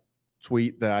out a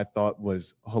tweet that I thought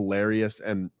was hilarious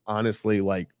and honestly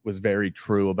was very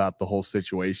true about the whole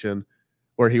situation,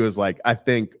 where he was like, I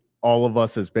think all of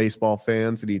us as baseball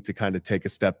fans need to kind of take a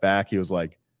step back. He was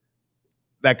like,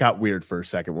 that got weird for a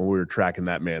second when we were tracking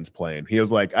that man's playing. He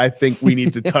was like, I think we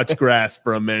need to touch grass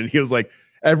for a minute. He was like,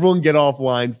 everyone get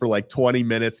offline for like 20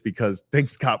 minutes because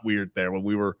things got weird there when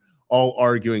we were all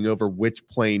arguing over which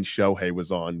plane Shohei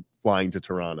was on flying to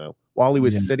Toronto while he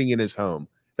was sitting in his home.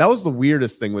 That was the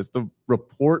weirdest thing, was the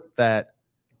report that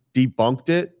debunked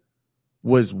it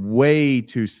was way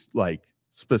too like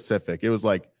specific. It was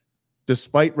like,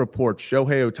 despite reports,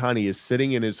 Shohei Ohtani is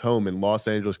sitting in his home in Los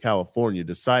Angeles, California,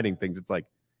 deciding things. It's like,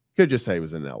 could just say he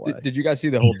was in LA. Did you guys see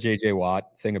the whole JJ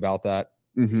Watt thing about that?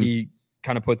 Mm-hmm. He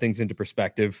kind of put things into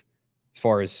perspective as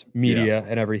far as media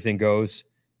and everything goes.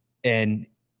 And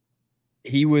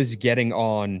he was getting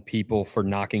on people for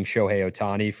knocking Shohei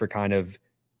Ohtani for kind of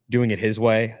doing it his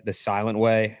way, the silent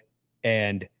way,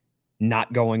 and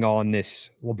not going on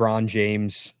this LeBron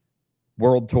James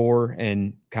world tour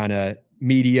and kind of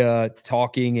media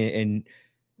talking and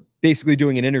basically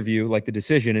doing an interview like The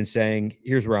Decision and saying,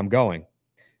 here's where I'm going.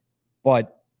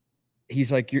 But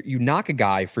he's like, you knock a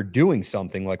guy for doing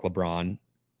something like LeBron,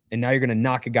 and now you're going to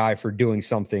knock a guy for doing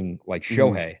something like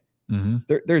Shohei.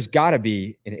 Mm-hmm. There's got to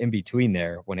be an in-between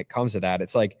there when it comes to that.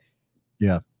 It's like,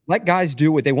 yeah, let guys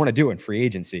do what they want to do in free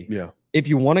agency. Yeah. If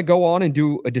you want to go on and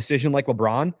do a decision like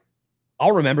LeBron,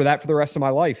 I'll remember that for the rest of my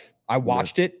life. I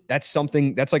watched it. That's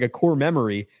something that's like a core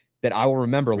memory that I will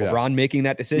remember. LeBron making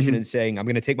that decision and saying, I'm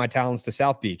going to take my talents to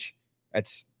South Beach. And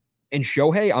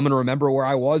Shohei, I'm going to remember where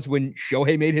I was when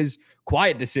Shohei made his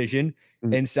quiet decision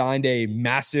and signed a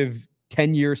massive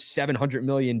 10-year, $700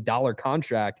 million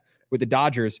contract with the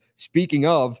Dodgers. Speaking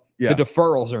of, the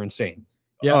deferrals are insane.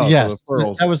 Yeah. Yes.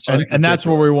 That was, and that's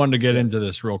where we wanted to get into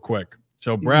this real quick.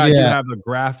 So Brad, you have the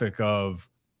graphic of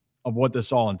what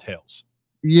this all entails.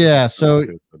 Yeah. So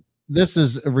this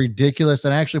is ridiculous.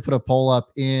 And I actually put a poll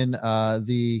up in our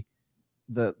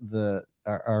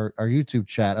YouTube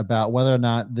chat about whether or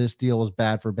not this deal was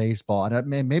bad for baseball. And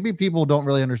maybe people don't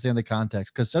really understand the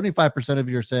context, because 75% of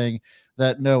you are saying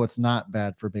that no, it's not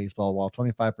bad for baseball, while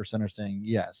 25% are saying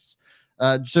yes.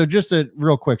 So just a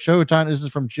real quick, Shohei Ohtani, this is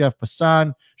from Jeff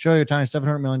Passan. Shohei Ohtani's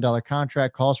 $700 million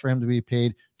contract calls for him to be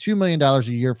paid $2 million a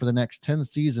year for the next 10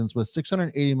 seasons, with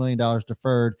 $680 million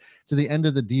deferred to the end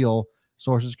of the deal.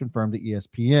 Sources confirmed to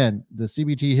ESPN. The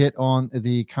CBT hit on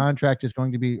the contract is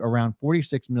going to be around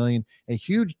 $46 million, a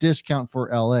huge discount for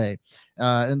LA.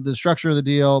 And the structure of the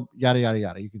deal, yada, yada,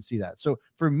 yada. You can see that. So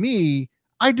for me,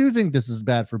 I do think this is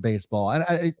bad for baseball.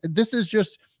 And this is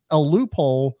just a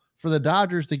loophole for the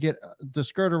Dodgers to get to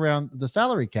skirt around the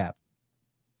salary cap.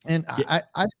 And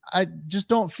I just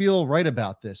don't feel right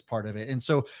about this part of it. And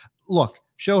so, look,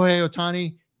 Shohei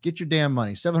Ohtani, get your damn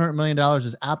money. $700 million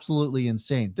is absolutely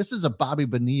insane. This is a Bobby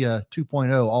Bonilla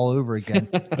 2.0 all over again.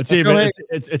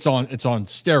 It's on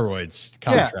steroids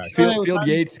contract. Yeah. Field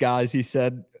Yates, guys, he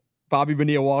said Bobby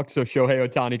Bonilla walked so Shohei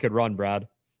Ohtani could run, Brad.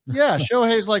 Yeah,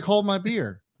 Shohei's like, hold my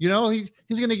beer. You know, he's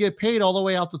going to get paid all the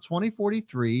way out to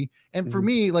 2043. And for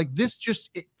me, like, this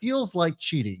just, it feels like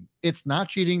cheating. It's not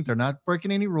cheating. They're not breaking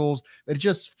any rules. It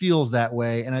just feels that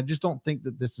way. And I just don't think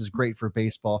that this is great for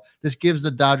baseball. This gives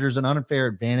the Dodgers an unfair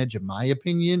advantage, in my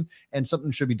opinion, and something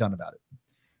should be done about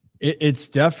it. It's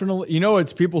definitely,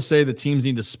 it's people say the teams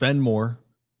need to spend more,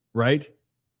 right?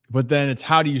 But then it's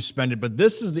how do you spend it? But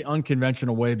this is the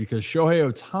unconventional way, because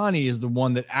Shohei Ohtani is the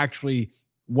one that actually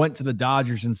went to the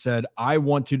Dodgers and said, I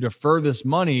want to defer this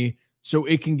money so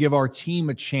it can give our team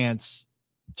a chance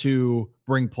to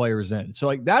bring players in. So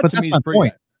like that to me is pretty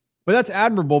point. But that's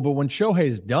admirable. But when Shohei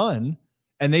is done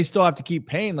and they still have to keep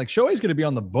paying, like Shohei's going to be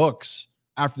on the books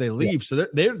after they leave. So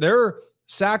they're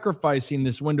sacrificing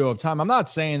this window of time. I'm not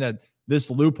saying that this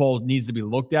loophole needs to be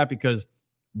looked at, because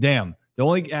damn, they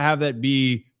only have that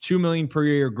be $2 million per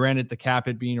year. Granted, the cap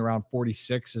it being around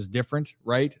 46 is different,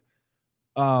 right?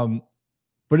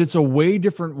 But it's a way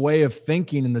different way of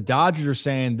thinking. And the Dodgers are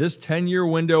saying this 10-year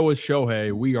window with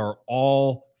Shohei, we are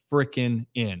all freaking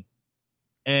in.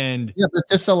 And yeah, but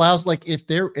this allows, like,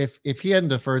 if he hadn't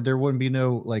deferred, there wouldn't be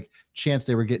no like chance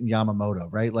they were getting Yamamoto,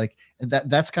 right? Like, and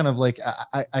that's kind of like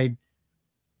I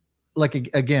like,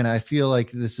 again, I feel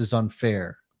like this is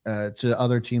unfair to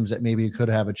other teams that maybe could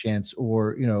have a chance,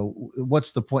 or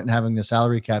what's the point in having the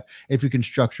salary cap if you can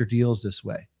structure deals this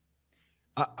way?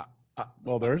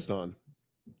 Well, there's none.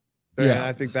 Yeah, and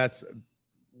I think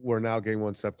we're now getting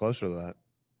one step closer to that.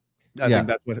 I think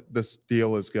that's what this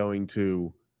deal is going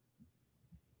to,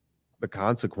 the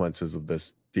consequences of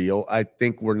this deal. I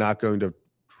think we're not going to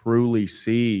truly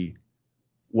see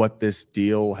what this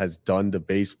deal has done to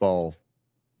baseball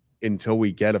until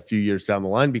we get a few years down the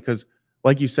line, because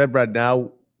like you said, Brad,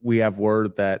 now we have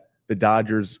word that the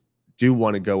Dodgers do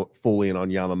want to go fully in on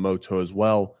Yamamoto as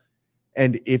well.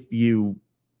 And if you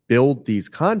build these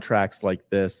contracts like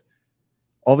this,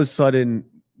 all of a sudden,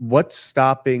 what's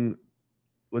stopping,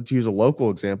 let's use a local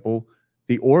example,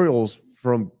 the Orioles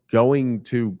from going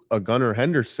to a Gunnar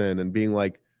Henderson and being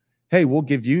like, hey, we'll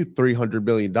give you $300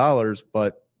 million,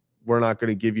 but we're not going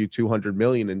to give you $200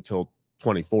 million until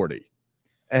 2040.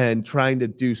 And trying to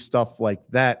do stuff like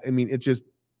that. I mean,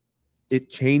 it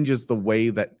changes the way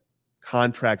that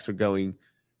contracts are going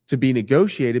to be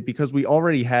negotiated, because we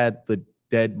already had the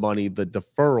dead money, the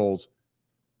deferrals,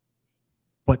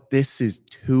 but this is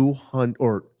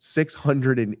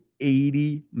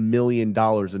 $680 million in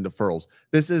deferrals.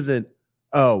 This isn't,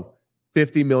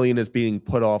 $50 million is being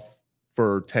put off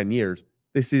for 10 years.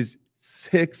 This is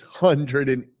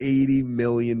 $680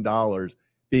 million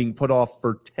being put off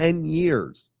for 10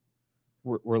 years.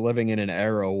 We're living in an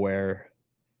era where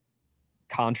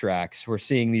we're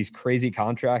seeing these crazy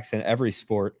contracts in every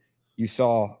sport. You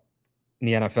saw in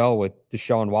the NFL with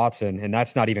Deshaun Watson, and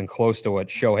that's not even close to what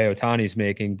Shohei Ohtani's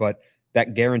making, but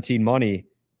that guaranteed money,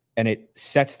 and it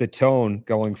sets the tone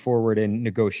going forward in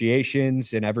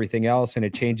negotiations and everything else, and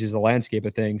it changes the landscape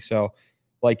of things. So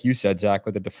like you said, Zach,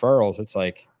 with the deferrals, it's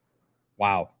like,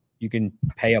 wow, you can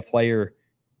pay a player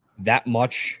that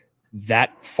much,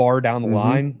 that far down the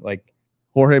line. Like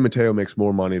Jorge Mateo makes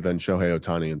more money than Shohei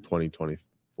Ohtani in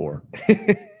 2024.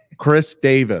 Chris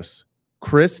Davis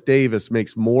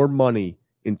makes more money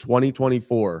in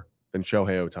 2024 than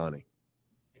Shohei Ohtani.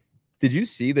 Did you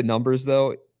see the numbers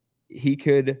though? Who's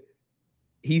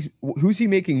he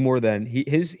making more than?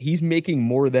 He's making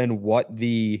more than what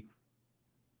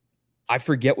I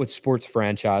forget what sports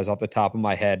franchise off the top of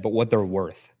my head, but what they're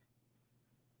worth.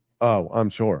 Oh, I'm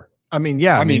sure. I mean,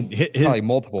 yeah. I mean, probably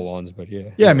multiple ones, but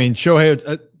yeah. Yeah, I mean,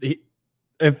 Shohei,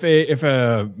 if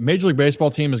a Major League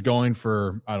Baseball team is going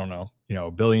for, I don't know,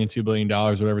 $1 billion, $2 billion,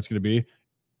 whatever it's going to be,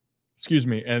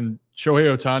 and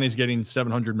Shohei Ohtani is getting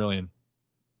 $700 million.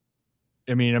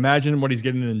 I mean, imagine what he's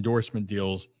getting in endorsement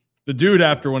deals. The dude,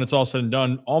 after when it's all said and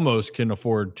done, almost can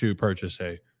afford to purchase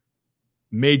a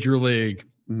Major League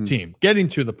team. Getting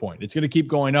to the point, it's going to keep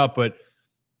going up, but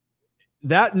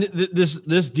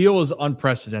this deal is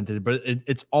unprecedented. But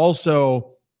it's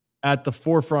also at the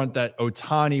forefront that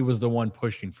Ohtani was the one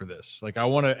pushing for this. Like, I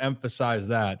want to emphasize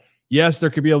that. Yes, there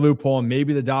could be a loophole, and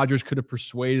maybe the Dodgers could have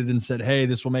persuaded and said, hey,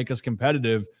 this will make us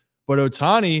competitive. But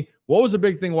Ohtani, what was the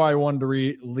big thing why he wanted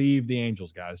to leave the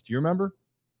Angels, guys? Do you remember?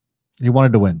 He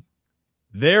wanted to win.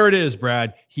 There it is,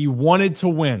 Brad. He wanted to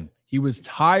win. He was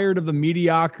tired of the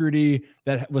mediocrity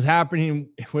that was happening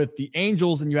with the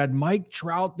Angels, and you had Mike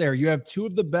Trout there. You have two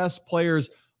of the best players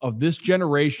of this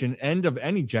generation and of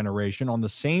any generation on the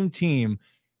same team,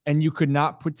 and you could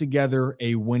not put together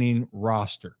a winning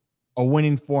roster, a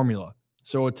winning formula.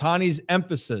 So Ohtani's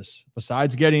emphasis,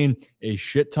 besides getting a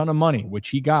shit ton of money, which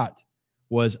he got,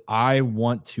 was I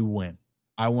want to win.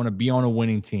 I want to be on a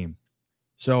winning team.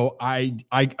 So I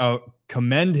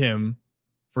commend him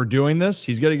for doing this.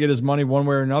 He's going to get his money one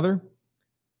way or another.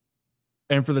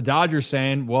 And for the Dodgers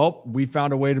saying, well, we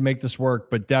found a way to make this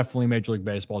work, but definitely Major League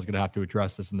Baseball is going to have to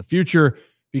address this in the future,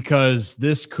 because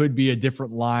this could be a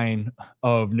different line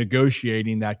of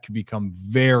negotiating that could become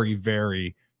very,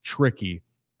 very tricky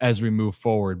as we move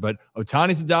forward. But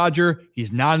Ohtani's a Dodger.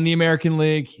 He's not in the American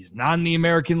League. He's not in the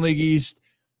American League East.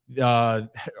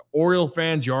 Oriole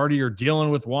fans, you already are dealing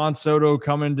with Juan Soto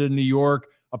coming to New York.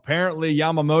 Apparently,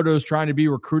 Yamamoto is trying to be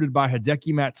recruited by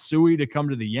Hideki Matsui to come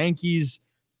to the Yankees.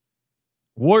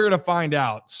 We're going to find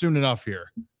out soon enough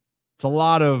here. It's a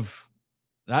lot of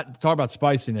that. Talk about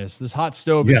spiciness. This hot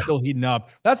stove is still heating up.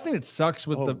 That's the thing that sucks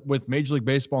with Major League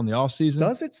Baseball in the offseason.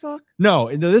 Does it suck?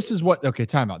 No, this is what, okay,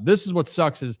 time out. This is what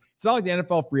sucks is it's not like the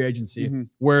NFL free agency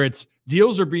where it's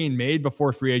deals are being made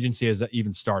before free agency has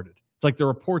even started. It's like the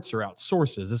reports are out,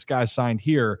 sources, this guy signed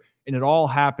here, and it all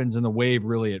happens in the wave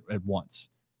really at once.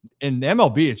 In the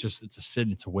MLB, it's a sit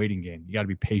and it's a waiting game. You got to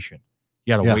be patient.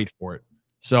 You got to wait for it.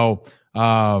 So,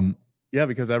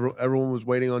 because everyone was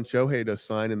waiting on Shohei to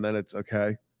sign, and then it's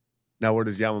okay. Now where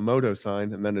does Yamamoto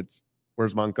sign? And then it's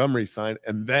where's Montgomery sign?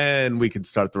 And then we can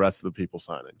start the rest of the people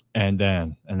signing. And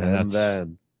then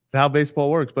it's how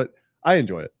baseball works. But I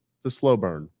enjoy it. It's a slow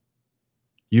burn.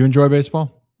 You enjoy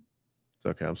baseball? It's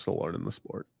okay. I'm still learning the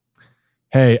sport.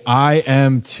 Hey, I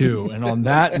am too. And on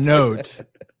that note,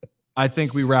 I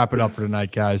think we wrap it up for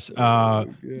tonight, guys.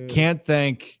 Can't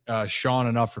thank Shawne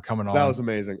enough for coming on. That was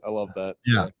amazing. I love that.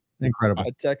 Yeah, incredible.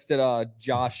 I texted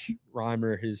Josh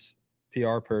Reimer, his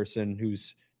PR person, who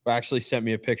actually sent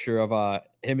me a picture of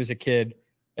him as a kid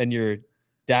and your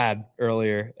dad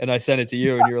earlier, and I sent it to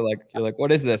you, and you're like,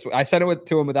 what is this? I sent it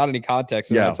to him without any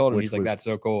context, and I told him, he's like, that's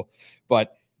so cool.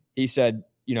 But he said,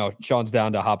 Shawne's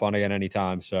down to hop on again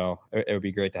anytime. So it would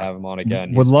be great to have him on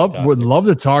again. Would love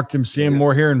to talk to him, see him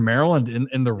more here in Maryland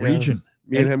in the region.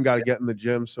 Me and him got to get in the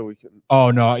gym so we can.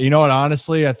 Oh no, you know what?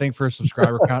 Honestly, I think for a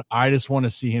subscriber count, I just want to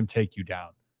see him take you down.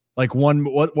 Like what's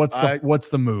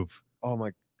the move? Oh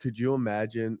my! Could you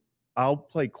imagine? I'll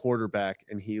play quarterback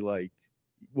and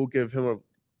we'll give him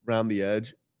around the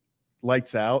edge,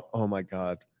 lights out. Oh my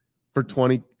God! For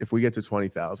 20, if we get to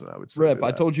 20,000, I would say. Rip,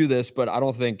 I told you this, but I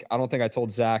don't think I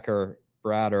told Zach or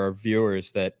Brad or our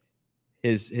viewers that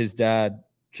his dad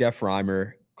Jeff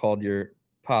Reimer called your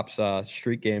Pop's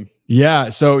street game. Yeah.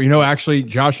 So, actually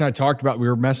Josh and I talked about, we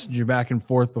were messaging back and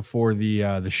forth before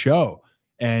the show,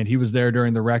 and he was there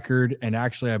during the record. And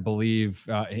actually, I believe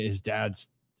his dad's,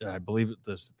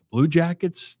 the Blue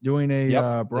Jackets doing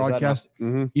a broadcast,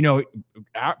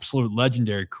 absolute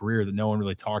legendary career that no one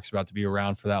really talks about to be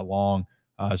around for that long.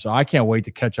 So I can't wait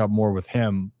to catch up more with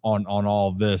him on all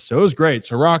of this. So it was great.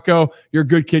 So Rocco, you're a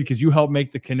good kid because you helped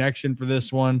make the connection for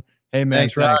this one. Hey man,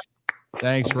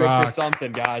 thanks, Rock. For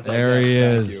something, guys. There he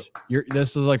is. This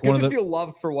is like one of the feel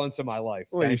loved for once in my life.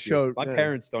 Well, Thank you. My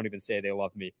parents don't even say they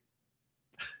love me.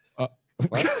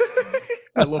 What?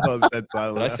 I love how it's dead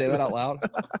silent. Did I say that out loud?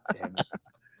 Damn it.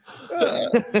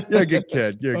 You're a good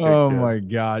kid. My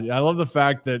God. I love the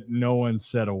fact that no one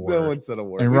said a word. No one said a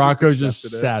word. And Rocco just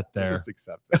sat there. Just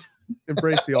accept it.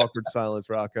 Embrace the awkward silence,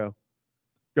 Rocco.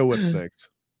 Go with Snakes.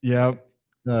 Yep.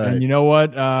 And you know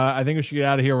what? I think we should get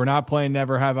out of here. We're not playing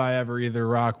Never Have I Ever either,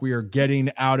 Rock. We are getting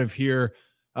out of here.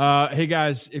 Hey,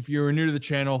 guys, if you're new to the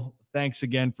channel, thanks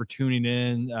again for tuning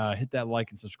in. Hit that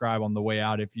like and subscribe on the way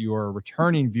out if you are a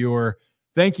returning viewer.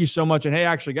 Thank you so much. And hey,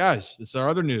 actually, guys, this is our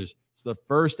other news. It's the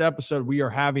first episode we are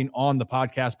having on the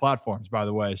podcast platforms, by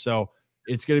the way. So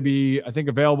it's going to be, I think,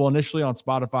 available initially on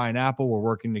Spotify and Apple. We're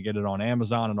working to get it on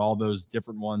Amazon and all those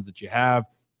different ones that you have.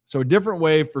 So a different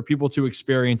way for people to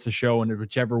experience the show in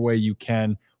whichever way you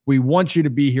can. We want you to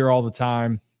be here all the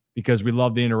time because we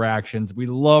love the interactions. We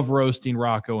love roasting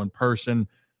Rocco in person.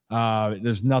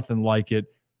 There's nothing like it.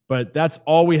 But that's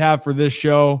all we have for this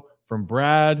show. From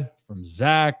Brad, from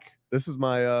Zach. This is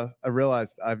my, I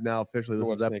realized I've now officially,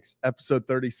 this is episode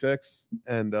 36,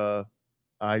 and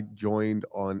I joined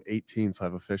on 18, so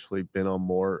I've officially been on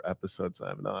more episodes than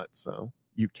I have not. So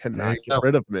you cannot get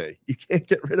rid of me. You can't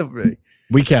get rid of me.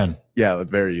 We can. Yeah,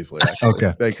 very easily. Actually.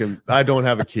 Okay. They can. I don't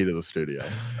have a key to the studio.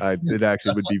 It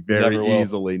actually would be very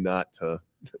easily not to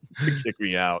kick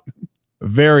me out.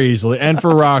 Very easily. And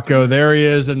for Rocco, there he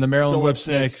is in the Maryland Whip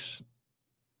Snakes.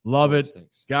 Love it.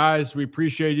 Guys, we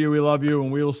appreciate you. We love you.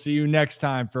 And we will see you next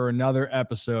time for another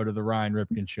episode of the Ryan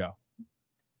Ripken Show.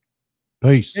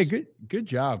 Peace. Hey, good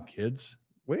job, kids.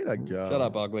 Way to go. Shut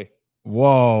up, ugly.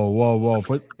 Whoa.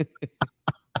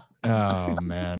 Oh, man.